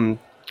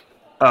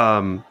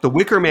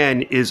Wicker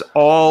Man is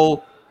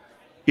all.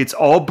 It's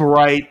all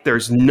bright.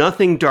 There's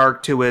nothing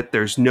dark to it.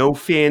 There's no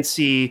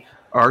fancy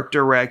art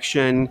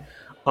direction.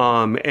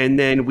 And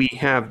then we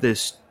have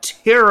this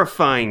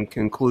terrifying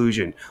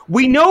conclusion.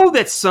 We know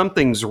that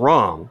something's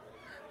wrong,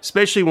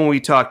 especially when we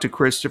talk to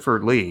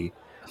Christopher Lee.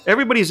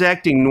 Everybody's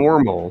acting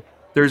normal.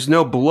 There's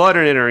no blood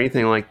in it or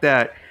anything like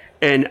that.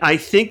 And I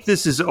think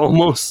this is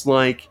almost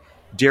like,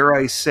 dare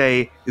I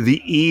say,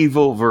 the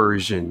evil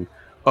version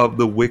of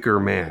the Wicker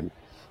Man.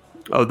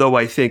 Although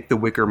I think the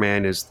Wicker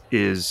Man is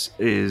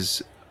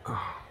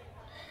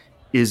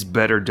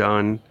better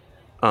done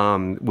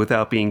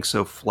without being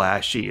so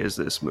flashy as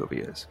this movie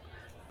is.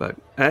 But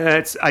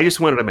I just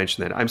wanted to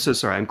mention that. I'm so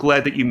sorry. I'm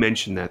glad that you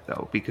mentioned that,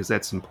 though, because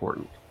that's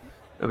important.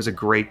 That was a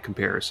great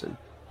comparison.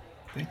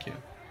 Thank you.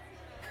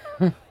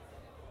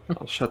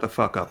 I'll shut the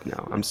fuck up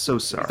now. I'm so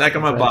sorry. Back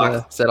in my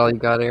box. Is that all you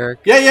got, Eric?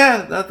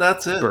 Yeah,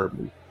 that's it.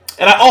 Bourbon.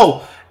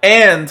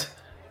 And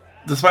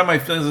despite my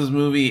feelings of this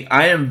movie,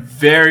 I am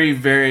very,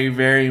 very,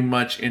 very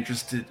much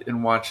interested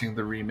in watching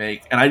the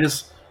remake. And I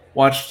just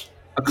watched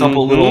a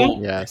couple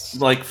little Yes.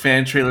 like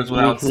fan trailers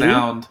without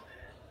sound,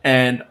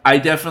 and I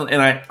definitely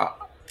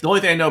the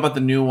only thing I know about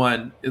the new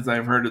one is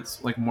I've heard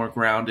it's like more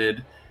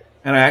grounded,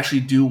 and I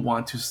actually do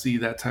want to see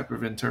that type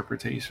of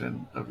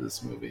interpretation of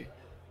this movie.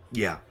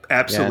 Yeah,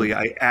 absolutely. Yeah.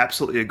 I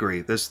absolutely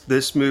agree.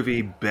 This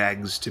movie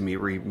begs to be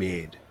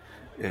remade,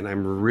 and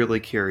I'm really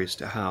curious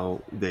to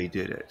how they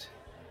did it.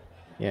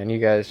 Yeah, and you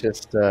guys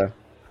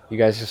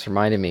just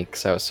reminded me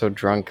because I was so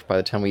drunk by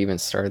the time we even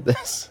started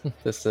this.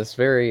 This is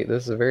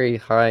a very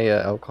high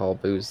alcohol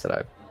booze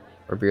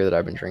or beer that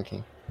I've been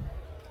drinking.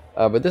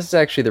 But this is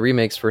actually the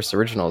remake's first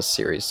originals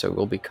series, so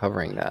we'll be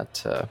covering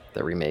the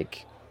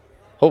remake,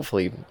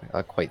 hopefully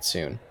quite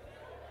soon.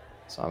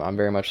 So I'm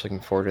very much looking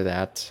forward to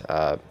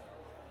that.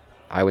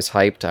 I was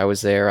hyped. I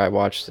was there. I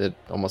watched it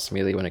almost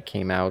immediately when it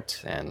came out,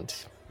 and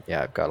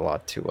yeah, I've got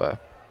a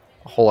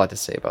whole lot to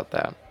say about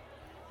that.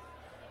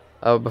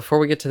 Before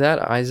we get to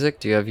that,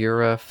 Isaac, do you have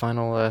your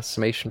final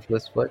summation for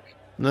this flick?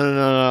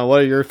 No.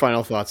 What are your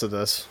final thoughts of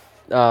this?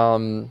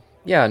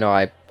 Yeah,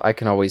 no, I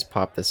can always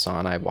pop this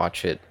on. I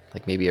watch it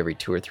like maybe every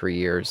 2 or 3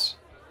 years,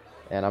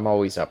 and I'm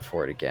always up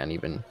for it again,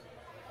 even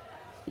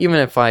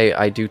if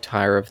I do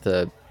tire of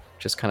the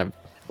just kind of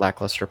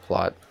lackluster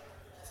plot.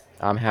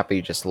 I'm happy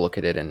to just look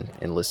at it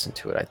and listen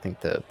to it. I think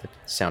the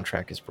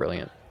soundtrack is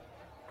brilliant,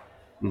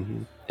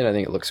 Mm-hmm. and I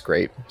think it looks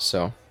great.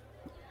 So,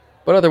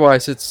 but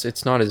otherwise,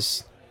 it's not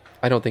as,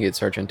 I don't think it's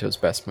Argento's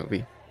best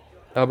movie.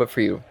 But for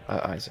you,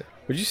 Isaac,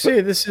 Would you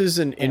say this is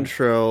an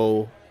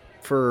intro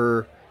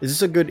for? Is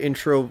this a good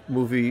intro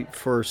movie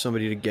for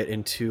somebody to get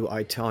into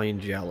Italian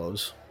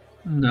giallos?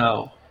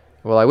 No.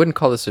 well, I wouldn't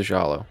call this a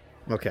giallo.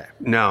 Okay,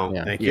 No,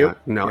 Yeah. thank yeah, you.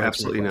 no, You answered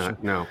absolutely my not.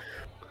 question. No.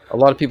 A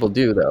lot of people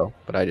do though,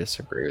 but I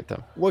disagree with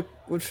them. What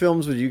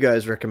films would you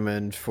guys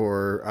recommend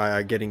for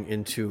getting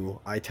into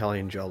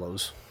Italian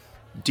giallos?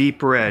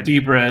 Deep Red.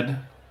 Deep Red.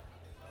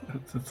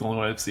 That's the only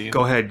one I've seen.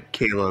 Go ahead,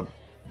 Caleb.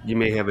 You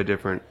may have a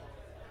different.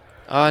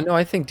 No,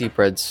 I think Deep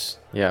Red's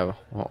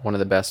one of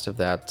the best of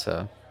that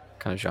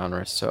kind of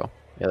genre. So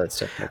yeah, that's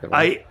definitely a good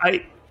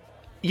one.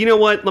 You know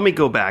what? Let me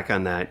go back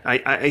on that.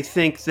 I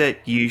think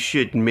that you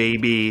should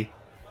maybe.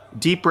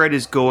 Deep Red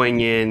is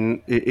going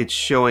in. It's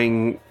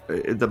showing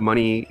the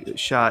money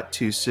shot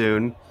too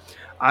soon.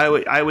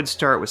 I would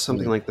start with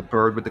something like the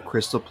bird with the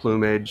crystal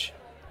plumage,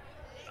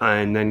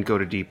 and then go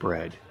to Deep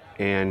Red.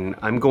 And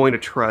I'm going to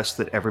trust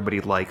that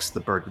everybody likes the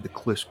bird with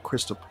the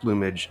crystal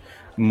plumage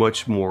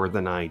much more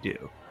than I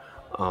do.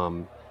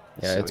 Yeah,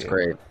 it's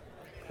great.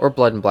 Or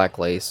Blood and Black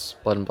Lace.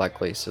 Blood and Black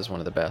Lace is one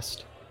of the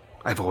best.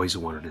 I've always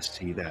wanted to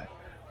see that.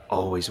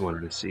 Always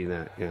wanted to see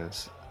that.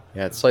 Yes.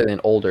 Yeah, it's slightly an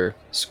older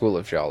school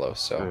of giallo,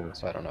 so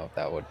I don't know if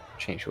that would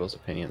change people's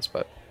opinions,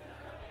 but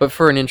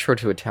for an intro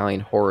to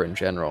Italian horror in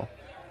general,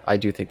 I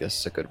do think this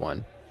is a good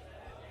one.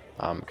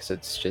 Because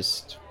it's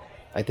just,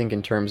 I think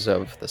in terms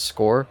of the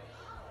score,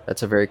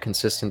 that's a very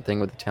consistent thing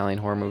with Italian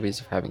horror movies,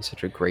 of having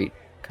such a great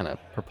kind of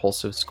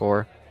propulsive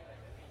score.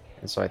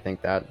 And so I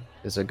think that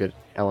is a good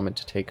element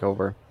to take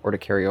over, or to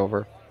carry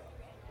over.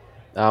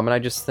 And I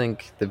just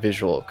think the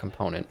visual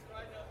component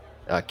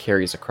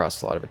carries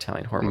across a lot of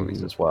Italian horror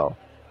movies as well.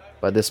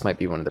 But this might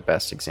be one of the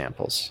best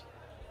examples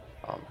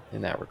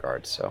in that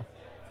regard. So,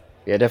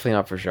 yeah, definitely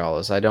not for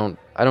giallos. I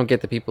don't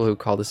get the people who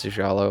call this a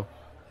giallo.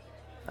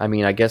 I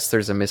mean, I guess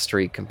there's a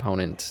mystery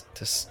component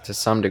to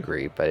some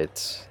degree, but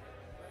it's,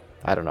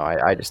 I don't know.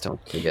 I just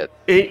don't get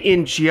it.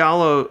 In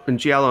giallos,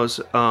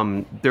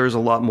 there's a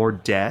lot more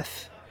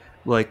death.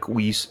 Like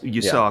you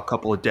saw a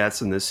couple of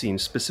deaths in this scene,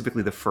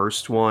 specifically the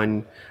first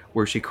one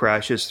where she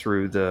crashes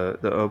through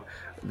the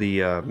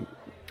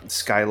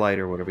skylight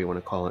or whatever you want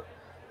to call it,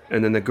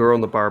 and then the girl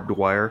in the barbed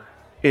wire.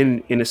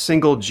 In a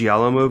single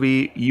giallo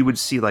movie, you would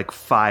see like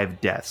 5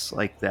 deaths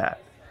like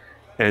that,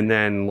 and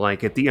then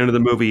like at the end of the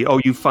movie,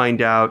 you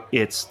find out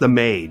it's the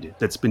maid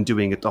that's been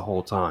doing it the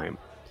whole time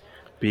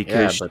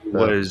because she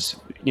was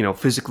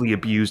physically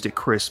abused at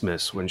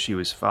Christmas when she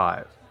was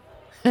 5.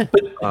 That's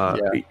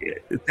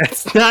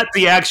not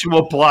the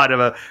actual plot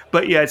of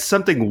but yeah, it's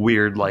something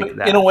weird like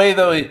that. In a way,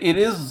 though, it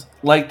is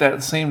like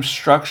that same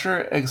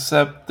structure,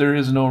 except there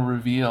is no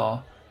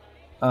reveal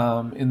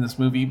in this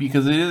movie,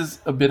 because it is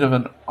a bit of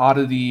an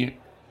oddity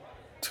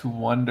to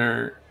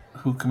wonder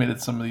who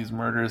committed some of these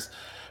murders.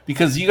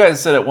 Because you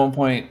guys said at one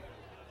point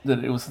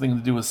that it was something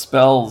to do with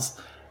spells,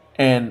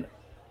 and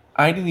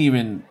my mind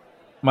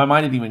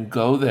didn't even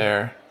go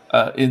there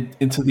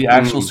into the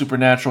actual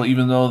supernatural,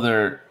 even though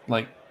they're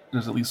like,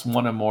 there's at least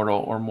one immortal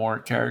or more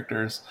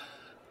characters.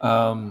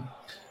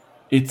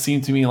 It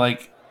seemed to me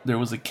like there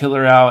was a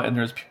killer out and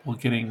there's people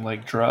getting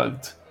like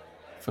drugged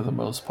for the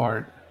most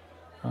part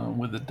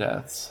with the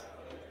deaths.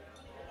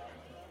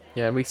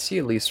 Yeah, and we see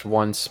at least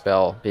one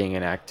spell being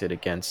enacted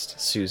against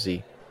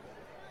Susie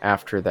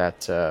after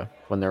that,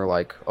 when they're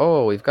like,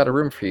 oh, we've got a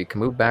room for you, you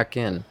can move back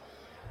in.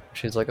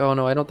 She's like, oh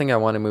no, I don't think I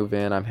want to move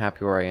in, I'm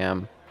happy where I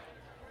am.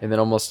 And then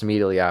almost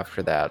immediately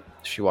after that,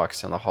 she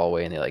walks down the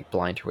hallway and they like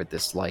blind her with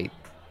this light.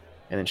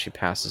 And then she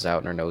passes out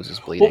and her nose is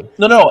bleeding.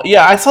 Well, no,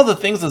 yeah, I saw the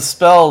things as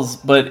spells,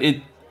 but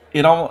it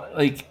almost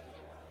like,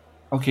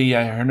 okay,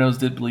 yeah, her nose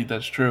did bleed,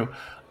 that's true.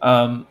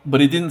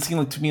 But it didn't seem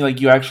like to me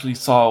like you actually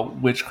saw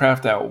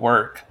witchcraft at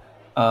work.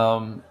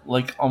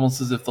 Like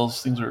almost as if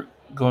those things were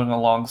going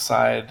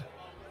alongside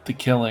the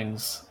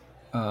killings.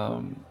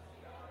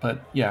 But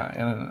yeah, I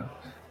don't know.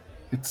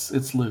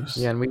 It's loose.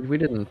 Yeah, and we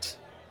didn't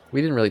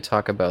really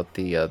talk about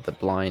the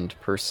blind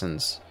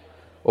person's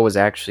what was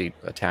actually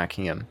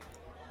attacking him.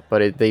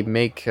 But they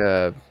make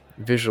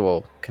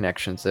visual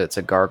connections that it's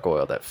a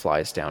gargoyle that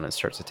flies down and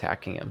starts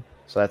attacking him.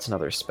 So that's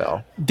another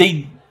spell.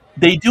 They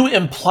do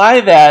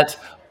imply that,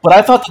 but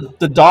I thought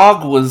the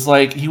dog was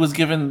like, he was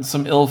given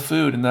some ill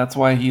food, and that's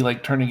why he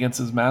like turned against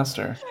his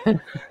master.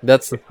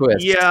 That's the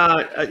twist.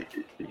 Yeah,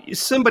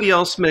 somebody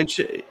else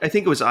mentioned, I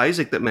think it was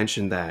Isaac that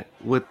mentioned that,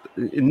 with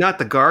not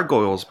the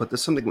gargoyles, but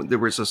there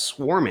was a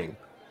swarming.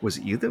 Was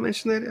it you that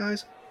mentioned that,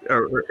 Isaac?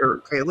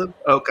 Or Caleb?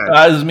 Okay.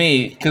 It was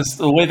me, because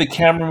the way the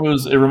camera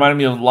moves, it reminded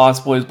me of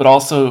Lost Boys, but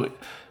also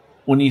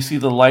when you see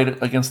the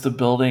light against the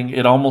building,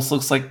 it almost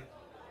looks like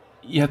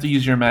you have to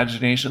use your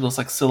imagination. It looks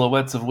like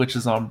silhouettes of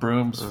witches on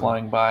brooms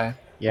flying by.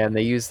 Yeah, and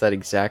they use that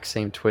exact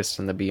same twist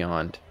in The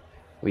Beyond.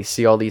 We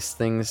see all these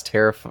things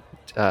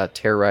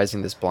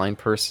terrorizing this blind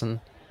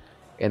person,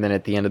 and then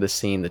at the end of the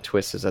scene, the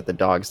twist is that the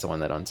dog's the one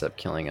that ends up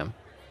killing him.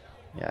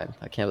 Yeah,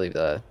 I can't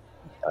believe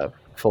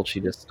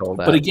Fulci just stole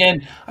that. But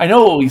again, I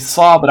know what we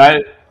saw, but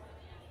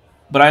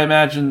I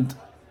imagined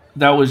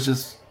that was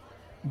just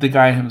the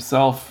guy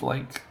himself,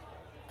 like,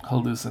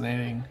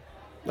 hallucinating.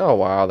 Oh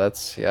wow,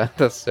 that's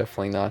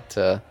definitely not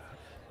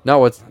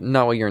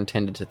what you're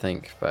intended to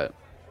think. But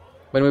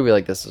a movie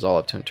like this is all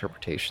up to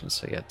interpretation,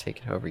 so yeah, take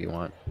it however you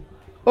want.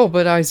 Oh,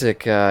 but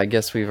Isaac, I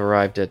guess we've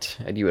arrived at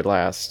you at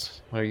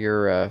last. What are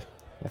your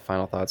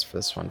final thoughts for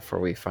this one before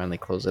we finally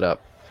close it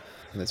up?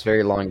 This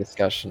very long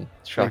discussion.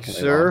 Thank you,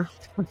 sir.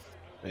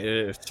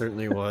 It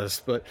certainly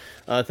was. But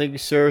thank you,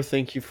 sir.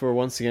 Thank you for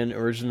once again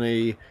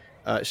originally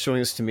showing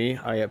this to me.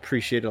 I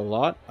appreciate it a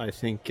lot. I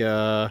think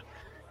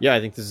Yeah, I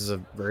think this is a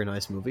very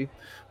nice movie,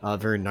 a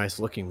very nice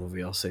looking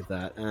movie. I'll say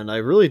that, and I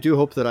really do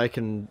hope that I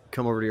can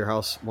come over to your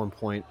house at one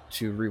point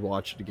to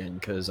rewatch it again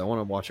because I want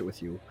to watch it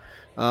with you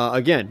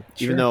again.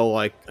 Even Sure. though,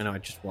 like, I know I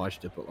just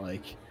watched it, but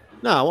like,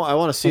 no, I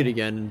want to see it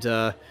again.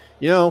 And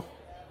you know,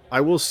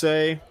 I will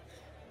say,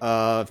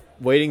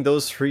 waiting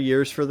those 3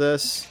 years for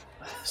this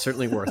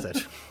certainly worth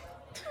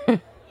it.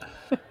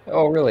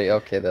 Oh, really?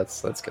 Okay,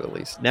 that's good at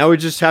least. Now we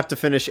just have to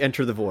finish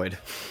Enter the Void.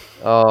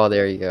 Oh,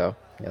 there you go.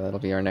 Yeah, that'll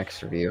be our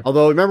next review.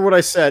 Although, remember what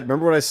I said?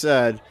 Remember what I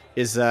said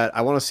is that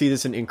I want to see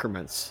this in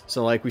increments.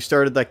 So, like, we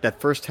started, like,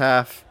 that first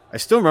half. I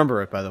still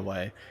remember it, by the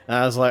way. And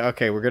I was like,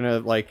 okay, we're going to,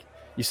 like,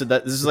 you said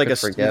that this is, like, could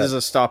forget. this is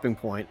a stopping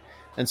point.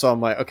 And so I'm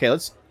like, okay,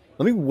 let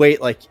me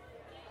wait, like,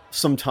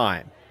 some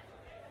time.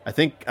 I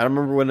don't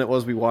remember when it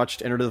was we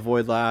watched Enter the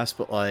Void last,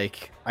 but,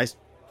 like,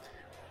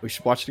 we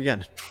should watch it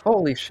again.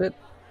 Holy shit.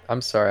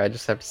 I'm sorry, I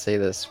just have to say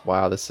this.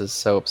 Wow, this is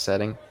so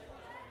upsetting.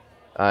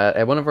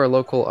 At one of our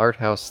local art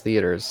house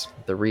theaters,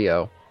 the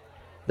Rio,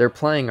 they're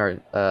playing our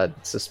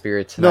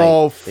Suspiria tonight.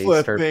 No They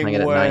start flipping playing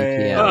it at 9 way.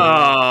 p.m.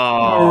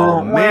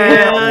 Oh,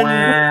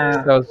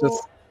 man. So it's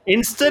just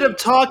Instead of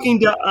talking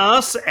to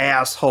us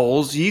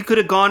assholes, you could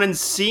have gone and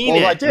seen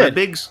Well, I it on a did.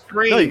 big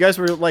screen. No, you guys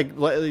were, like,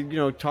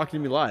 talking to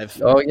me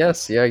live. Oh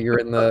yes, yeah, you're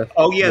in the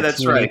Oh, yeah, the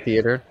that's TNA right.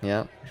 theater. Yeah.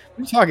 What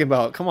are you talking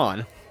about? Come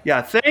on.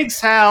 Yeah,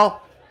 thanks,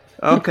 Hal.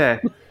 Okay.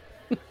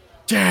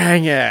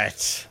 Dang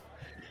it.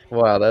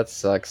 Wow, that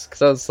sucks.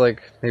 Because I was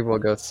like, maybe we'll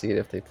go see it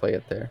if they play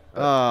it there.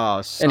 But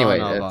Oh, son anyway,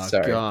 of a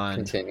sorry. gun.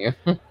 Continue.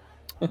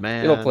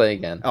 Man. It'll play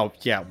again. Oh,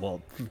 yeah,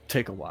 well,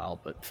 take a while,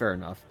 but fair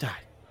enough.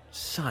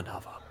 Son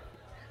of a...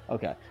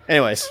 Okay.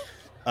 Anyways,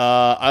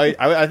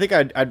 I think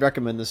I'd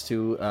recommend this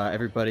to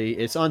everybody.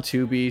 It's on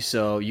Tubi,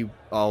 so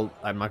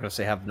I'm not gonna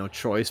say have no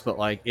choice, but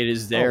like it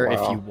is there wow.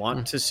 if you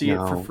want to see it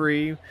for No.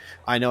 free.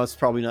 I know it's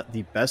probably not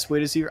the best way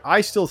to see it.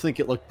 I still think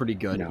it looked pretty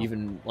good, No.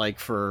 even like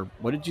for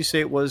what did you say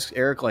it was,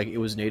 Eric? Like it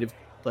was native,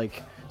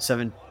 like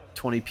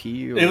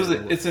 720p.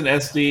 It's an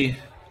SD.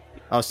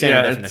 Oh, standard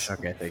yeah, definition.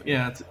 Okay, thank you.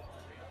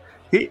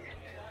 Yeah,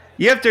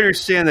 You have to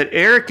understand that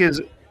Eric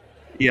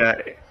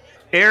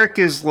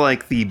is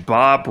like the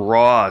Bob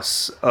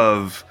Ross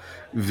of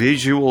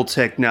visual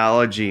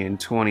technology in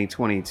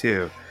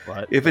 2022.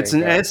 But If it's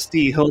an There you go.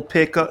 SD,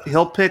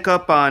 he'll pick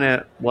up on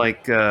it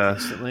like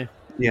instantly.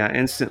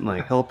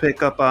 instantly. He'll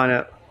pick up on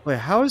it. Wait,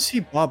 how is he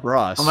Bob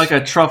Ross? I'm like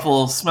a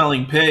truffle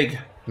smelling pig.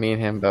 Me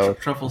and him both.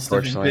 Truffle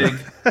sniffing Unfortunately.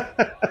 pig.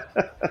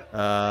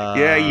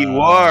 Yeah, you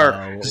are.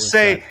 What was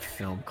Say- that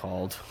film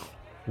called?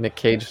 Nick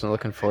Cage is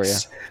looking for you.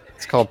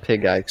 It's called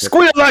Pig Eye.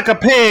 Squeal like a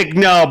pig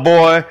now,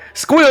 boy.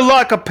 Squeal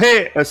like a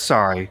pig.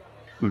 Sorry.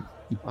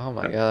 Oh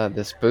my god,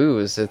 this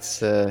booze.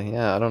 It's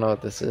I don't know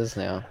what this is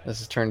now. This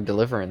has turned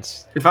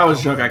Deliverance. If I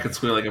was drunk, I could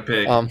squeal like a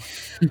pig.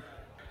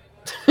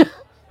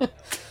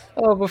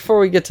 Oh, before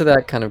we get to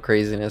that kind of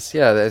craziness,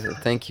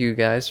 thank you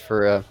guys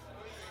for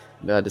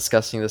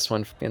discussing this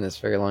one in this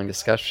very long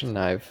discussion.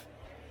 I've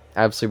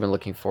absolutely been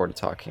looking forward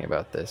to talking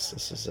about this.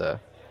 This is a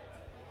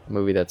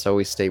movie that's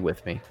always stayed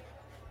with me,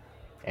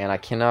 and I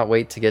cannot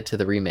wait to get to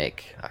the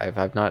remake.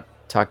 I've not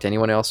talked to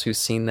anyone else who's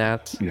seen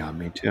that, Yeah,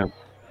 me too.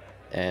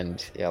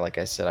 and yeah, like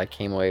I said, I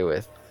came away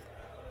with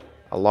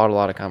a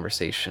lot of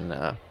conversation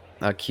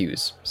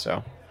cues.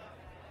 So,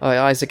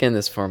 Isaac, end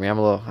this for me.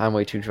 I'm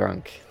way too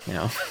drunk.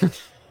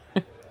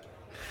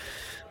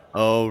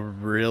 Oh,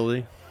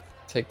 really?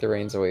 Take the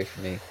reins away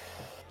from me.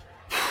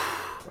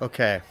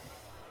 Okay.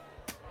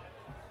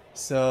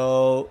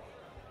 So,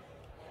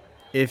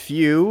 if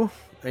you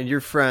and your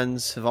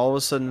friends have all of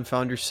a sudden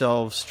found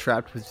yourselves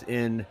trapped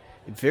within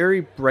a very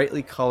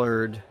brightly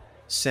colored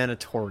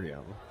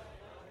sanatorium,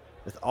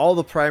 with all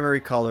the primary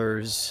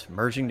colors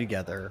merging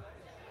together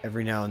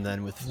every now and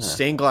then with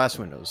stained glass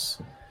windows.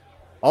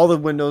 All the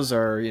windows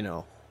are,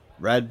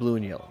 red, blue,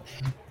 and yellow.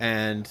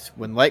 And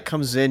when light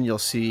comes in, you'll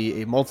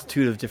see a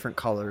multitude of different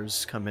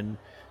colors come in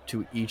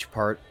to each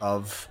part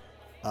of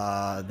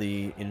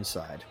the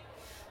inside.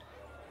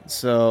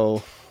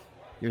 So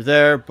you're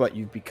there, but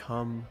you've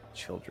become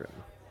children.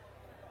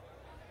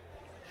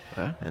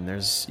 Huh? And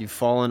you've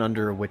fallen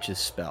under a witch's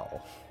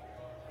spell.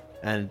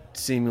 And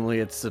seemingly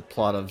it's the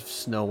plot of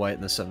Snow White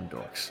and the Seven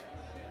Dwarfs.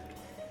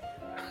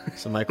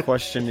 So my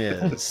question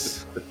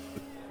is,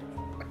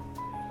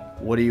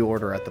 what do you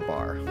order at the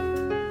bar?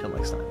 Till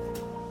next time.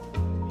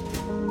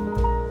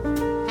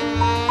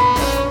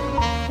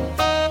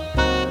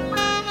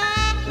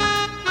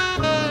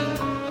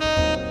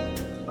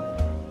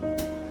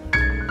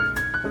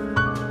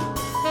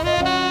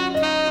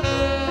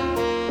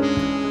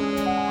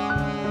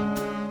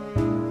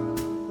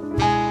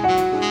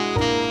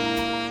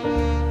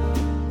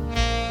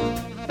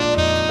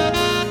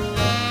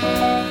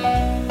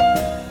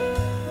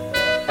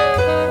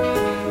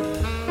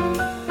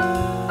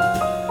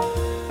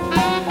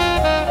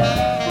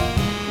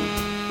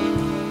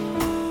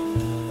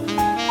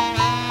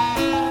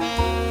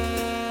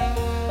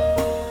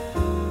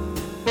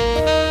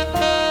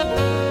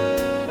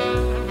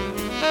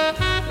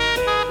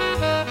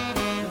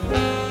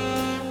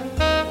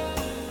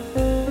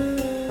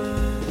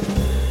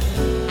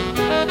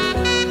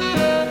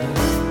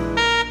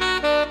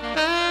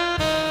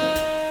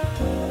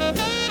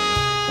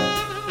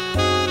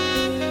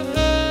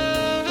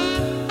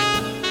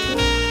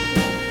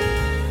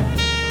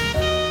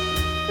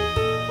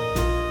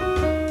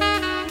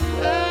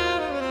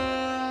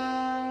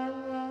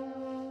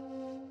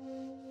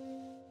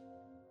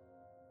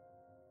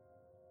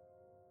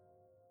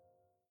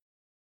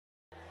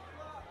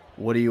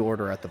 what do you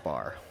order at the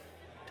bar?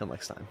 Till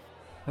next time.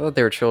 I thought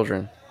they were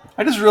children.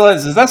 I just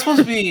realized, is that supposed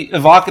to be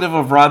evocative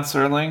of Rod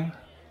Serling?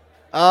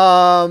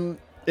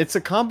 It's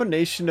a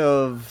combination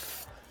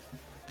of,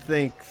 I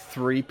think,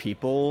 3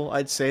 people,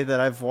 I'd say, that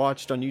I've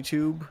watched on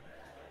YouTube,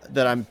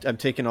 that I'm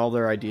taking all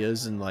their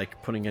ideas and,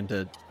 like, putting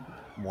into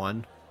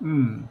one.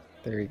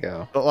 There you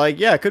go. But, like,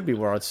 yeah, it could be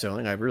Rod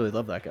Serling. I really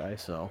love that guy,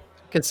 so.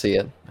 I can see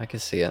it. I can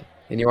see it.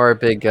 And you are a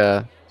big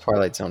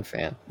Twilight Zone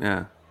fan.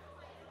 Yeah.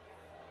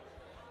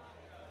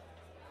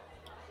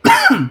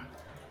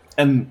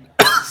 And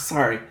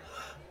sorry,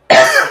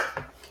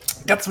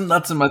 got some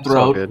nuts in my It's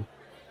all throat.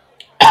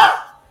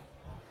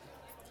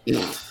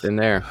 good. Been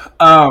there.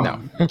 Hold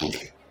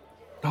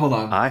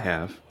on. I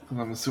have.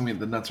 I'm assuming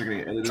the nuts are going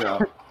to get edited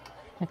out.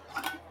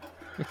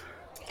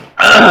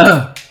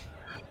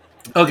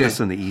 Okay.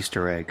 Listen, the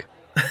Easter egg.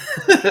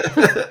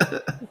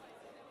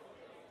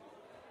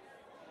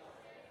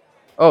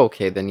 Oh,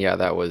 okay, then yeah,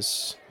 that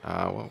was...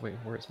 wait,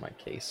 where's my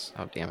case?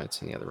 Oh, damn it,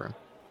 it's in the other room.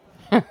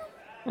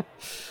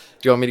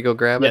 Do you want me to go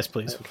grab it? Yes,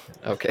 please.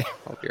 Okay,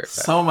 I'll be right back.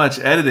 So much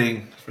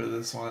editing for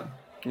this one.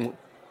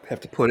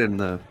 Have to put in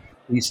the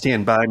 "Please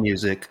Stand By"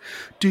 music.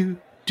 Do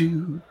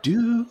do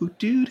do do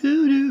do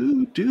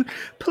do do.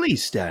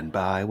 Please stand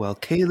by while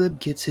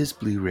Caleb gets his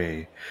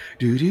Blu-ray.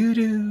 Do do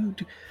do.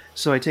 do.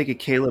 So I take it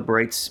Caleb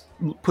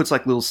puts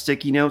like little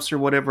sticky notes or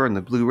whatever in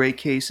the Blu-ray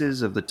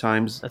cases of the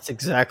times. That's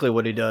exactly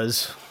what he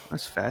does.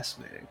 That's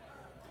fascinating.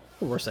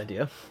 The worst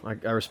idea. I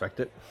respect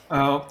it.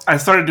 I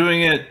started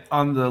doing it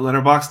on the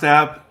Letterboxd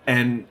app,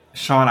 and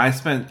Sean, I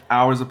spent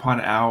hours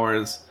upon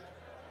hours.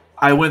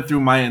 I went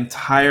through my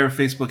entire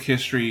Facebook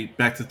history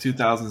back to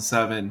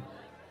 2007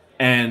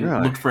 and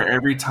Really? looked for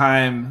every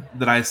time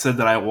that I said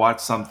that I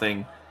watched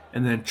something,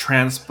 and then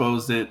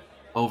transposed it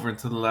over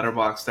into the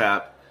Letterboxd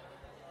app.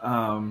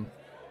 I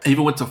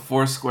even went to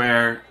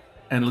Foursquare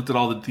and looked at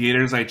all the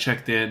theaters I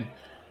checked in,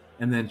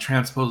 and then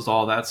transposed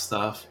all that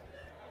stuff.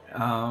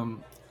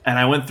 And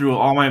I went through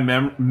all my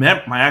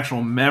my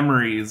actual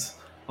memories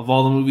of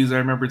all the movies I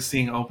remembered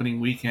seeing opening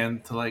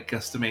weekend to like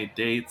guesstimate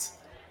dates,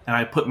 and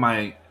I put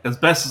as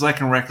best as I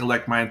can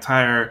recollect my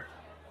entire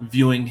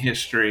viewing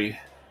history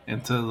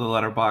into the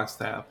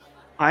Letterboxd app.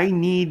 I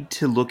need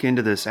to look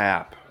into this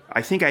app.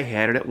 I think I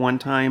had it at one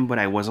time, but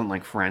I wasn't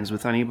like friends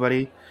with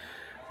anybody.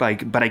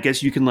 But I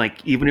guess you can,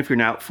 like, even if you're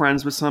not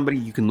friends with somebody,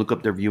 you can look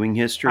up their viewing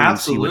history and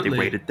see what they Absolutely.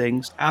 rated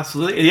things.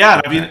 Absolutely, yeah.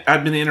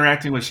 I've been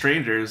interacting with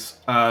strangers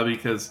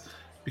because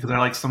I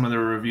like some of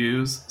their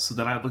reviews. So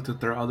then I looked at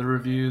their other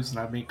reviews and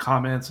I made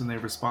comments and they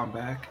respond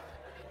back,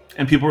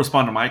 and people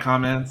respond to my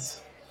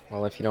comments.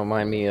 Well, if you don't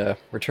mind me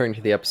returning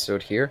to the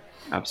episode here.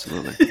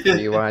 Absolutely. For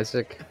you,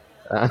 Isaac.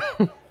 Yeah,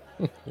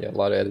 a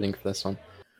lot of editing for this one.